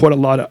wanting to put a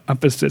lot of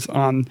emphasis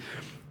on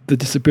the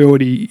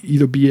disability,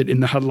 either be it in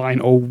the headline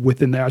or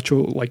within the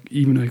actual, like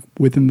even like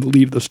within the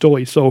lead of the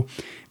story. So,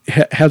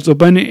 has there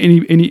been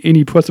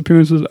any press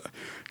appearances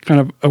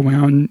kind of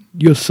around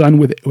your son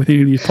with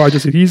any of these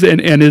projects that he's in?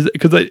 And is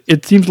because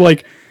it seems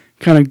like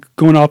kind of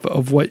going off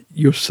of what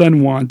your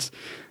son wants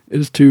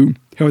is to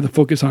have the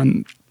focus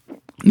on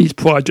these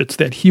projects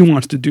that he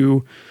wants to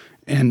do,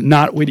 and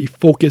not really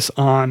focus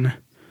on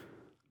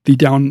the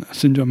Down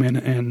syndrome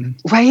and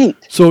right.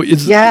 So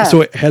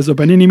so has there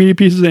been any media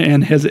pieces,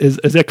 and has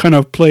that kind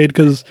of played?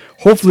 Because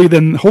hopefully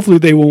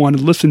they will want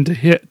to listen to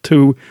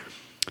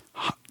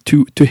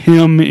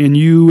him and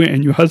you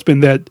and your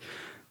husband that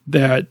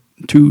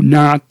to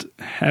not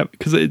have,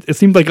 because it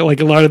seems like a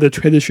lot of the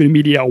traditional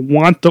media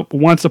wants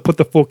to put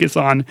the focus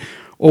on,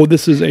 oh,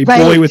 this is a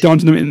boy with Down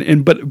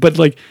syndrome, but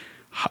like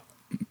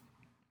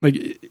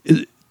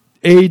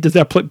A, does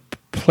that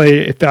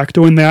play a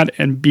factor in that,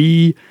 and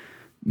B,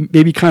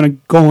 maybe kind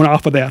of going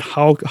off of that,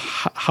 how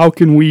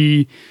can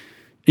we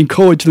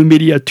encourage the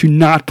media to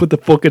not put the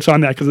focus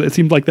on that? Because it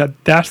seems like that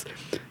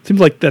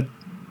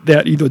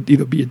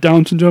either be a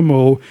Down syndrome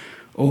or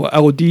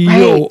LD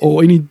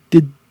or any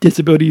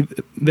disability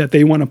that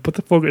they want to put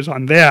the focus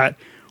on that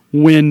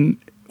when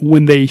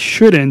they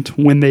shouldn't,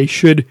 when they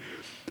should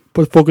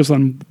put focus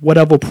on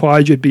whatever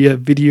project, be a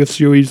video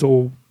series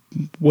or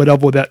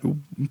whatever, that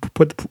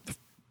put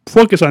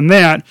focus on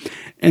that,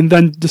 and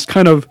then just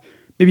kind of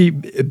maybe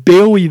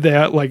bury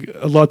that, like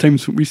a lot of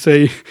times we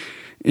say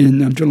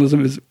in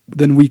journalism, is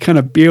then we kind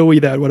of bury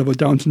that, whatever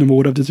Down syndrome or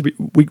whatever,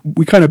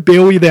 we kind of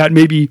bury that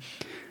maybe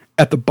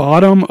at the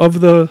bottom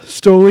of the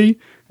story.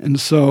 And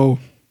so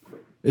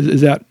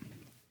is that...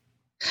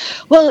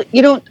 Well,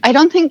 I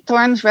don't think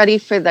Thorin's ready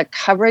for the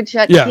coverage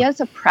yet. Yeah. He has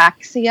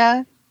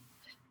apraxia,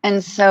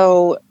 and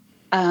so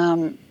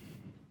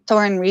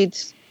Thorin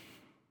reads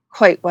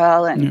quite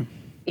well, and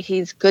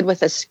he's good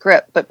with a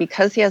script, but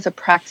because he has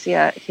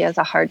apraxia, he has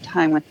a hard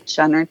time with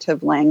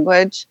generative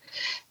language.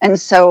 And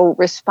so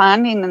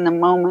responding in the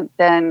moment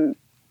then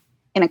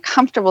in a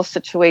comfortable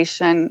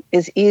situation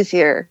is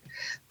easier,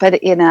 but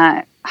in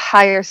a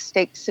higher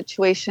stakes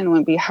situation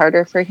would be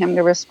harder for him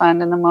to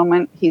respond in the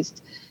moment. He's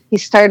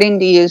starting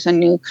to use a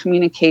new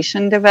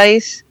communication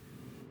device.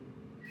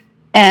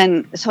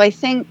 And so I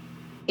think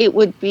it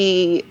would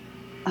be,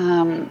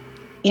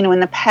 in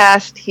the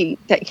past, he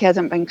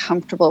hasn't been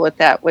comfortable with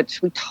that,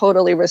 which we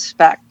totally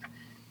respect.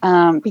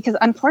 Because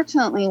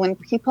unfortunately, when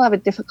people have a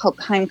difficult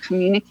time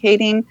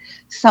communicating,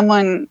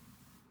 someone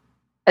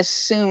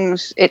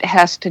assumes it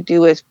has to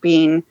do with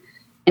being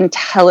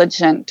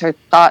intelligent or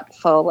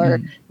thoughtful, or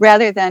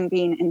rather than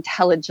being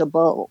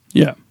intelligible.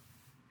 Yeah.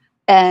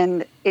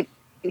 And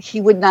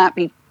he would not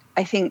be,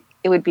 I think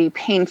it would be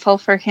painful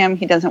for him.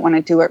 He doesn't want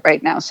to do it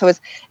right now. So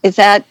as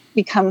that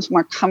becomes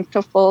more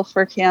comfortable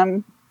for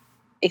him,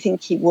 I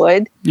think he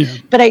would. Yeah.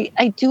 But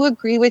I do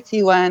agree with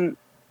you on,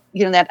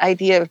 that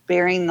idea of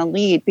bearing the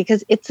lead,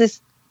 because it's this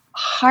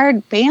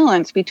hard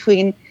balance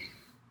between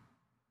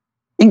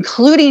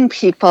including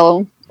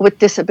people with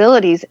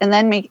disabilities and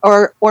then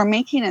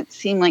making it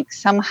seem like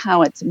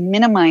somehow it's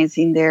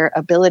minimizing their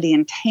ability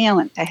and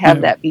talent to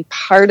have that be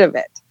part of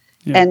it.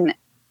 Yeah. And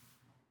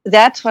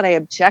that's what I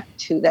object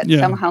to, that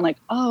somehow like,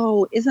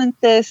 oh, isn't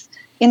this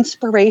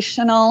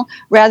inspirational,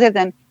 rather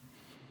than,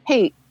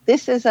 hey,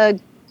 this is a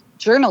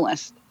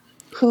journalist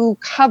who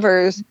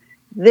covers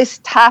this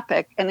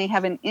topic and they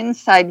have an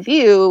inside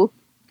view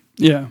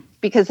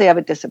because they have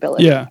a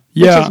disability. Yeah.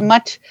 Which is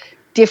much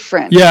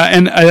different. Yeah,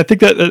 and I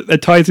think that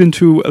ties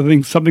into, I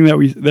think, something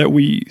that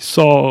we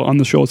saw on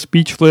the show,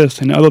 Speechless,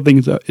 and other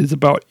things, is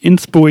about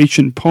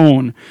inspiration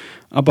porn,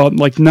 about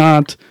like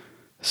not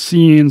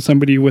seeing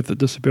somebody with a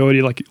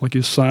disability like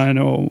your son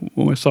or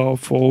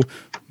myself or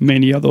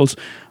many others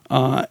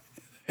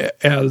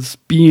as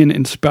being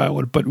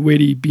inspired, but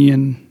really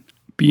being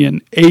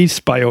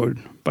inspired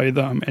by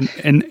them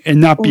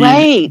and not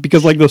being,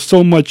 because like there's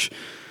so much,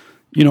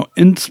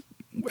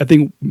 I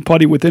think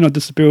probably within a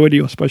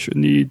disability or special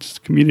needs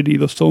community,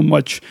 there's so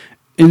much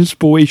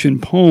inspiration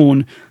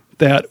porn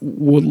that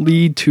will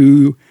lead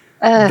to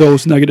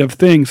those negative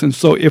things. And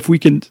so if we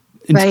can,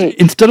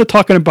 instead of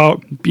talking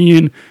about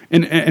being,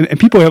 and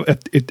people have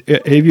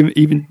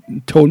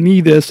even told me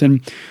this, and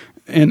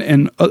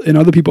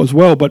other people as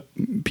well, but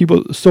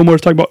people so much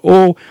talk about,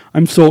 oh,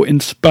 I'm so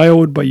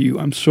inspired by you.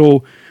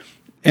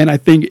 And I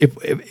think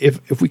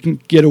if we can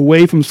get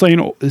away from saying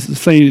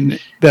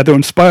that they're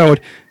inspired,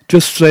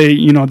 just say,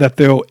 that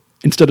they're,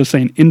 instead of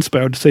saying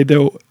inspired, say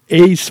they're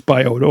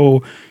aspired,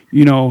 or,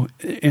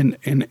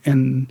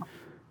 and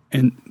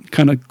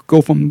kind of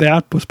go from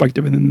that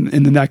perspective, and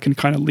then that can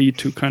kind of lead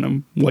to kind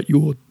of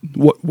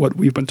what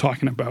we've been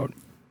talking about.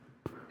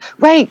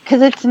 Right,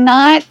 because it's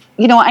not,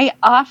 I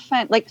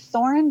often, like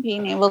Thorin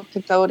being able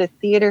to go to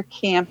theater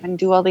camp and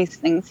do all these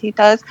things he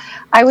does,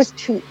 I was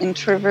too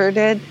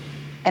introverted,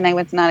 and I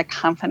was not a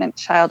confident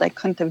child. I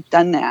couldn't have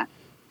done that.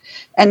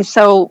 And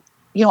so,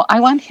 I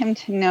want him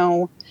to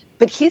know,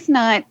 but he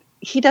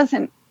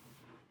doesn't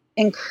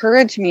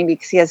encourage me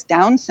because he has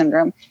Down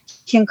syndrome.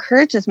 He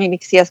encourages me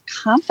because he has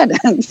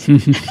confidence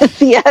and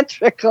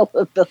theatrical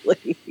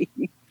ability.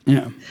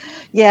 Yeah.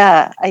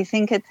 Yeah, I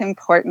think it's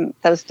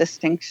important, those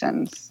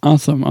distinctions.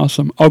 Awesome.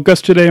 Our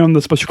guest today on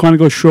the Special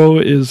Chronicles show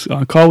is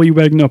Carly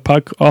Wagner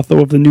Puck, author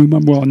of the new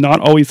memoir,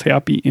 Not Always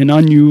Happy, an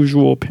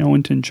Unusual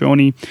Parenting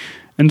Journey.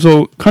 And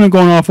so kind of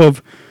going off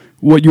of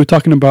what you were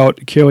talking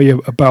about, Kelly,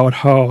 about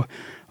how...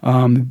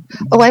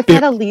 I've got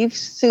to leave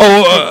soon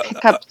to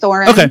pick up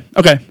Thorin.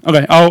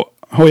 Okay. I'll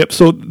hurry up.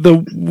 So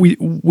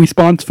the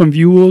response from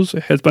viewers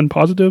has been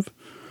positive?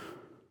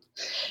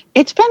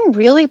 It's been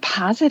really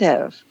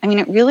positive. I mean,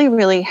 it really,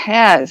 really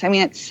has. I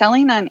mean, it's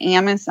selling on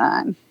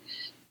Amazon,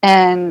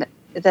 and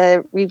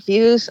the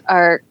reviews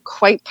are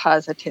quite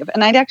positive.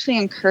 And I'd actually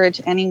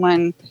encourage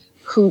anyone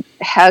who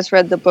has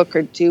read the book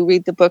or do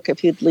read the book,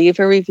 if you'd leave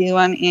a review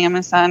on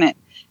Amazon, it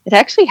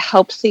actually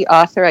helps the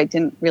author. I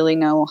didn't really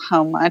know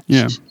how much.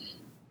 Yeah.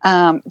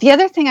 The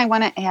other thing I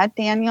want to add,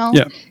 Daniel,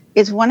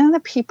 is one of the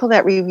people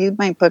that reviewed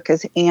my book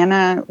is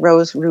Anna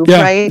Rose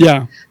Rubright.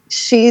 Yeah.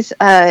 She's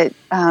a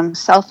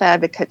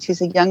self-advocate.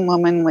 She's a young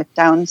woman with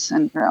Down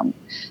syndrome.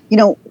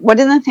 One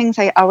of the things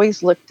I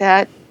always looked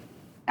at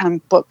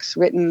books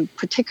written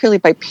particularly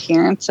by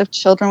parents of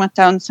children with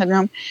Down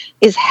syndrome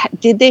is,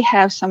 did they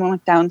have someone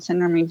with Down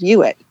syndrome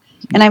review it?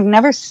 And I've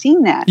never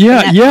seen that.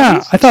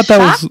 Yeah. I thought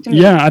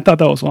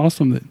that was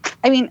awesome.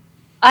 I mean,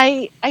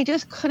 I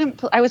just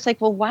couldn't. I was like,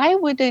 well, why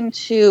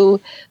wouldn't you,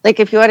 like,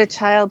 if you had a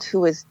child who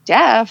was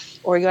deaf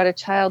or you had a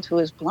child who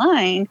was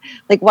blind,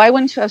 like, why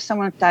wouldn't you have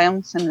someone with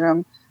Down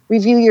syndrome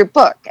review your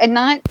book? And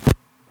not,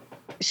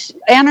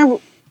 Anna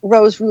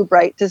Rose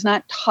Rubright does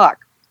not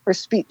talk or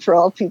speak for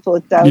all people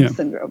with Down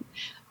syndrome.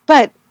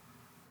 But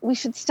we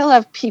should still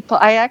have people.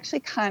 I actually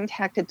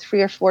contacted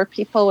 3 or 4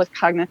 people with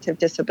cognitive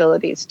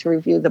disabilities to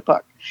review the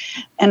book.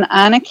 And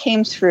Anna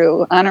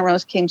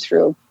Rose came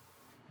through.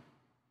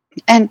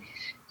 And,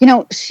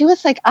 she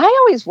was like, I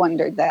always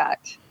wondered that.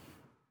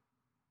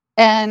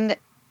 And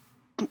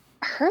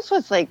hers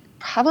was like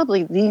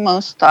probably the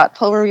most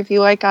thoughtful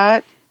review I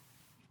got.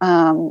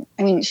 I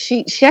mean,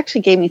 she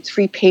actually gave me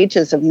 3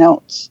 pages of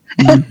notes.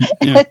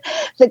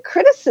 The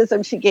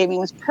criticism she gave me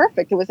was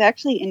perfect. It was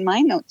actually in my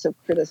notes of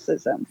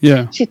criticism.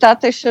 Yeah. She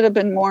thought there should have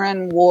been more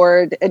on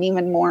Ward and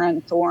even more on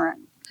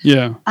Thorin.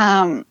 Yeah.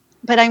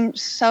 But I'm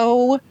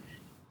so...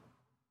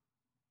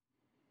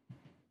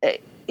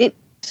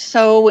 It's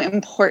so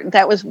important.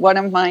 That was one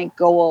of my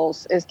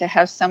goals, is to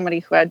have somebody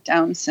who had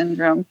Down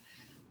syndrome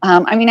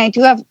I mean, I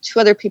do have 2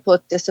 other people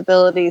with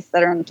disabilities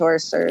that are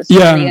endorsers,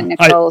 Yeah, Maria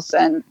Nichols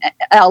and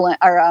Ellen,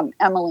 or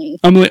Emily.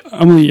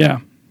 Emily, yeah.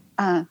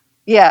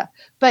 Yeah,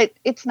 but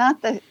it's not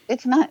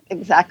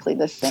exactly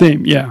the same.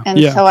 Same, yeah. And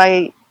so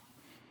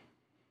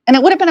and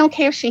it would have been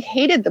okay if she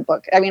hated the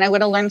book. I mean, I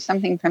would have learned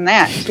something from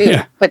that too.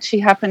 Yeah. But she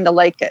happened to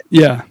like it.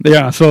 Yeah.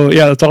 So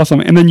that's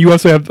awesome. And then you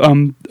also have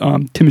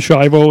Tim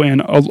Shivo,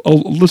 and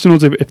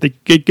listeners, if they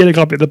get a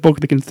copy of the book,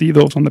 they can see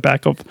those on the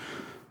back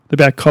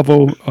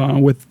cover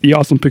with the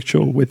awesome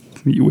picture with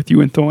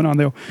you and throwing on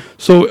there.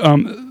 So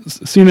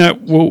seeing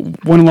that we're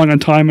running along on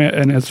time,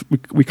 and as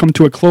we come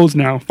to a close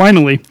now,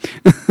 finally,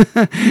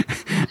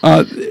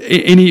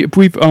 any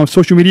brief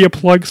social media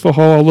plugs for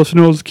how our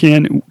listeners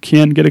can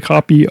get a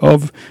copy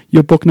of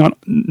your book,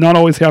 Not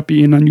Always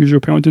Happy and Unusual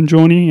Parenting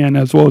Journey, and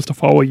as well as to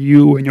follow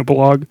you and your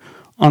blog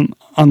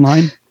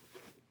online?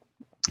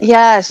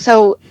 Yeah,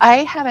 so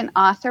I have an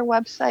author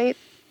website,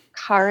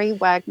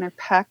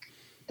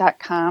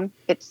 KariWagnerPeck.com.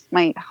 It's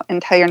my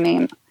entire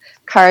name,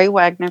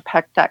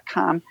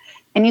 KariWagnerPeck.com.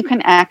 And you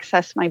can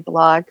access my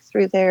blog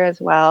through there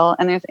as well.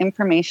 And there's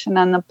information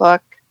on the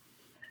book.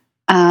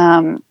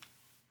 The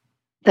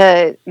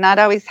Not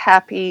Always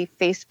Happy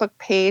Facebook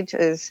page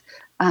has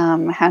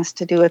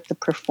to do with the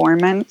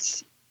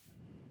performance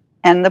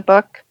and the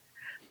book.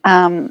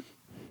 And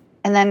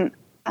then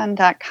on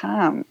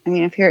 .com. I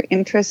mean, if you're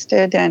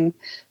interested in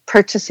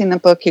purchasing the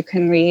book, you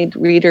can read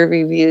reader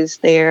reviews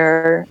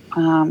there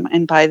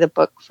and buy the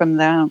book from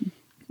them.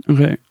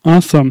 Okay,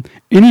 awesome.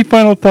 Any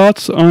final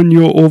thoughts on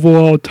your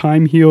overall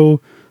time here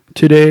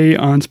today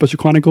on Special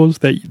Chronicles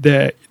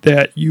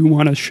that you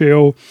want to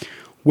share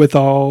with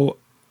our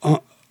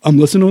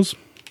listeners?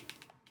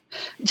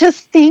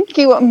 Just thank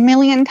you a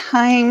million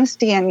times,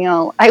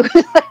 Daniel. I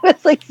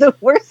was like the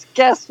worst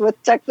guest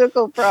with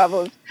technical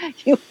problems.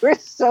 You were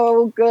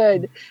so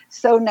good,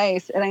 so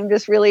nice, and I'm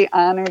just really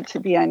honored to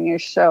be on your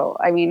show.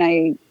 I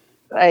mean,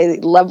 I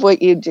love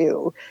what you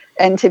do,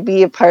 and to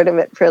be a part of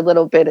it for a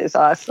little bit is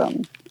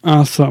awesome.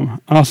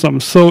 Awesome.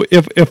 So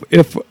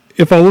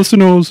if our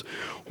listeners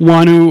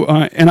want to,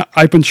 and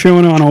I've been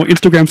showing on our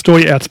Instagram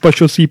story at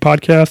Special C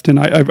Podcast, and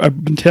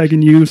I've been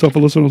tagging you, so if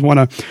our listeners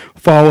want to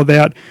follow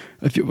that,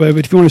 if you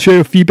want to share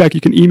your feedback,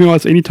 you can email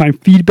us anytime,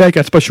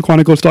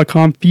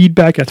 feedback@specialchronicles.com,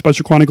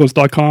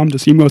 feedback@specialchronicles.com.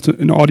 Just email us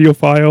an audio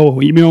file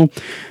or email,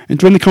 and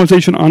join the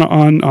conversation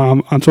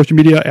on social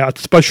media at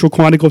Special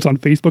Chronicles, on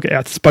Facebook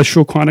at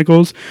Special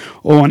Chronicles,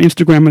 or on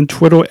Instagram and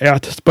Twitter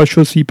at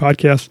Special C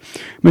Podcast.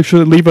 Make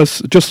sure to leave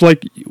us, just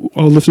like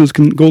our listeners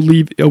can go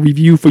leave a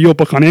review for your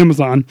book on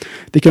Amazon,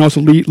 they can also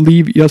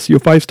leave us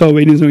your 5-star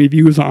ratings and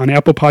reviews on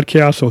Apple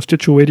Podcasts or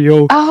Stitcher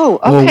Radio. Oh,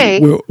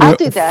 okay. I'll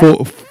do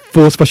that.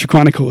 For Special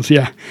Chronicles,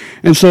 yeah.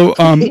 And so,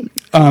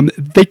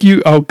 thank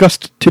you. Our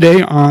guest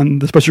today on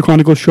the Special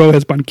Chronicles show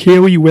has been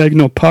Kari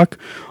Wagner Puck,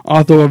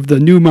 author of the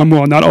new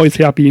memoir, Not Always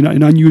Happy,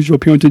 an Unusual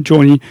Parenting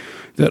Journey,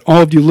 that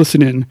all of you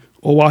listening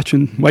or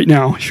watching right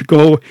now should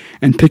go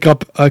and pick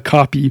up a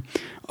copy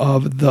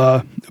of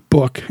the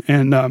book.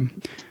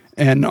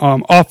 And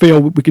off air,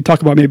 we could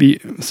talk about maybe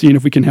seeing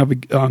if we can have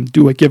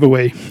do a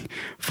giveaway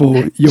for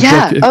your book. You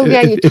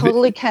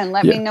totally can.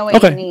 Let me know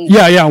what you need.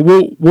 Yeah.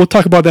 We'll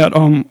talk about that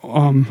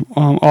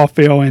off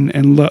air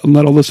and let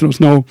our listeners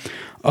know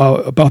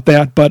about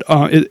that. But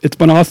it's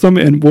been awesome,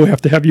 and we'll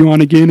have to have you on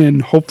again,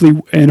 and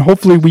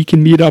hopefully we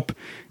can meet up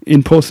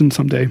in person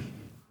someday.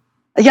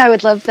 Yeah, I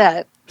would love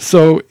that.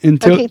 So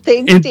thanks,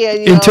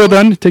 Daniel. Until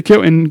then, take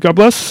care and God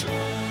bless.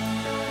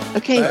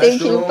 Okay,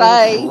 thank you.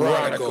 Bye.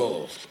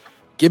 Chronicles,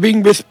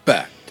 giving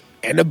respect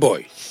and a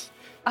voice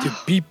to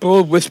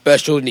people with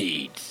special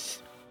needs.